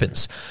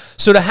happens.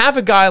 So to have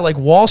a guy like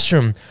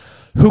Wahlstrom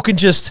who can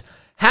just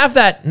have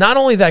that, not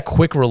only that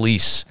quick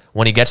release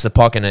when he gets the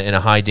puck in a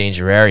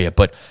high-danger area,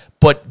 but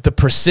the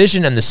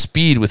precision and the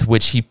speed with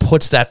which he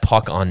puts that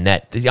puck on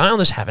net. The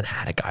Islanders haven't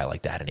had a guy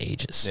like that in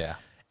ages. Yeah.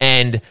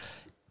 And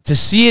to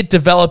see it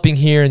developing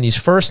here in these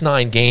first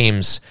 9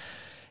 games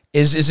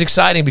is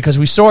exciting because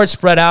we saw it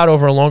spread out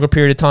over a longer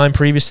period of time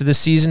previous to this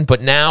season.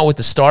 But now with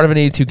the start of an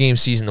 82-game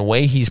season, the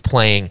way he's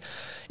playing,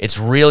 it's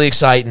really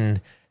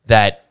exciting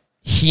that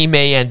he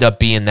may end up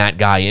being that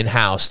guy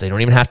in-house. They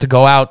don't even have to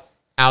go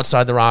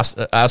outside the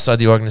roster, outside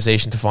the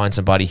organization to find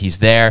somebody. He's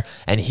there,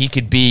 and he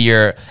could be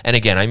your. And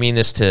again, I mean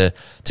this to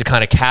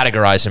kind of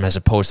categorize him as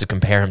opposed to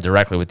compare him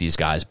directly with these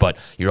guys. But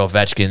your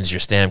Ovechkins,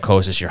 your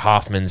Stamkoses, your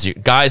Hoffmans, your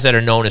guys that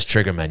are known as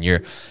triggermen. Your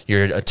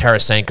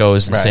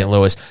Tarasenko's in St.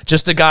 Louis,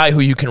 just a guy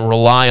who you can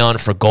rely on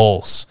for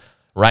goals.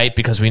 right?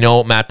 Because we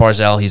know Matt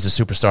Barzal, he's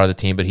the superstar of the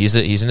team, but he's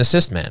an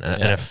assist man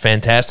and a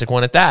fantastic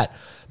one at that.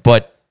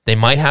 But they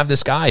might have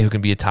this guy who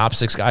can be a top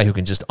 6 guy who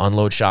can just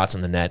unload shots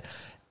on the net,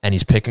 and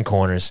he's picking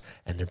corners,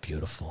 and they're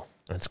beautiful.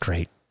 That's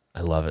great.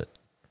 I love it.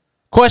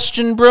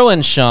 Question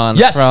Bruin, Sean.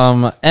 Yes.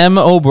 From M.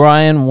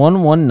 O'Brien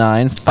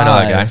 1195. I know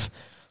that guy.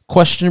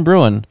 Question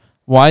Bruin.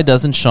 Why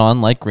doesn't Sean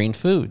like green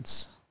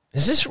foods?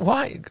 Is this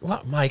why?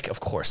 What, Mike? Of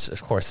course,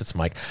 it's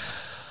Mike.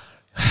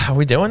 Are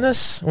we doing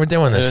this? We're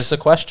doing this. It's a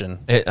question,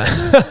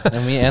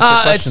 and we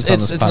answer questions on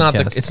this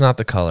podcast. It's not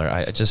the color.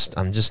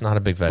 I'm just not a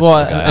big vegetable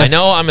guy. I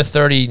know I'm a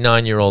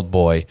 39-year-old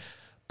boy,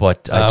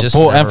 but I just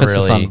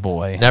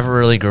never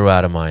really grew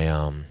out of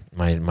my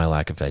my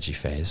lack of veggie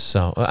phase.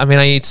 So I mean,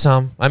 I eat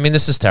some. I mean,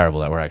 this is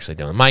terrible that we're actually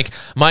doing. Mike,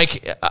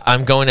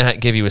 I'm going to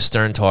give you a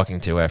stern talking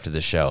to after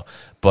the show.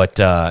 But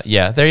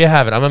yeah, there you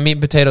have it. I'm a meat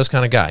and potatoes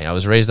kind of guy. I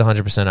was raised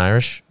 100%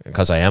 Irish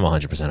because I am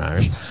 100%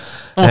 Irish.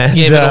 And,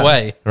 gave it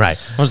away, right?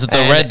 Was it the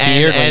red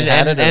beard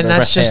and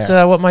that's just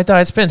what my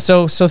diet's been.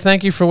 So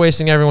thank you for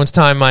wasting everyone's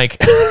time, Mike,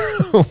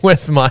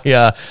 with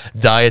my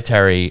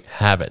dietary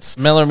habits.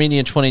 Miller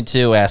Media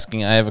 22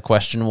 asking, I have a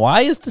question.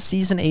 Why is the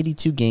season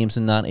 82 games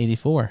and not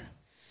 84?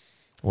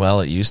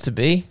 Well, it used to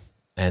be,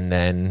 and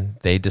then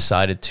they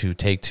decided to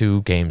take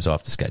 2 games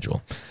off the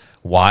schedule.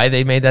 Why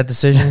they made that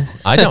decision,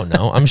 I don't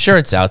know. I'm sure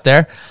it's out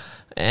there.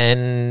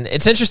 And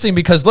it's interesting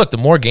because, look, the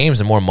more games,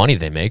 the more money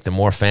they make, the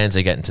more fans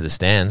they get into the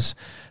stands.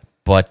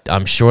 But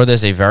I'm sure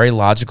there's a very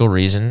logical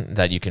reason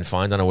that you can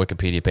find on a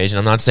Wikipedia page. And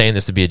I'm not saying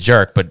this to be a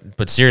jerk,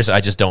 but seriously,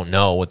 I just don't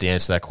know what the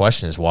answer to that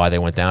question is, why they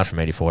went down from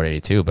 84 to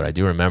 82. But I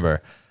do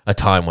remember a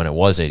time when it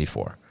was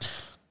 84.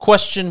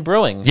 Question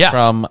Brewing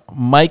from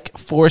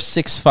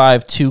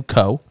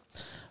Mike4652Co.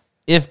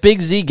 If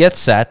Big Z gets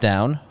sat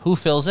down, who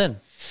fills in?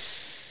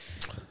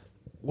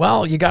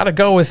 Well, you got to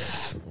go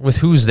with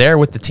who's there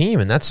with the team,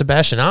 and that's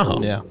Sebastian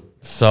Aho. Yeah.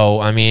 So,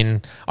 I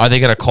mean, are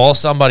they going to call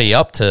somebody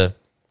up to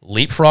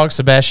leapfrog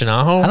Sebastian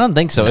Aho? I don't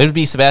think so. It would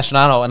be Sebastian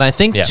Aho. And I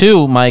think,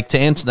 too, Mike, to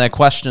answer that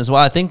question as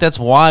well, I think that's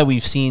why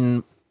we've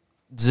seen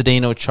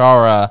Zdeno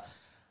Chara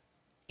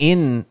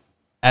in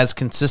as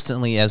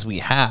consistently as we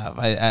have.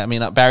 I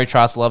mean, Barry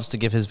Trotz loves to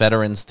give his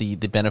veterans the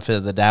benefit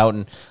of the doubt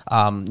and,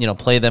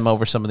 play them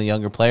over some of the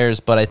younger players.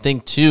 But I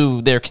think,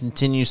 too, there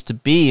continues to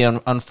be,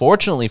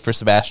 unfortunately for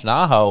Sebastian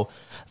Aho,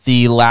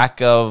 the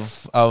lack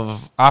of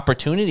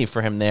opportunity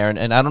for him there.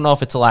 And I don't know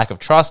if it's a lack of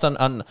trust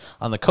on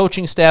the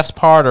coaching staff's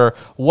part or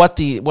what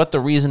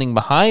the reasoning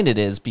behind it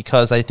is,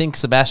 because I think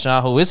Sebastian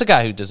Aho is a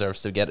guy who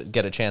deserves to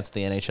get a chance at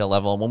the NHL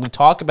level. And when we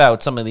talk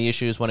about some of the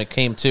issues when it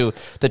came to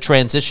the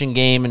transition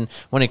game and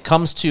when it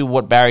comes to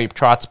what Barry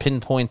Trotz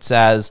pinpoints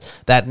as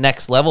that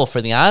next level for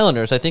the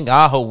Islanders, I think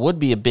Aho would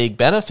be a big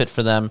benefit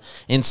for them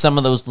in some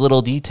of those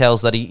little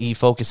details that he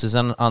focuses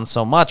on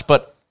so much.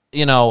 But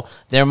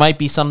there might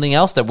be something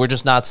else that we're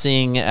just not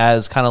seeing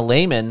as kind of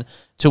layman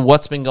to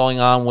what's been going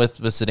on with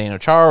Zdeno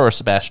Chara or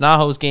Sebastian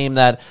Aho's game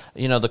that,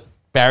 the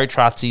Barry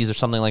Trotz sees or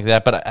something like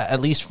that. But at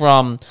least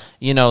from,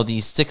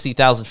 the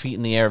 60,000 feet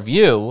in the air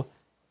view,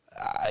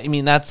 I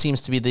mean, that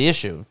seems to be the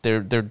issue.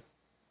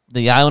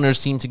 The Islanders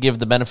seem to give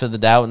the benefit of the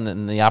doubt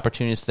and the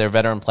opportunities to their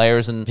veteran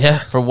players. And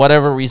for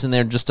whatever reason,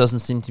 there just doesn't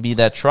seem to be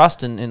that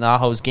trust in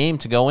Aho's game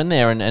to go in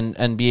there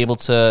and be able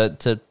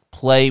to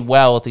play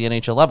well at the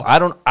NHL level. I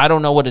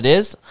don't know what it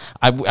is.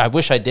 I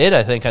wish I did.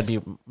 I think I'd be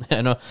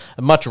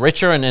much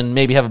richer and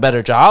maybe have a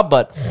better job.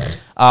 But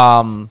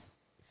I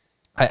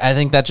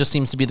think that just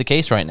seems to be the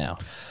case right now.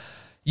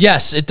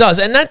 Yes, it does.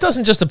 And that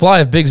doesn't just apply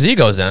if Big Z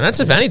goes down.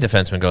 That's if any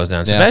defenseman goes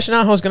down. Yeah. Sebastian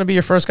Aho is going to be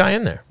your first guy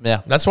in there.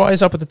 Yeah. That's why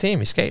he's up with the team.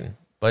 He's skating.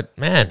 But,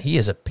 man, he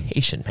is a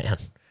patient man.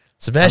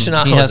 Sebastian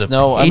Aho is a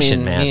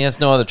patient man. He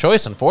has no other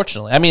choice,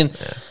 unfortunately. I mean...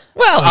 Yeah.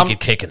 Well, he could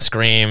kick and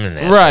scream and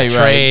ask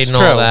for trade and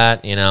all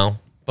that,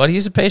 But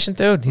he's a patient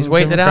dude. He's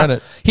waiting it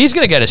out. He's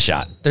going to get a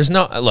shot. There's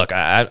no look.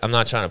 I'm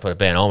not trying to put a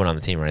bad omen on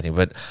the team or anything,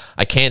 but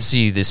I can't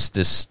see this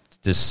six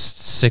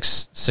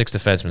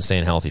defensemen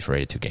staying healthy for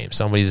 82 games.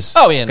 Somebody's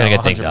going to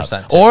get dinged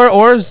up,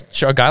 or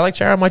a guy like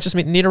Chara might just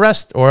need a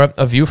rest or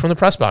a view from the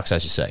press box,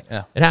 as you say.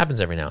 Yeah. It happens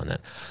every now and then.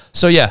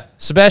 So yeah,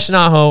 Sebastian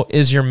Aho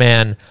is your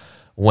man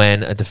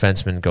when a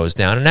defenseman goes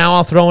down. And now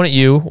I'll throw in at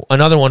you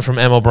another one from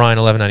M. O'Brien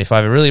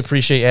 1195. I really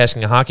appreciate you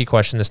asking a hockey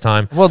question this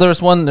time. Well,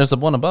 there's one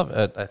above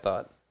it, I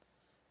thought.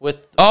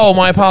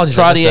 My apologies.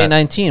 Trottier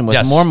 19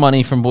 with more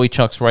money from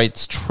Boychuk's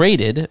rights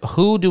traded.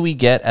 Who do we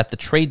get at the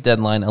trade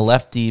deadline? A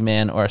lefty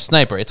man or a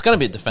sniper? It's going to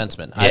be a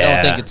defenseman.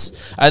 Yeah.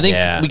 I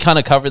think we kind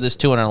of covered this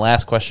too in our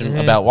last question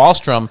about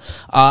Wahlstrom.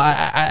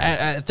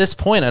 At this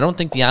point, I don't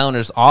think the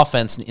Islanders'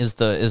 offense is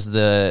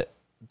the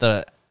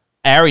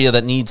area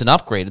that needs an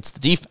upgrade. It's the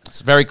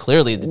defense. Very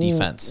clearly the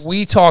defense.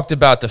 We talked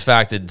about the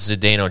fact that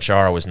Zdeno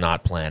Chara was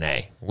not Plan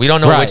A. We don't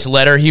know which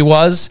letter he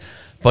was.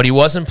 But he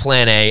wasn't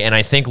Plan A, and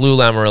I think Lou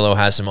Lamoriello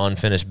has some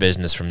unfinished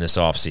business from this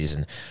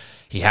offseason.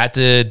 He had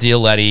to deal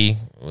Leddy,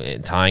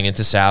 tying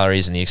into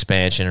salaries and the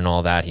expansion and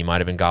all that. He might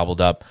have been gobbled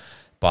up.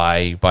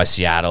 by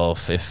Seattle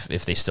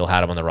if they still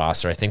had him on the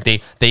roster. I think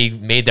they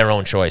made their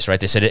own choice, right?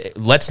 They said,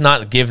 let's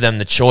not give them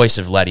the choice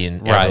of Leddy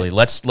and Eberle.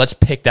 Let's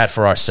pick that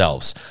for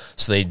ourselves.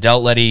 So they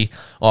dealt Leddy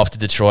off to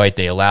Detroit.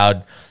 They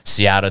allowed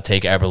Seattle to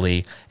take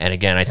Eberle. And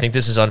again, I think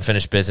this is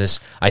unfinished business.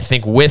 I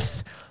think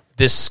with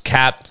this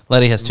cap...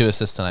 Leddy has 2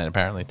 assists tonight,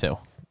 apparently, too.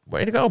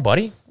 Way to go,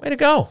 buddy. Way to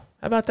go.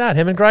 How about that?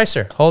 Him and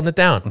Greiser holding it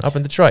down up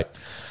in Detroit.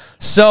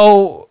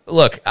 So,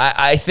 look,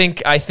 I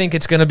think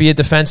it's going to be a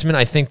defenseman.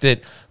 I think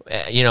that,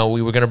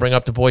 we were going to bring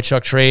up the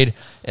Boychuk trade.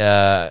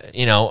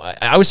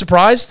 I was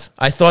surprised.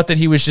 I thought that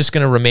he was just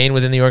going to remain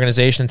within the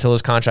organization until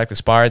his contract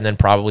expired and then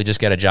probably just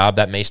get a job.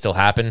 That may still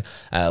happen.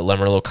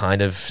 Lamoriello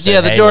kind of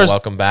said, hey,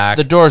 welcome back.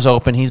 The door's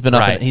open. He's been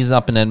he's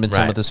up in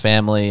Edmonton Right. with his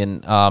family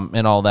and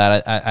all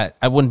that.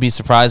 I wouldn't be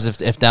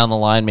surprised if down the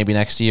line, maybe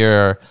next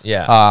year or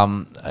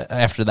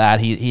after that,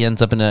 he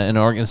ends up in an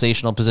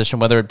organizational position,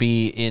 whether it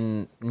be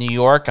in New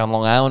York on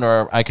Long Island,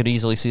 or I could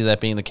easily see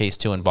that being the case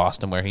too in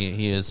Boston, where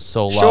he is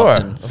so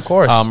loved and of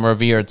course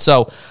revered.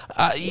 So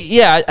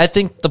I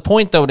think the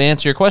point though, to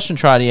answer your question,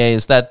 Trottier,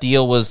 is that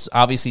deal was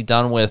obviously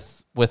done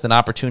with an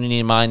opportunity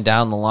in mind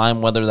down the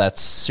line, whether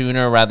that's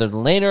sooner rather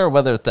than later, or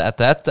whether at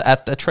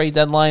the trade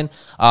deadline.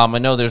 I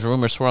know there's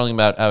rumors swirling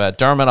about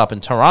Dermott up in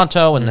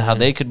Toronto and how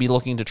they could be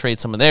looking to trade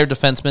some of their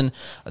defensemen.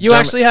 You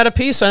actually had a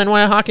piece on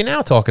NY Hockey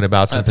Now talking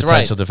about some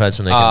potential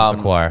defensemen they can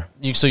acquire.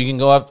 So you can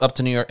go up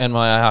to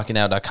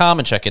NYHockeyNow.com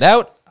and check it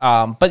out.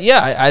 But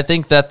yeah, I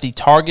think that the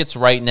targets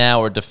right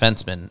now are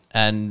defensemen,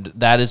 and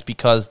that is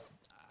because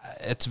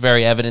it's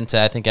very evident to,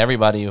 I think,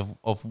 everybody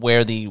of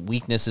where the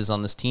weakness is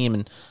on this team.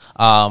 And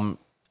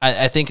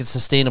I think it's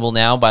sustainable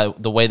now by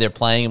the way they're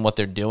playing and what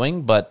they're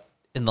doing, but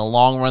in the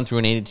long run, through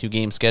an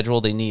 82-game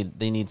schedule, they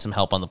need some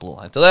help on the blue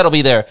line. So that'll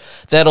be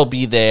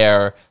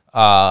their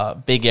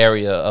big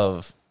area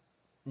of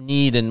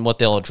need and what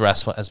they'll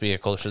address as we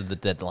get closer to the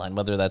deadline,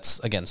 whether that's,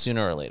 again,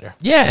 sooner or later.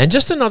 Yeah, and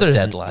just another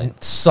deadline.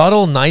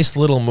 Subtle, nice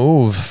little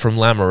move from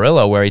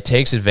Lamoriello where he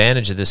takes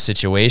advantage of this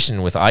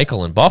situation with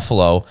Eichel in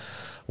Buffalo,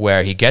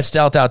 where he gets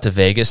dealt out to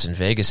Vegas, and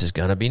Vegas is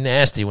going to be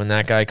nasty when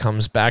that guy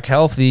comes back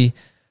healthy.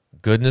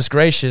 Goodness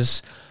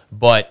gracious.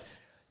 But,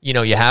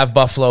 you have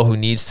Buffalo who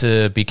needs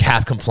to be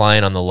cap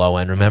compliant on the low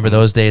end. Remember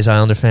those days,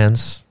 Islander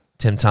fans?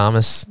 Tim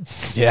Thomas?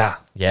 Yeah.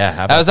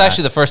 Yeah. That was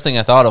actually the first thing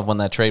I thought of when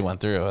that trade went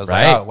through. I was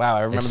right? like, oh, wow,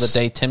 I remember the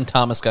day Tim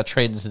Thomas got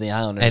traded to the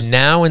Islanders. And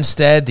now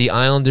instead, the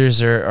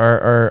Islanders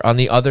are on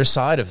the other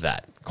side of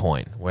that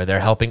coin, where they're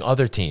helping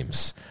other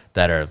teams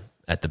that are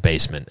at the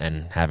basement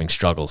and having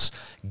struggles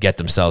get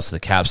themselves to the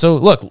cap. So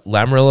look,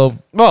 Lamoriello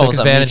it took was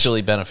advantage. a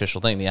mutually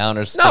beneficial thing. The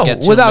Islanders,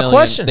 without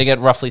question, they get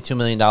roughly $2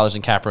 million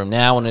in cap room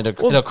now, and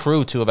it'll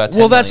accrue to about $10 million.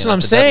 Well, that's what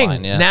I'm saying.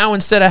 Deadline, yeah. Now,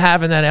 instead of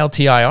having that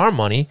LTIR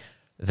money,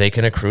 they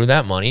can accrue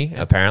that money,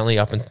 apparently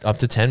up to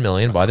 $10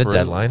 million by the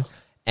deadline,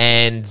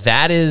 and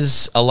that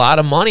is a lot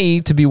of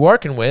money to be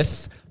working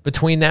with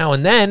between now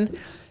and then.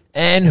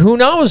 And who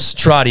knows,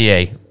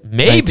 Trottier?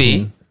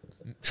 Maybe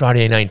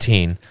Trottier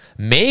 19.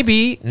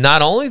 Maybe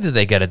not only do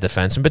they get a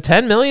defenseman, but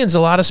 $10 million is a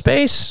lot of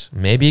space.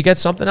 Maybe you get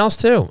something else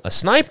too. A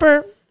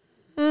sniper?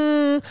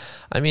 You're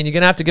going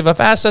to have to give up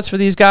assets for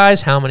these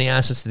guys. How many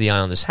assets do the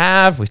Islanders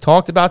have? We've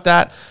talked about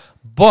that.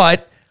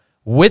 But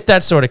with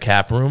that sort of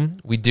cap room,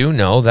 we do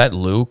know that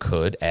Lou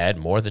could add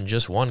more than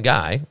just one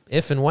guy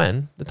if and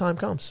when the time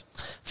comes.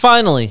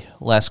 Finally,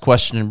 last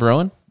question in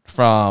Bruin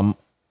from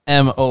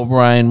M.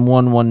 O'Brien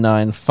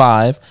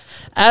 1195.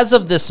 As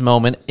of this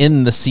moment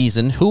in the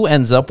season, who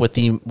ends up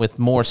with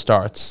more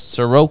starts,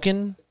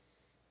 Sorokin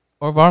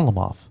or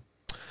Varlamov?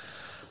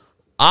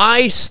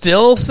 I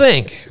still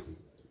think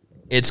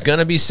it's going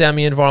to be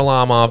Semyon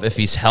Varlamov if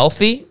he's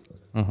healthy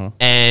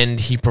and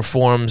he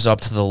performs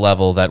up to the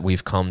level that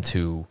we've come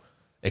to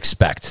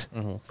expect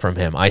from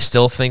him. I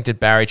still think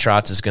that Barry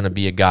Trotz is going to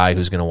be a guy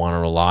who's going to want to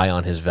rely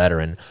on his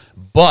veteran.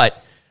 But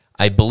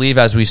I believe,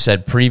 as we've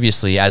said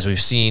previously, as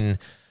we've seen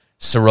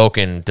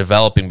Sorokin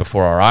developing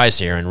before our eyes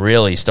here and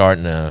really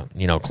starting to,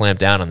 clamp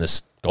down on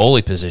this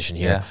goalie position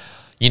here.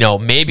 Yeah.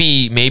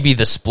 Maybe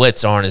the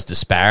splits aren't as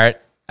disparate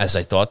as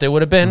I thought they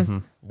would have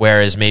been,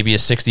 whereas maybe a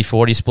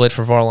 60-40 split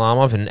for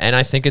Varlamov, and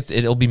I think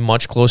it'll be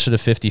much closer to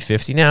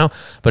 50-50 now.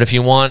 But if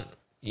you want,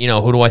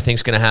 who do I think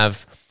is going to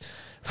have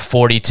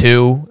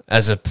 42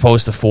 as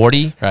opposed to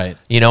 40, right?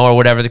 Or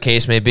whatever the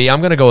case may be,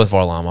 I'm going to go with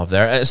Varlamov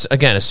there.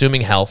 Again,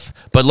 assuming health.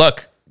 But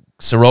look,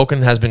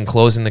 Sorokin has been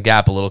closing the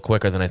gap a little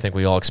quicker than I think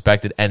we all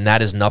expected, and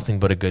that is nothing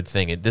but a good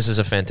thing. This is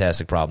a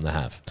fantastic problem to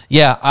have.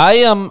 Yeah,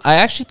 I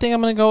actually think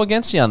I'm going to go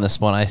against you on this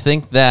one. I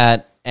think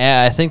the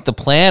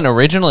plan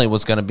originally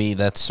was going to be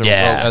that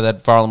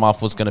that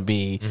Varlamov was going to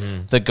be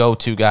the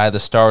go-to guy, the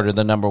starter,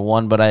 the number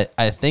one. But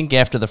I think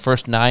after the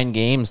first 9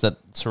 games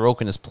that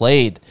Sorokin has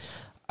played,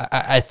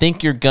 I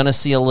think you're going to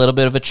see a little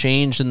bit of a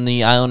change in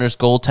the Islanders'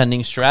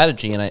 goaltending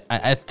strategy. And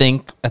I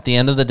think at the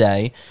end of the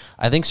day,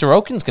 I think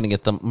Sorokin's going to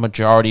get the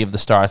majority of the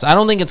starts. I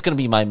don't think it's going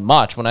to be by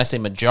much. When I say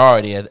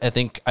majority, I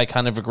think I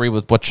kind of agree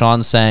with what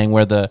Sean's saying,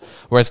 where it's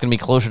going to be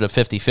closer to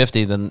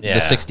 50-50 than the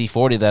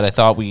 60-40 that I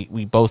thought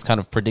we both kind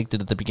of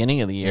predicted at the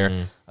beginning of the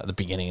year. At the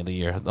beginning of the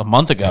year, a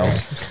month ago.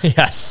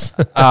 Yes.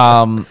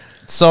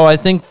 So I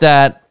think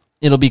that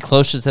it'll be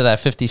closer to that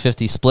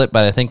 50-50 split,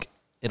 but I think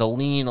it'll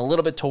lean a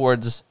little bit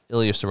towards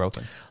Ilya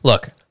Sorokin.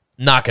 Look,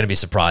 not going to be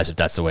surprised if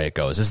that's the way it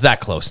goes. It's that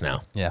close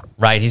now. Yeah.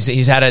 Right?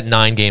 He's had a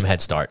 9-game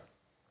head start,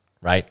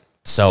 right?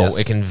 So Yes.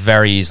 it can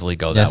very easily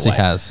go that Yes, way. he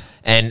has.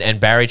 And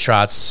Barry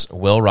Trotz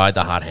will ride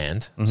the hot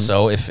hand. Mm-hmm.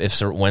 So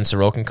when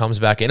Sorokin comes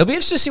back in, it'll be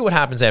interesting to see what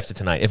happens after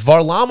tonight. If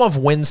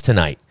Varlamov wins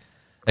tonight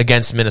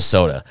against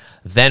Minnesota,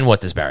 then what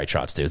does Barry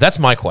Trotz do? That's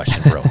my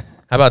question, bro. How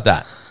about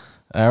that?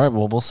 All right,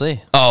 well, we'll see.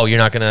 Oh, you're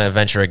not going to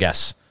venture a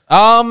guess?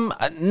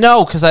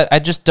 No, because I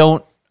just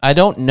don't. I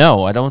don't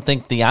know. I don't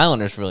think the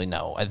Islanders really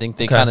know. I think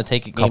they kind of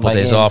take it game Couple by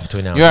days game. off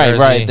between now and You're right,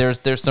 Thursday.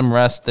 right. There's some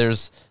rest.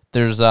 There's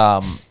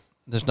no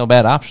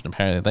bad option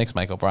apparently. Thanks,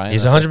 Mike O'Brien.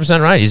 He's That's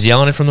 100% right. He's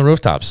yelling it from the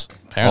rooftops.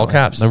 apparently. All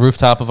caps. The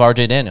rooftop of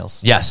RJ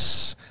Daniels.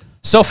 Yes.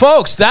 So,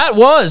 folks, that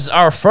was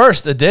our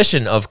first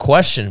edition of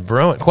Questions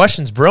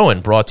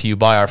Brewing, brought to you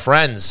by our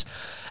friends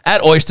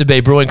at Oyster Bay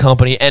Brewing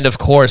Company and, of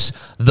course,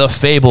 the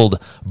fabled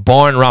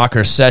Barn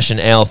Rocker Session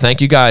Ale.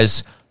 Thank you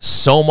guys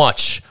so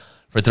much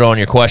for throwing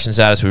your questions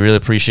at us. We really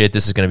appreciate it.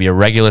 This is going to be a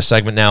regular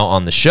segment now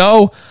on the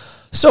show.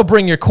 So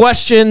bring your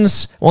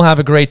questions. We'll have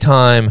a great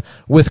time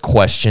with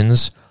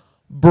Questions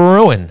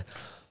Brewing.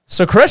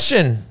 So,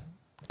 Christian,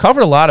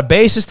 covered a lot of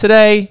bases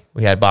today.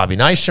 We had Bobby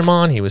Nystrom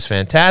on. He was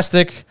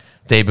fantastic.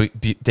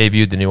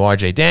 Debuted the new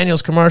RJ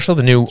Daniels commercial,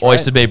 the new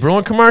Oyster Bay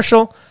Brewing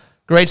commercial.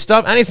 Great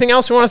stuff. Anything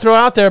else we want to throw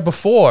out there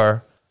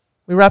before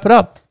we wrap it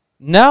up?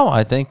 No,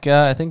 I think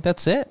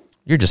that's it.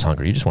 You're just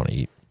hungry. You just want to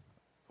eat.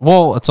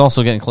 Well, it's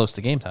also getting close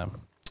to game time.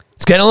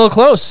 It's getting a little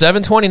close.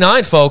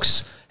 7:29,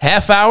 folks.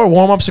 Half hour.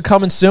 Warm-ups are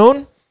coming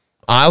soon.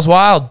 Isles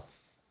Wild.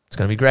 It's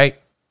going to be great.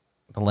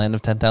 The land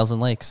of 10,000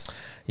 lakes.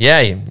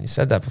 Yeah, you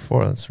said that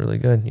before. That's really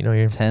good. You know,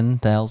 you're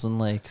 10,000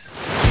 lakes.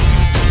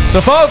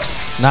 So,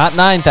 folks. Not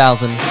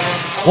 9,000.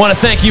 Want to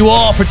thank you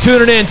all for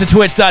tuning in to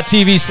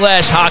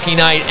twitch.tv/Hockey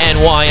Night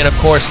NY, and of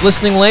course,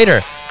 listening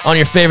later on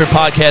your favorite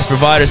podcast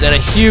providers. And a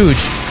huge,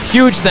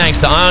 huge thanks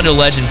to Islander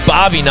legend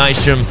Bobby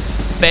Nystrom.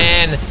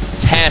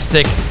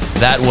 Fantastic.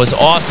 That was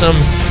awesome.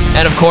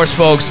 And of course,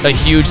 folks, a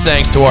huge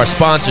thanks to our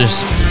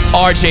sponsors,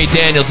 RJ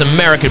Daniels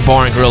American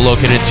Bar and Grill,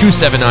 located at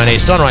 2798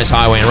 Sunrise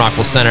Highway in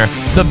Rockville Center.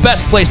 The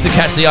best place to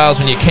catch the Isles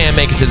when you can't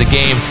make it to the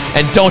game.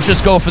 And don't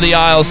just go for the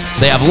Isles.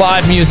 They have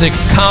live music,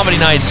 comedy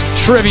nights,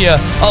 trivia,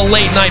 a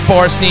late night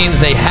bar scene.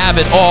 They have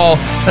it all.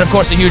 And of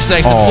course, a huge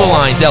thanks to Blue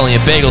Line Deli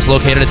and Bagels,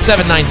 located at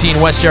 719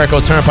 West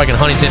Jericho Turnpike in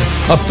Huntington.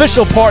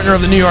 Official partner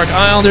of the New York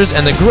Islanders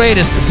and the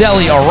greatest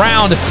deli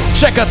around.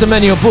 Check out the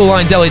menu at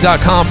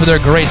BlueLineDeli.com for their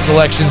great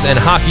selections and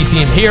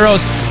hockey-themed heroes.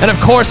 And of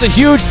course, a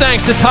huge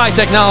thanks to Ty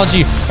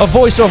Technology, a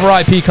voice-over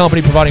IP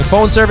company providing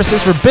phone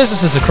services for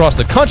businesses across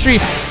the country.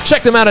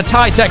 Check them out at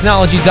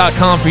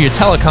TyTechnology.com for your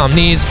telecom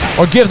needs,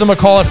 or give them a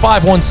call at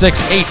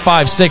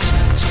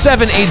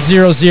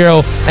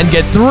 516-856-7800 and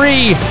get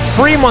 3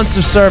 free months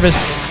of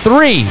service.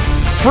 3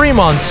 free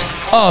months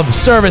of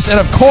service. And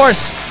of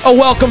course, a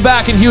welcome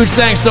back and huge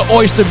thanks to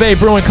Oyster Bay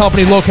Brewing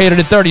Company, located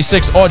at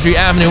 36 Audrey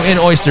Avenue in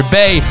Oyster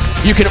Bay.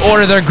 You can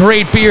order their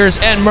great beers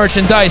and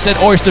merchandise at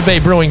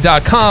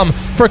oysterbaybrewing.com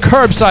for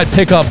curbside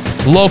pickup,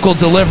 local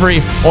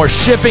delivery, or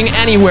shipping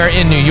anywhere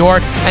in New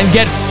York, and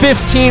get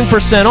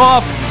 15%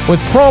 off with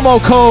promo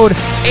code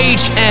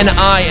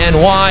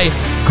HNINY.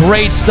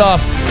 Great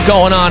stuff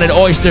going on at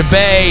Oyster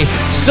Bay.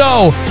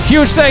 So,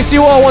 huge thanks to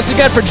you all once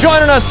again for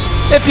joining us.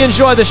 If you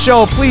enjoy the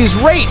show, please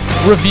rate,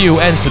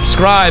 review, and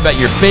subscribe at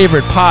your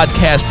favorite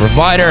podcast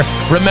provider.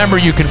 Remember,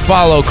 you can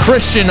follow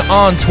Christian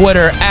on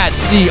Twitter at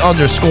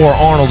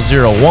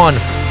C_Arnold01.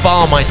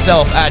 Follow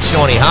myself at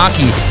Shawnee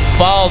Hockey.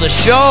 Follow the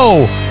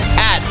show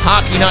at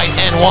Hockey Night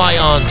NY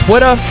on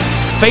Twitter,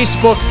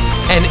 Facebook,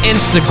 and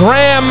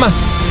Instagram.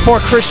 For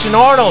Christian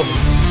Arnold,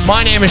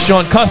 my name is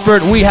Sean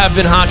Cuthbert. We have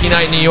been Hockey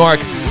Night New York.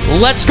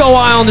 Let's go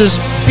Islanders.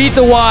 Beat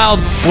the Wild.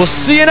 We'll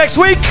see you next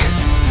week.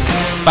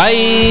 Bye.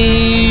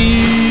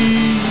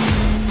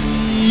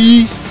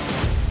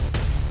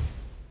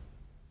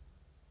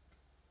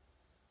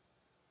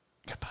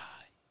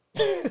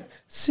 Goodbye.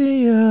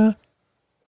 See ya.